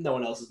no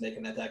one else is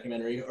making that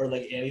documentary or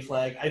like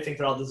Anti-Flag. I think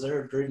they're all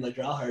deserved. Or even like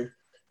Draw Hard.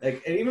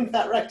 Like and even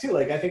Fat Wreck too.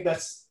 Like I think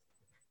that's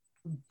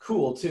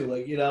cool too.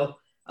 Like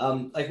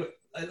like.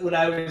 What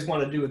I always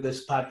want to do with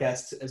this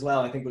podcast as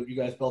well, I think what you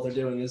guys both are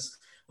doing is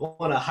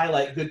want to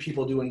highlight good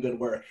people doing good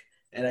work.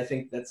 And I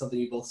think that's something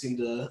you both seem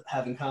to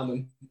have in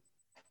common.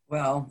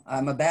 Well,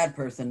 I'm a bad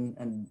person,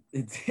 and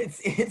it's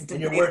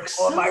your work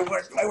sucks. My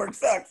work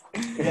sucks.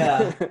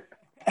 Yeah.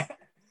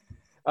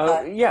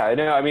 Yeah,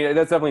 no, I mean,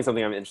 that's definitely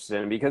something I'm interested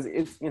in because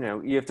it's,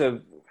 you have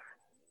to,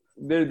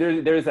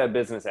 there's that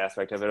business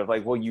aspect of it of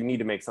like, well, you need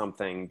to make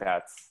something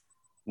that's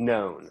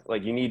known.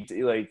 Like you need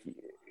to, like,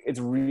 it's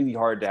really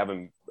hard to have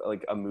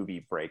a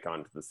movie break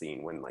onto the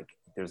scene when like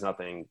there's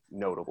nothing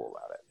notable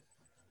about it.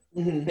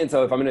 Mm-hmm. And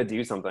so if I'm going to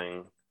do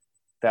something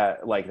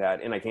that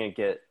and I can't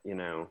get,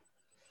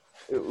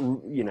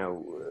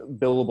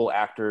 billable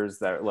actors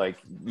that like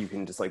you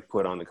can just like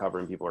put on the cover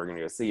and people are going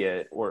to go see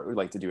it, or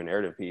like to do a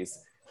narrative piece,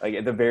 like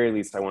at the very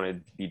least I want to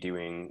be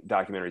doing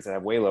documentaries that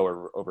have way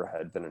lower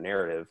overhead than a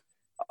narrative,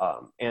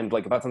 and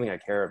like about something I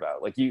care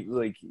about.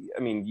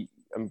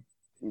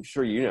 I'm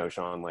sure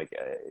Sean, like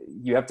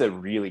you have to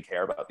really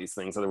care about these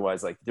things.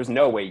 Otherwise, like there's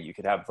no way you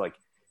could have like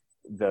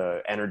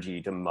the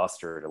energy to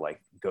muster to like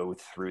go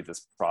through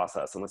this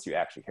process unless you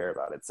actually care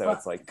about it. So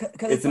it's like,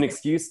 it's an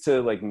excuse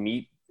to like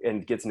meet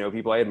and get to know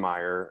people I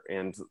admire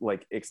and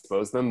like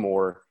expose them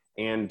more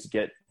and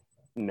get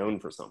known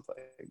for something.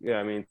 Yeah.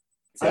 I mean,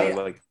 so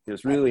like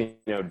there's really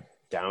no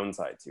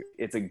downside to it.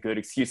 It's a good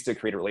excuse to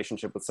create a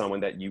relationship with someone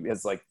that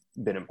has like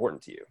been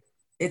important to you.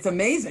 It's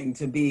amazing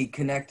to be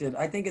connected.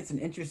 I think it's an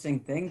interesting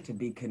thing to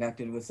be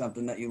connected with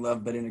something that you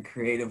love, but in a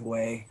creative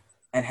way,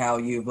 and how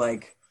you've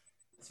like,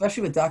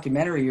 especially with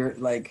documentary, you're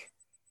like,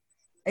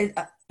 it's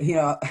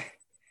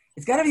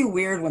got to be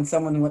weird when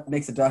someone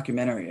makes a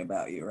documentary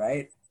about you,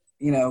 right?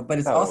 But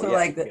it's also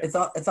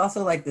it's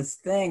also like this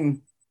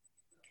thing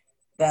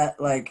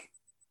that like,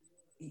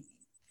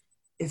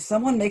 if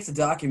someone makes a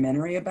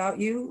documentary about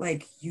you,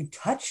 like you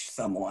touch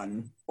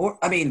someone, or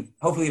I mean,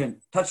 hopefully you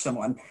didn't touch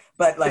someone,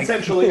 but like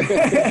essentially,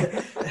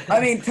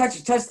 I mean,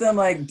 touch them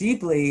like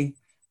deeply,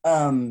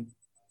 and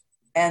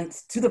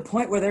to the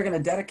point where they're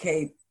going to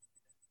dedicate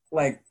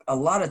like a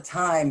lot of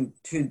time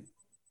to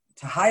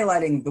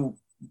highlighting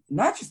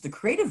not just the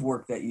creative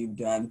work that you've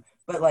done,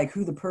 but like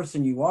who the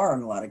person you are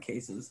in a lot of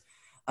cases.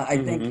 I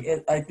think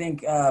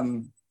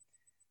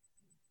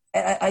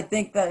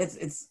that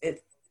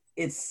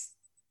it's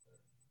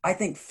I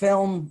think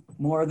film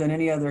more than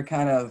any other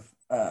kind of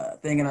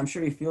thing, and I'm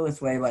sure you feel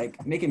this way,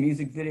 like making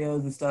music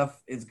videos and stuff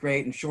is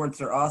great and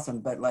shorts are awesome,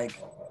 but like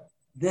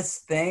this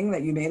thing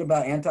that you made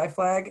about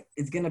Anti-Flag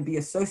is going to be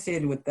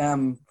associated with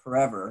them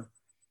forever.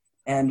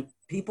 And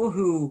people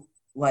who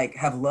like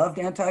have loved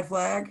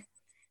Anti-Flag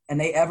and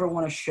they ever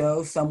want to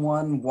show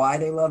someone why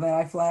they love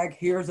Anti-Flag,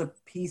 here's a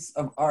piece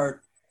of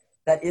art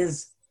that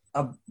is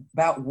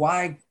about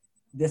why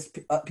this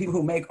people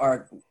who make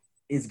art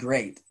is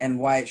great and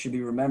why it should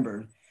be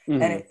remembered.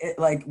 Mm-hmm. And it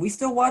like we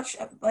still watch,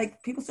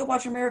 like people still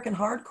watch American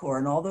Hardcore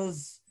and all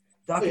those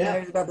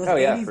documentaries about those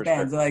 80s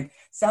bands. Sure. Like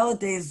Salad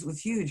Days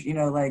was huge,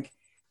 like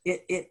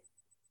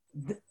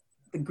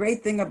the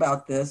great thing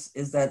about this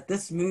is that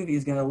this movie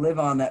is going to live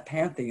on that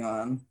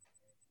pantheon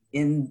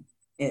in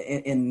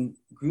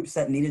groups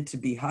that needed to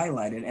be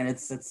highlighted. And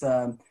it's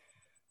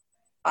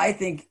I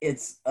think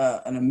it's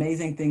an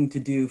amazing thing to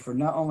do for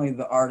not only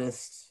the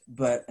artists,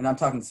 and I'm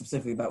talking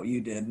specifically about what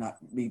you did, not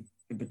me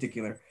in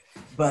particular,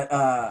 but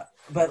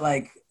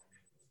like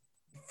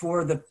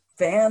for the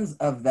fans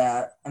of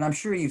that. And I'm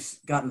sure you've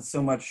gotten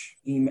so much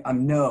email. I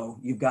know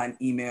you've gotten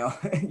email,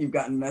 you've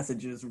gotten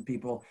messages from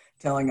people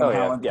telling them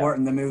how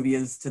important the movie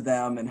is to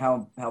them and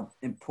how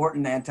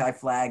important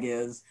Anti-Flag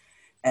is.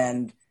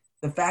 And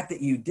the fact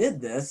that you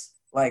did this,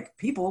 like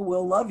people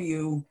will love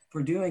you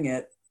for doing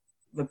it.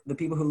 The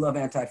people who love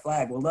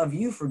Anti-Flag will love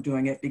you for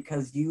doing it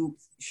because you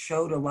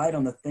showed a light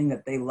on the thing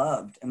that they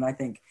loved. And I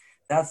think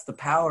that's the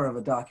power of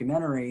a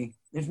documentary.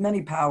 There's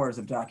many powers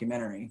of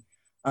documentary.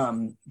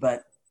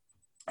 But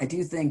I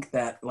do think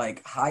that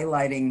like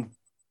highlighting,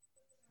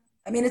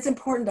 I mean, it's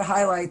important to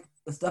highlight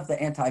the stuff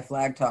that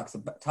Anti-Flag talks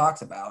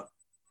about,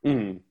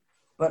 mm-hmm.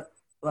 but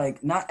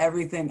like not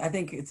everything. I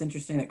think it's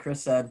interesting that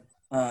Chris said,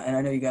 and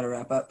I know you got to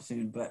wrap up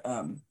soon, but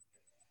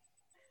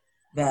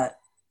that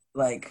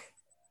like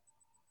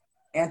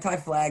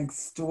Anti-Flag's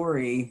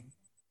story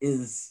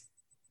is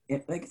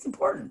it's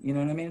important. You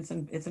know what I mean?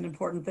 It's an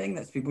important thing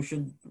that people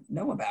should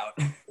know about.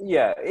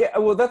 Yeah, yeah.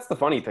 Well, that's the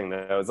funny thing,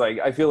 though. Is like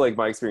I feel like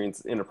my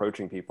experience in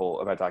approaching people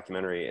about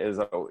documentary is,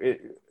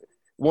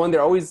 one,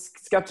 they're always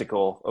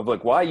skeptical of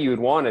like why you would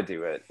want to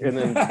do it, and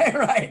then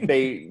Right.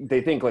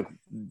 they think like,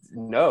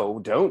 no,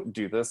 don't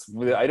do this.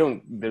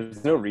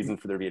 There's no reason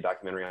for there to be a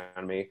documentary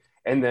on me,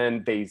 and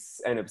then they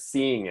end up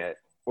seeing it,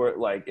 or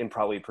like in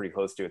probably pretty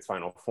close to its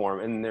final form,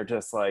 and they're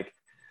just like,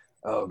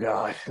 oh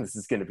god, this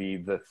is going to be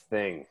the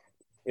thing,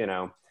 you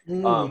know.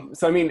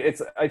 So I mean,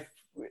 it's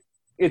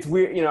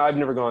weird, you know. I've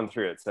never gone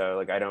through it, so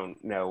like I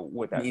don't know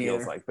what that Me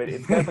feels either. like, but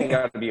it's definitely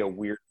got to be a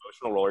weird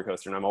emotional roller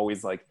coaster, and I'm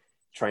always like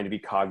trying to be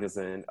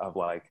cognizant of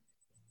like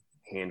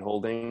hand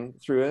holding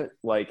through it.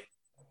 Like,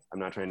 I'm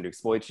not trying to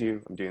exploit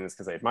you, I'm doing this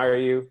because I admire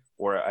you,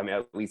 or I'm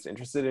at least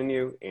interested in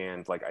you,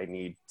 and like I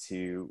need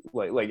to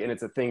like and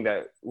it's a thing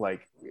that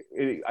like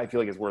I feel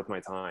like is worth my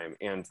time,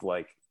 and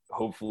like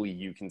hopefully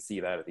you can see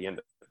that at the end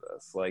of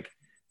this, like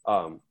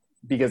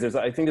because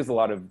I think there's a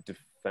lot of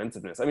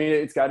defensiveness. I mean,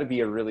 it's got to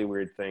be a really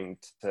weird thing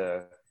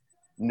to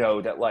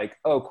know that like,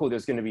 oh cool,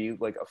 there's going to be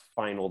like a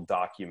final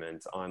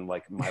document on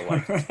like my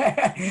life.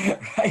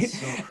 Right.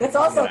 So It's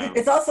also Yeah.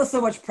 it's also so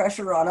much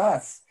pressure on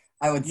us,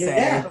 I would say,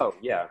 Yeah. Oh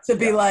yeah, to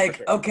be yeah, like, for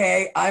sure.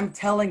 okay, I'm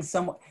telling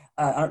someone.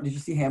 Did you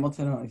see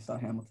Hamilton? I don't know if you saw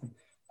Hamilton.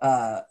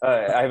 I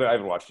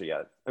haven't watched it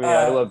yet. I mean,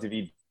 I Uh, love to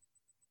be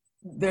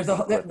there's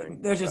thing,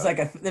 there's just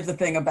like there's a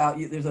thing about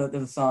you. There's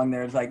a song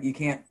there. It's like you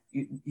can't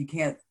you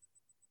can't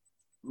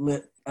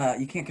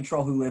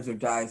control who lives or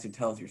dies, who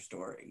tells your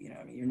story. You know,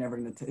 what I mean, you're never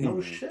gonna. Oh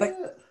Mhm. shit.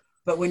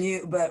 But when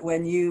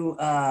you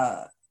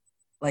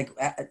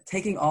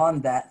taking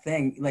on that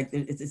thing, like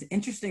it's an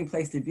interesting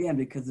place to be in,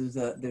 because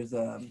there's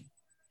a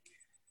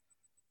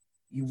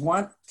you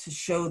want to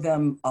show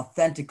them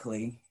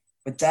authentically,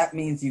 but that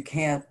means you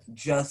can't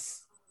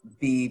just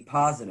be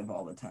positive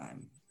all the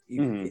time.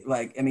 Mhm.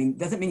 Like, I mean,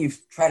 doesn't mean you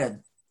try to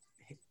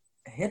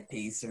hit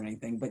piece or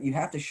anything, but you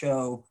have to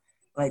show,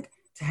 like,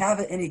 to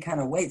have any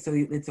kind of weight. So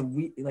it's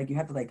like you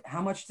have to, like,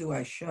 how much do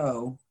I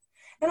show?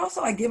 And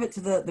also I give it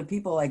to the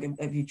people, like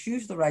if you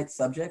choose the right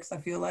subjects, I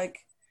feel like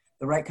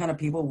the right kind of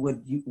people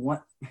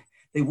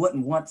they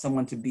wouldn't want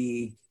someone to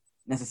be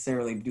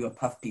necessarily do a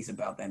puff piece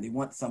about them. They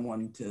want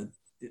someone to,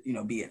 you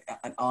know, be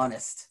an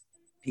honest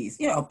piece,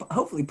 you know,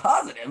 hopefully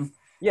positive.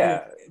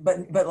 Yeah,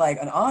 But like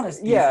an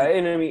honest piece. yeah,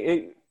 and I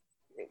mean,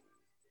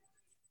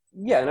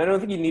 yeah, and I don't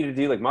think you need to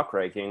do like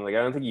muckraking. Like, I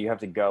don't think you have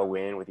to go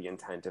in with the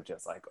intent of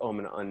just like, oh, I'm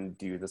gonna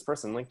undo this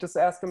person. Like, just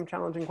ask them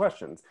challenging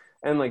questions,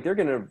 and like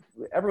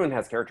everyone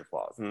has character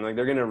flaws, and like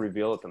they're gonna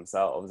reveal it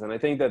themselves. And I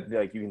think that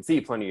like you can see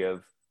plenty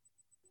of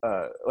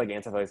like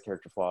Antiphi's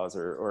character flaws,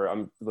 or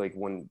I'm like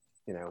when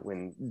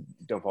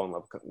Don't Fall in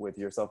Love with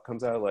Yourself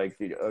comes out, like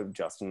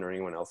Justin or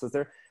anyone else is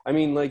there. I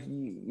mean, like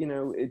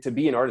to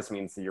be an artist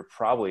means that you're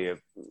probably a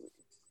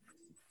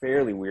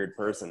fairly weird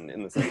person,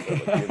 in the sense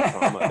of like, you have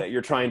trauma that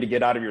you're trying to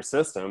get out of your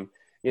system,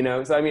 you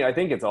know. So I mean, I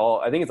think it's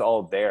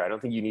all there. I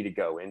don't think you need to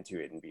go into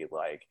it and be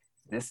like,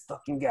 this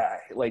fucking guy,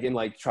 like, and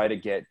like try to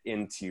get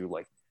into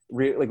like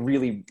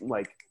really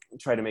like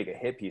try to make a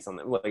hit piece on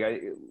them.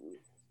 Like,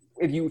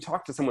 if you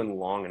talk to someone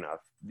long enough,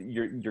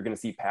 you're going to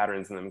see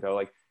patterns in them, go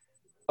like,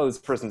 oh, this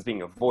person's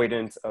being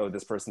avoidant, oh,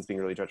 this person's being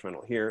really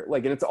judgmental here,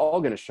 like, and it's all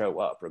going to show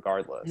up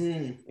regardless.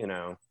 You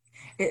know,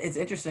 It's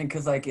interesting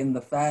because, like,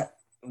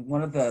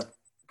 one of the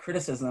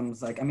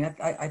criticisms, like, I mean,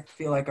 I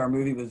feel like our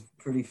movie was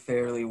pretty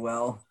fairly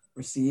well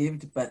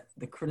received, but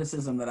the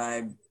criticism that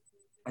I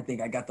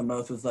think I got the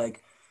most was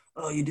like,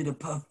 oh, you did a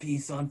puff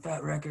piece on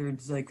Fat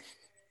Records, like,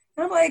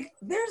 and I'm like,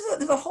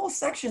 there's a whole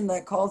section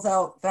that calls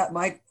out Fat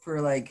Mike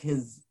for like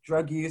his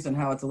drug use and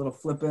how it's a little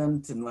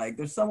flippant, and like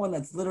there's someone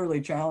that's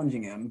literally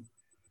challenging him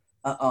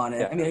on it.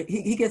 Yeah. I mean,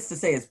 he gets to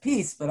say his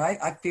piece, but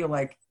I feel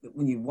like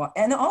when you watch,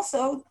 and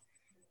also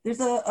there's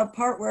a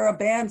part where a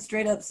band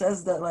straight up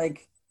says that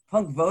like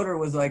Punk Voter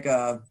was like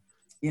a,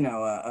 you know,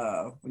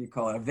 what do you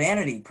call it, a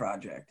vanity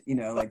project, you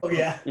know, like Oh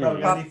yeah.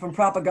 from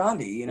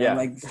Propaganda, you know, Yeah.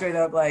 like straight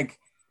up, like,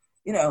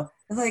 you know,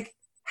 it's like,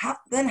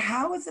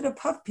 how is it a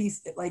puff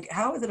piece? Like,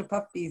 how is it a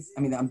puff piece?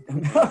 I mean,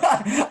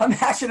 I'm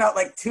hashing out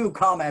like two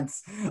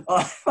comments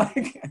on,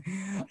 like,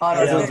 on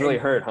this our one's thing. really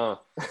hurt, huh?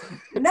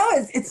 No,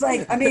 it's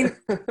like, I mean,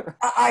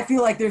 I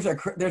feel like there's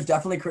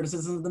definitely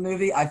criticism of the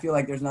movie. I feel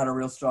like there's not a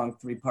real strong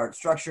 3-part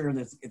structure.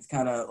 It's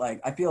kind of like,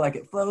 I feel like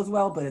it flows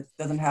well, but it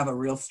doesn't have a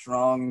real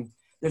strong,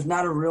 there's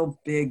not a real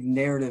big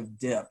narrative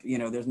dip. You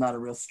know, there's not a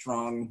real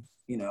strong,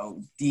 you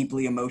know,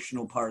 deeply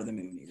emotional part of the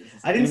movie.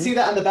 I didn't see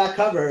that on the back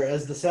cover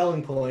as the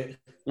selling point.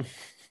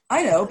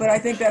 I know, but I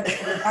think that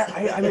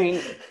I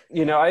mean,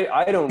 you know,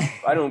 I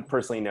don't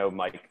personally know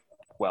Mike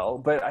well,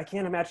 but I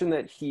can't imagine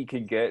that he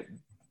could get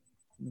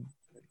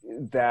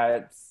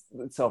that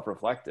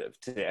self-reflective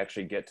to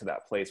actually get to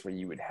that place where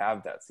you would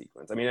have that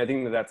sequence. I mean, I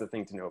think that that's a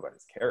thing to know about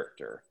his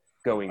character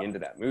going into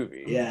that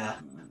movie. Yeah.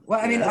 well,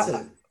 I mean, That's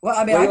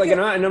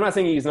I'm not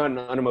saying he's not an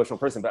unemotional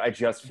person, but I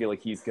just feel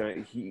like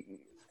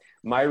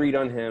my read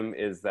on him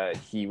is that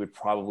he would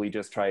probably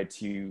just try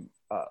to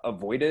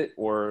avoid it,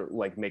 or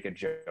like make a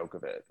joke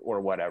of it or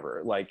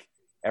whatever. Like,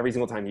 every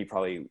single time he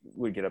probably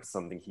would get up to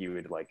something, he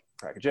would like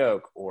crack a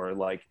joke or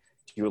like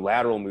do a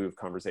lateral move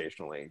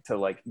conversationally to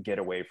like get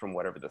away from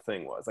whatever the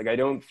thing was. Like I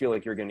don't feel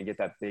like you're going to get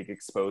that big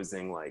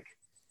exposing like,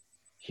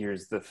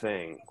 here's the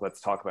thing,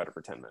 let's talk about it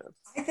for 10 minutes.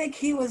 I think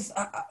he was.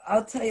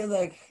 I'll tell you,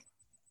 like,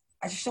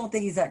 I just don't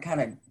think he's that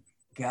kind of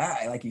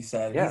guy, like you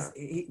said. Yeah.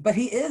 But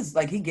he is,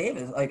 like, he gave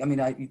it. Like, I mean,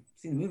 you've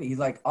seen the movie. He's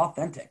like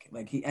authentic.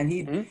 Like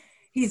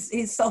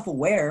he's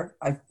self-aware.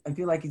 I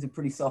feel like he's a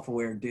pretty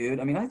self-aware dude.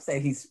 I mean, I'd say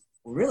he's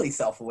really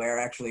self-aware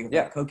actually. With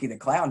that Cokie the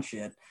Clown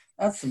shit.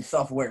 That's some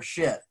self-aware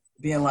shit.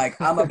 Being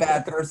like, I'm a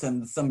bad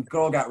person. Some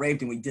girl got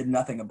raped and we did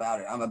nothing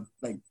about it. I'm a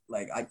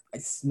I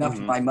snuffed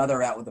my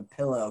mother out with a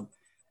pillow,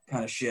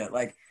 kind of shit.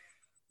 Like,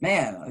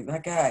 man, like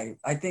that guy.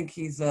 I think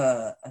he's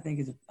a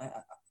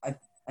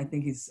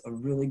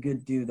really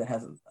good dude that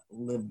has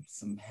lived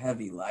some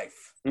heavy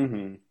life.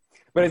 Mm-hmm.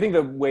 But I think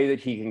the way that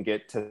he can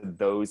get to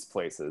those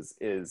places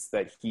is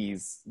that he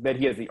has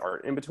the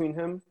art in between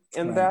him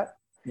and that.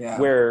 Yeah.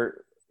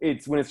 Where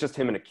it's when it's just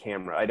him and a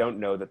camera. I don't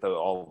know that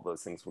all of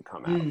those things would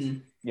come out.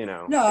 You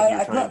know, no,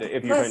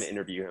 if you're trying to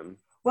interview him.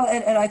 Well,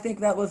 and I think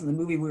that wasn't the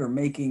movie we were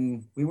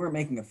making. We weren't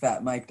making a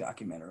Fat Mike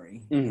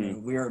documentary. You know,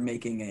 we were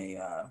making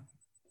a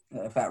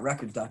Fat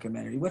Records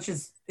documentary, which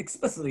is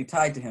explicitly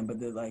tied to him. But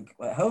like,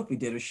 what I hope we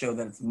did was show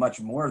that it's much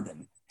more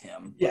than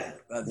him. Yeah,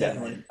 that's the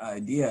whole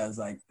idea. Is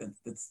like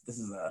this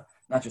is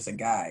not just a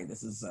guy.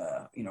 This is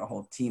a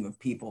whole team of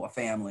people, a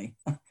family.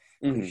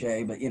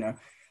 Cliche, but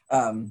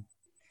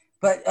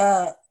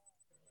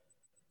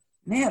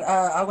man,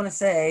 I want to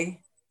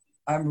say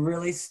I'm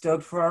really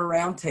stoked for our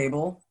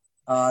roundtable.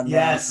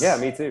 Yeah,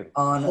 me too.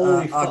 On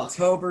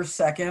October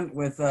 2nd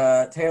with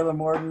Taylor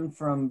Morden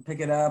from Pick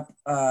It Up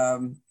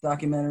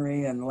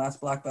documentary and The Last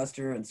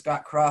Blockbuster, and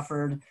Scott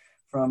Crawford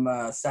from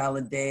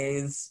Salad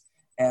Days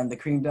and the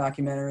Cream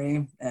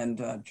documentary,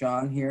 and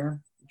John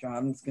here.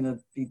 John's gonna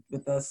be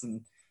with us,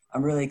 and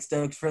I'm really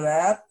stoked for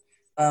that.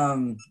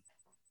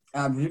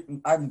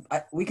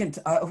 We can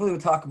hopefully we'll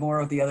talk more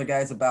with the other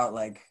guys about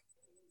like,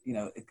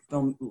 a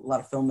lot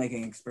of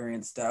filmmaking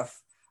experience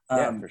stuff.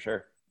 Yeah, for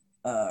sure.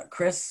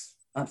 Chris,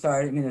 I'm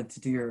sorry, I didn't mean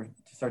to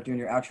start doing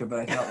your outro, but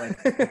I felt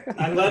like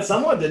I'm glad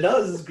someone did.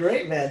 No, this is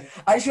great, man.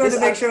 I just wanted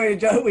to make sure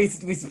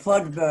we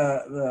plugged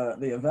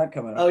the event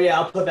coming up. Oh yeah,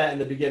 I'll put that in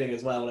the beginning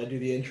as well when I do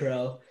the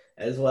intro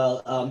as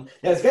well.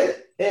 Yeah, it's good.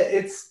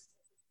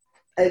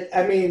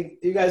 I mean,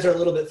 you guys are a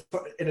little bit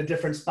in a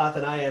different spot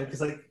than I am, because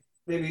like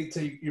maybe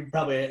you're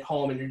probably at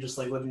home and you're just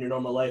like living your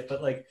normal life,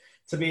 but like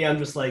to me, I'm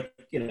just like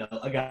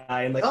a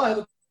guy and like, oh, I have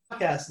a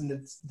podcast and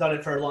it's done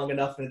it for long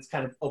enough and it's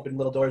kind of opened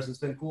little doors and it's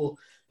been cool.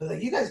 But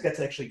like, you guys get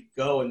to actually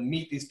go and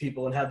meet these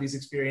people and have these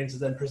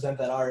experiences and present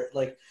that art.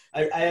 Like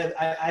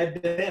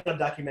I've been a fan of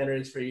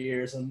documentaries for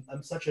years, and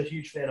I'm such a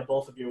huge fan of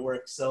both of your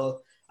work.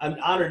 So I'm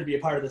honored to be a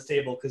part of this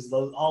table, because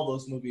all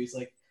those movies,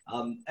 like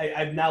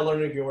I'm now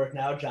learning of your work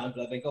now, John,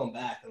 but I've been going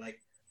back and like,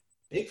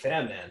 big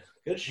fan, man.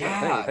 Good shit.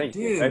 Yeah, thank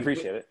you. I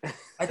appreciate it.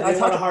 I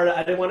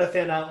didn't want to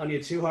fan out on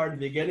you too hard in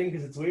the beginning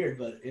because it's weird,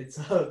 but it's.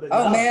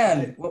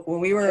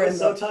 When we were I was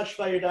so touched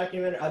by your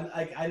documentary.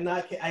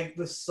 I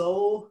was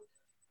so.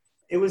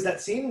 It was that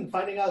scene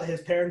finding out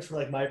his parents were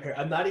like my parents.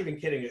 I'm not even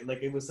kidding. It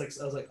was like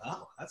I was like,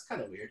 oh, that's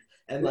kind of weird,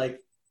 and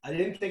like I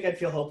didn't think I'd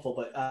feel hopeful,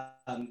 but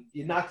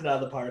you knocked it out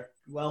of the park.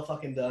 Well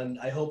fucking done.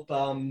 I hope.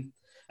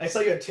 I saw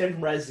you had Tim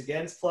from Rise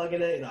Against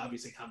plugging it, and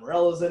obviously Tom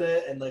Morello's in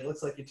it, and like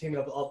looks like you're teaming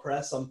up with All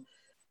Press.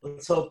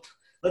 Let's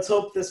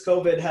hope this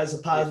COVID has a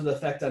positive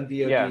effect on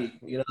VOD.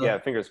 Yeah, yeah,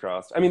 fingers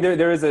crossed. I mean,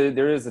 there is a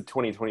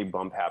 2020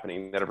 bump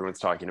happening that everyone's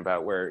talking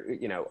about, where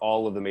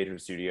all of the major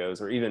studios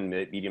or even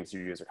medium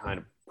studios are kind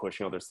of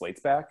pushing all their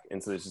slates back,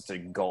 and so there's just a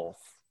gulf.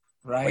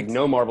 Right. Like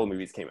no Marvel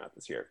movies came out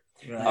this year.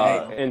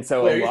 Right. And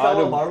so are you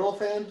a Marvel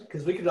fan?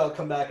 Because we could all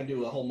come back and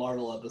do a whole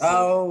Marvel episode.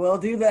 Oh, we'll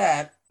do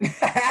that.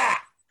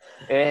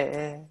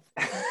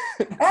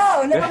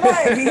 Oh, never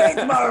mind. He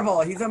hates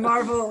Marvel. He's a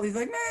Marvel. He's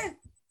like, man.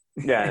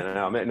 Yeah,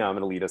 no, I'm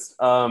an elitist.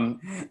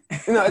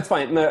 No, it's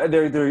fine. No,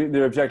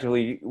 they're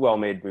objectively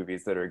well-made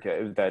movies that are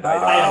good.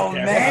 Oh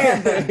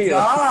man, the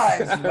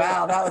dodge!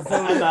 Wow, that was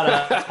so.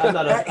 I'm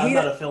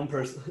not a film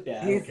person.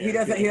 Yeah, he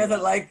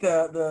doesn't like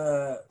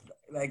the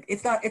like.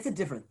 It's a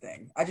different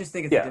thing. I just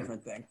think it's a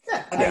different thing.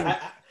 Yeah,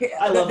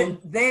 I love them.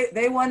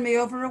 They won me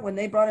over when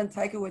they brought in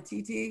Taika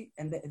Waititi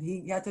and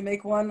he had to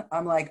make one.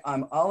 I'm like,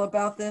 I'm all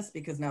about this,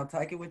 because now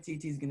Taika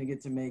Waititi is going to get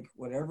to make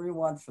whatever he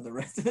wants for the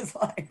rest of his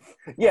life.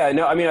 Yeah,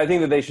 no, I mean, I think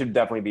that they should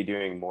definitely be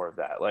doing more of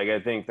that. Like, I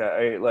think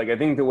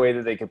the way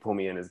that they could pull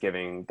me in is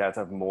giving that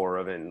type more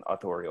of an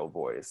authorial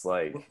voice.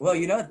 Like, well,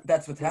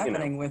 that's what's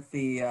happening with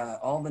the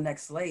all the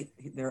next slate.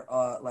 They're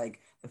like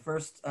the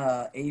first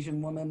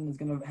Asian woman is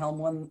going to helm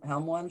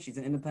one. She's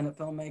an independent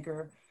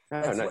filmmaker.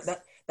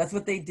 That's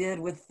what they did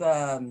with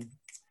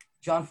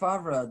Jon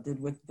Favreau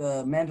did with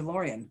The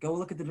Mandalorian. Go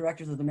look at the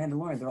directors of The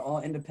Mandalorian. They're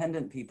all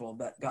independent people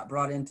that got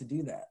brought in to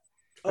do that.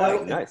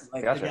 Oh, nice.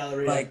 Like,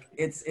 gotcha. Like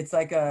it's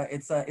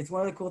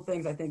one of the cool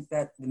things. I think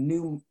that the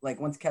new, like,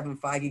 once Kevin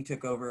Feige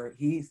took over,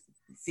 he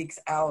seeks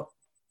out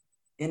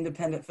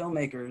independent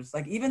filmmakers,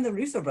 like even the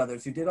Russo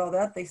brothers who did all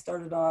that, they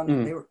started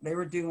on they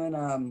were doing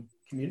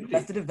Community.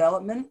 Arrested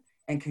Development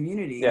and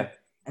Community. Yeah.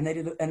 And they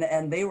did,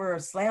 and they were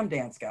Slam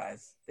Dance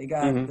guys. They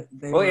got,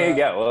 they Well, were,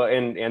 yeah. Well,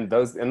 and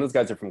those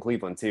guys are from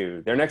Cleveland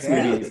too. Their next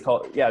movie is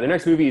called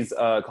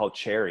called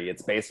Cherry.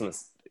 It's based on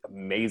this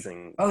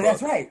amazing. Oh, book,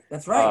 that's right.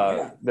 That's right.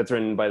 Yeah. That's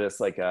written by this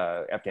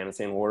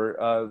Afghanistan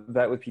war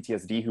vet with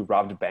PTSD who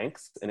robbed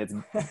banks, and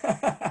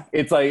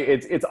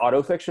it's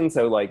auto fiction.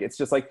 So like it's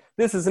just like,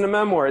 this isn't a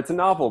memoir; it's a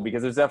novel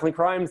because there's definitely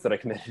crimes that I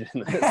committed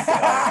in this.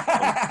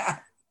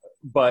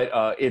 But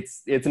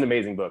it's an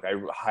amazing book. I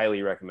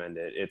highly recommend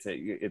it.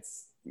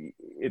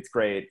 It's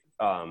great,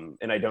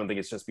 and I don't think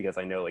it's just because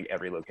I know like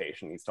every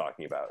location he's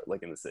talking about,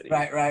 like in the city.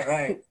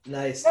 Right.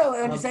 Nice. No,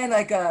 I'm just saying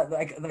I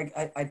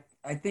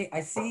think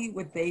I see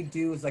what they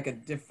do as like a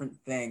different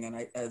thing, and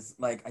I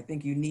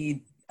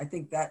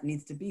think that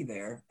needs to be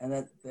there, and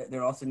that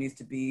there also needs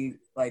to be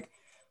like,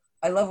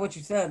 I love what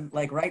you said.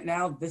 Like right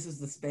now, this is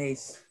the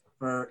space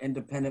for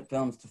independent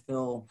films to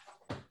fill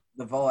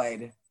the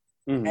void.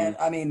 Mm-hmm. And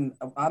I mean,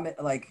 I'm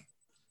like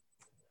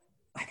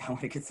I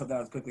want to get something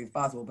out as quickly as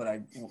possible, but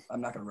I'm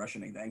not going to rush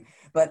anything.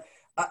 But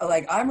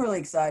I'm really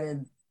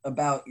excited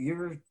about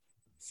your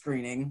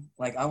screening.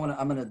 Like I'm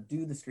going to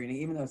do the screening,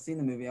 even though I've seen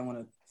the movie. I want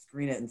to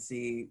screen it and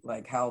see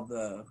like how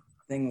the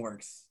thing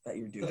works that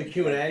you're doing. The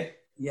Q&A.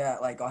 Yeah,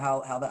 like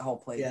how that whole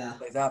plays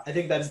out. I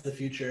think that's the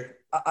future.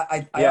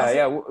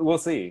 We'll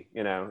see.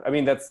 You know, I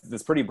mean,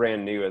 that's pretty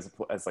brand new as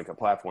like a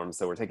platform,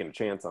 so we're taking a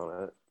chance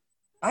on it.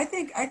 I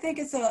think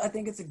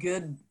it's a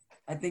good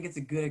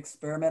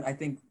experiment. I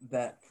think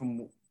that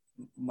from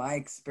my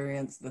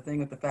experience, the thing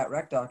with the Fat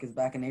Wreck Doc is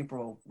back in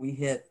April, we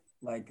hit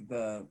like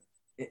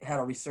it had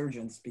a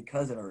resurgence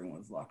because everyone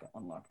was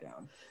on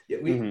lockdown. Yeah,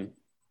 we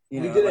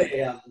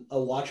did a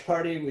watch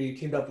party. We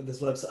teamed up with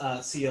this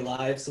website, See You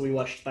Live, so we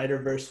watched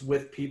Spider-Verse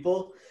with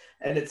people,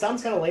 and it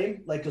sounds kind of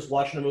lame, like just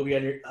watching a movie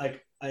on your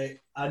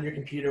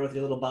computer with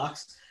your little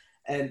box.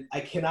 And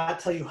I cannot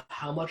tell you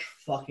how much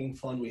fucking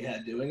fun we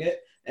had doing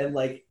it. And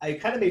like, I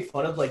kind of made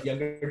fun of like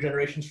younger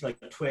generations for like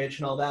Twitch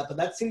and all that, but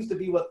that seems to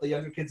be what the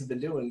younger kids have been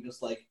doing,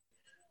 just like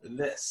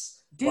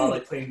this, while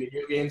like playing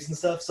video games and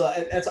stuff. So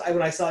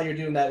when I saw you're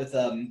doing that with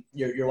the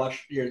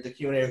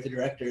Q&A with the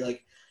director,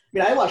 like, I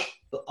mean, I watched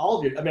all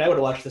of your. I mean, I would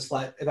have watched this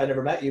flat if I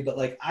never met you, but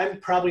like, I'm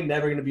probably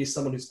never going to be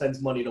someone who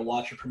spends money to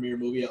watch a premiere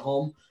movie at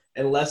home,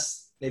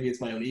 unless maybe it's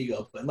my own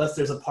ego, but unless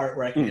there's a part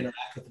where I can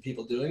interact with the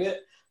people doing it.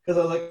 Because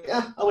I was like,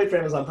 I'll wait for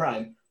Amazon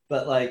Prime.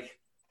 But like,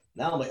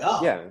 now I'm like,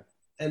 yeah.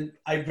 And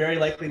I very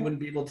likely wouldn't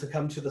be able to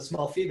come to the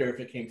small theater if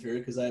it came through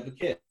because I have a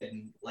kid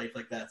and life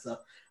like that. So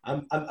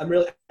I'm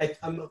really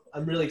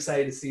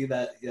excited to see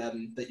that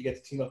that you get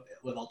to team up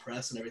with All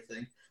Press and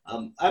everything.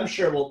 I'm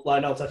sure I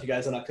know I'll talk to you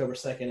guys on October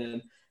 2nd,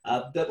 and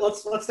but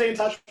let's stay in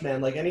touch,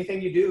 man. Like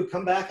anything you do,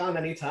 come back on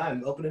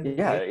anytime.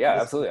 Yeah,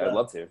 absolutely. I'd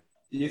love to.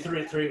 You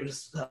three,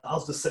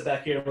 I'll just sit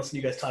back here and listen to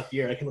you guys talk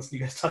gear. I can listen to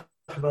you guys talk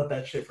about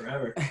that shit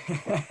forever.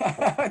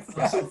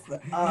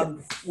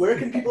 Where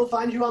can people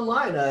find you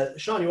online?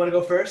 Sean, you want to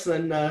go first,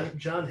 and then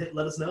John,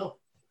 let us know.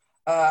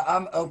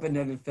 I'm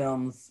open-ended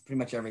films, pretty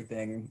much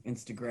everything.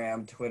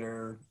 Instagram,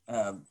 Twitter,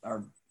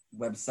 our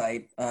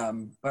website.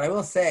 But I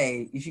will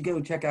say, you should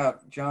go check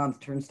out John's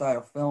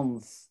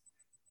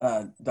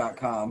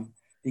TurnstileFilms.com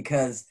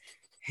because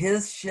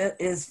his shit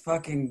is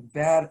fucking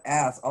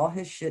badass. All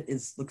his shit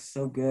looks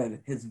so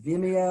good. His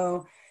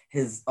Vimeo,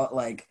 his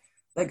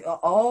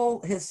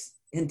all his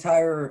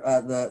entire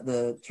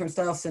the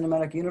Turnstile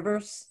cinematic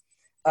universe.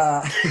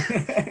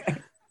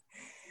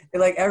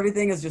 Like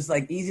everything is just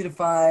like easy to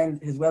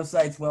find. His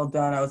website's well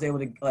done. I was able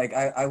to like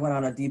I went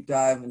on a deep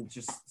dive and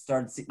just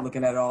started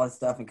looking at all his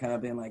stuff and kind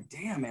of being like,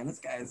 damn man, this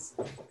guy's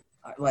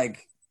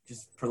like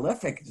just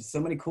prolific. Just so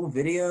many cool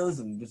videos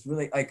and just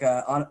really like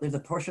there's a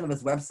portion of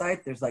his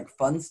website. There's like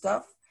fun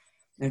stuff,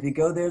 and if you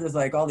go there, there's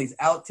like all these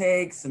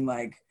outtakes and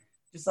like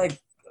just like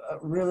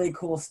really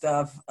cool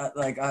stuff. I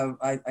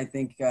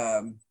think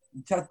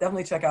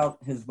definitely check out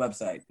his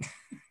website.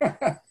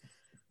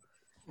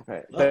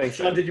 Right. Thanks.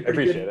 John, did you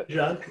appreciate it,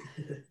 John?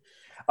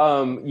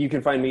 You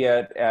can find me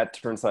at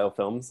Turnstile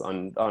Films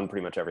on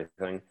pretty much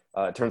everything.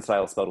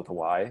 Turnstile spelled with a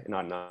Y,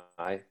 not an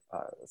I,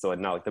 so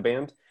not like the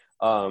band.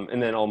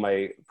 And then all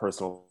my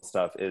personal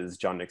stuff is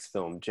John Nix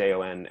Film,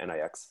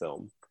 JONNIX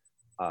Film.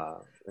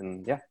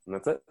 And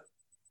that's it.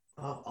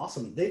 Oh,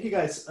 awesome. Thank you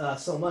guys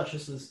so much.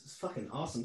 This was fucking awesome.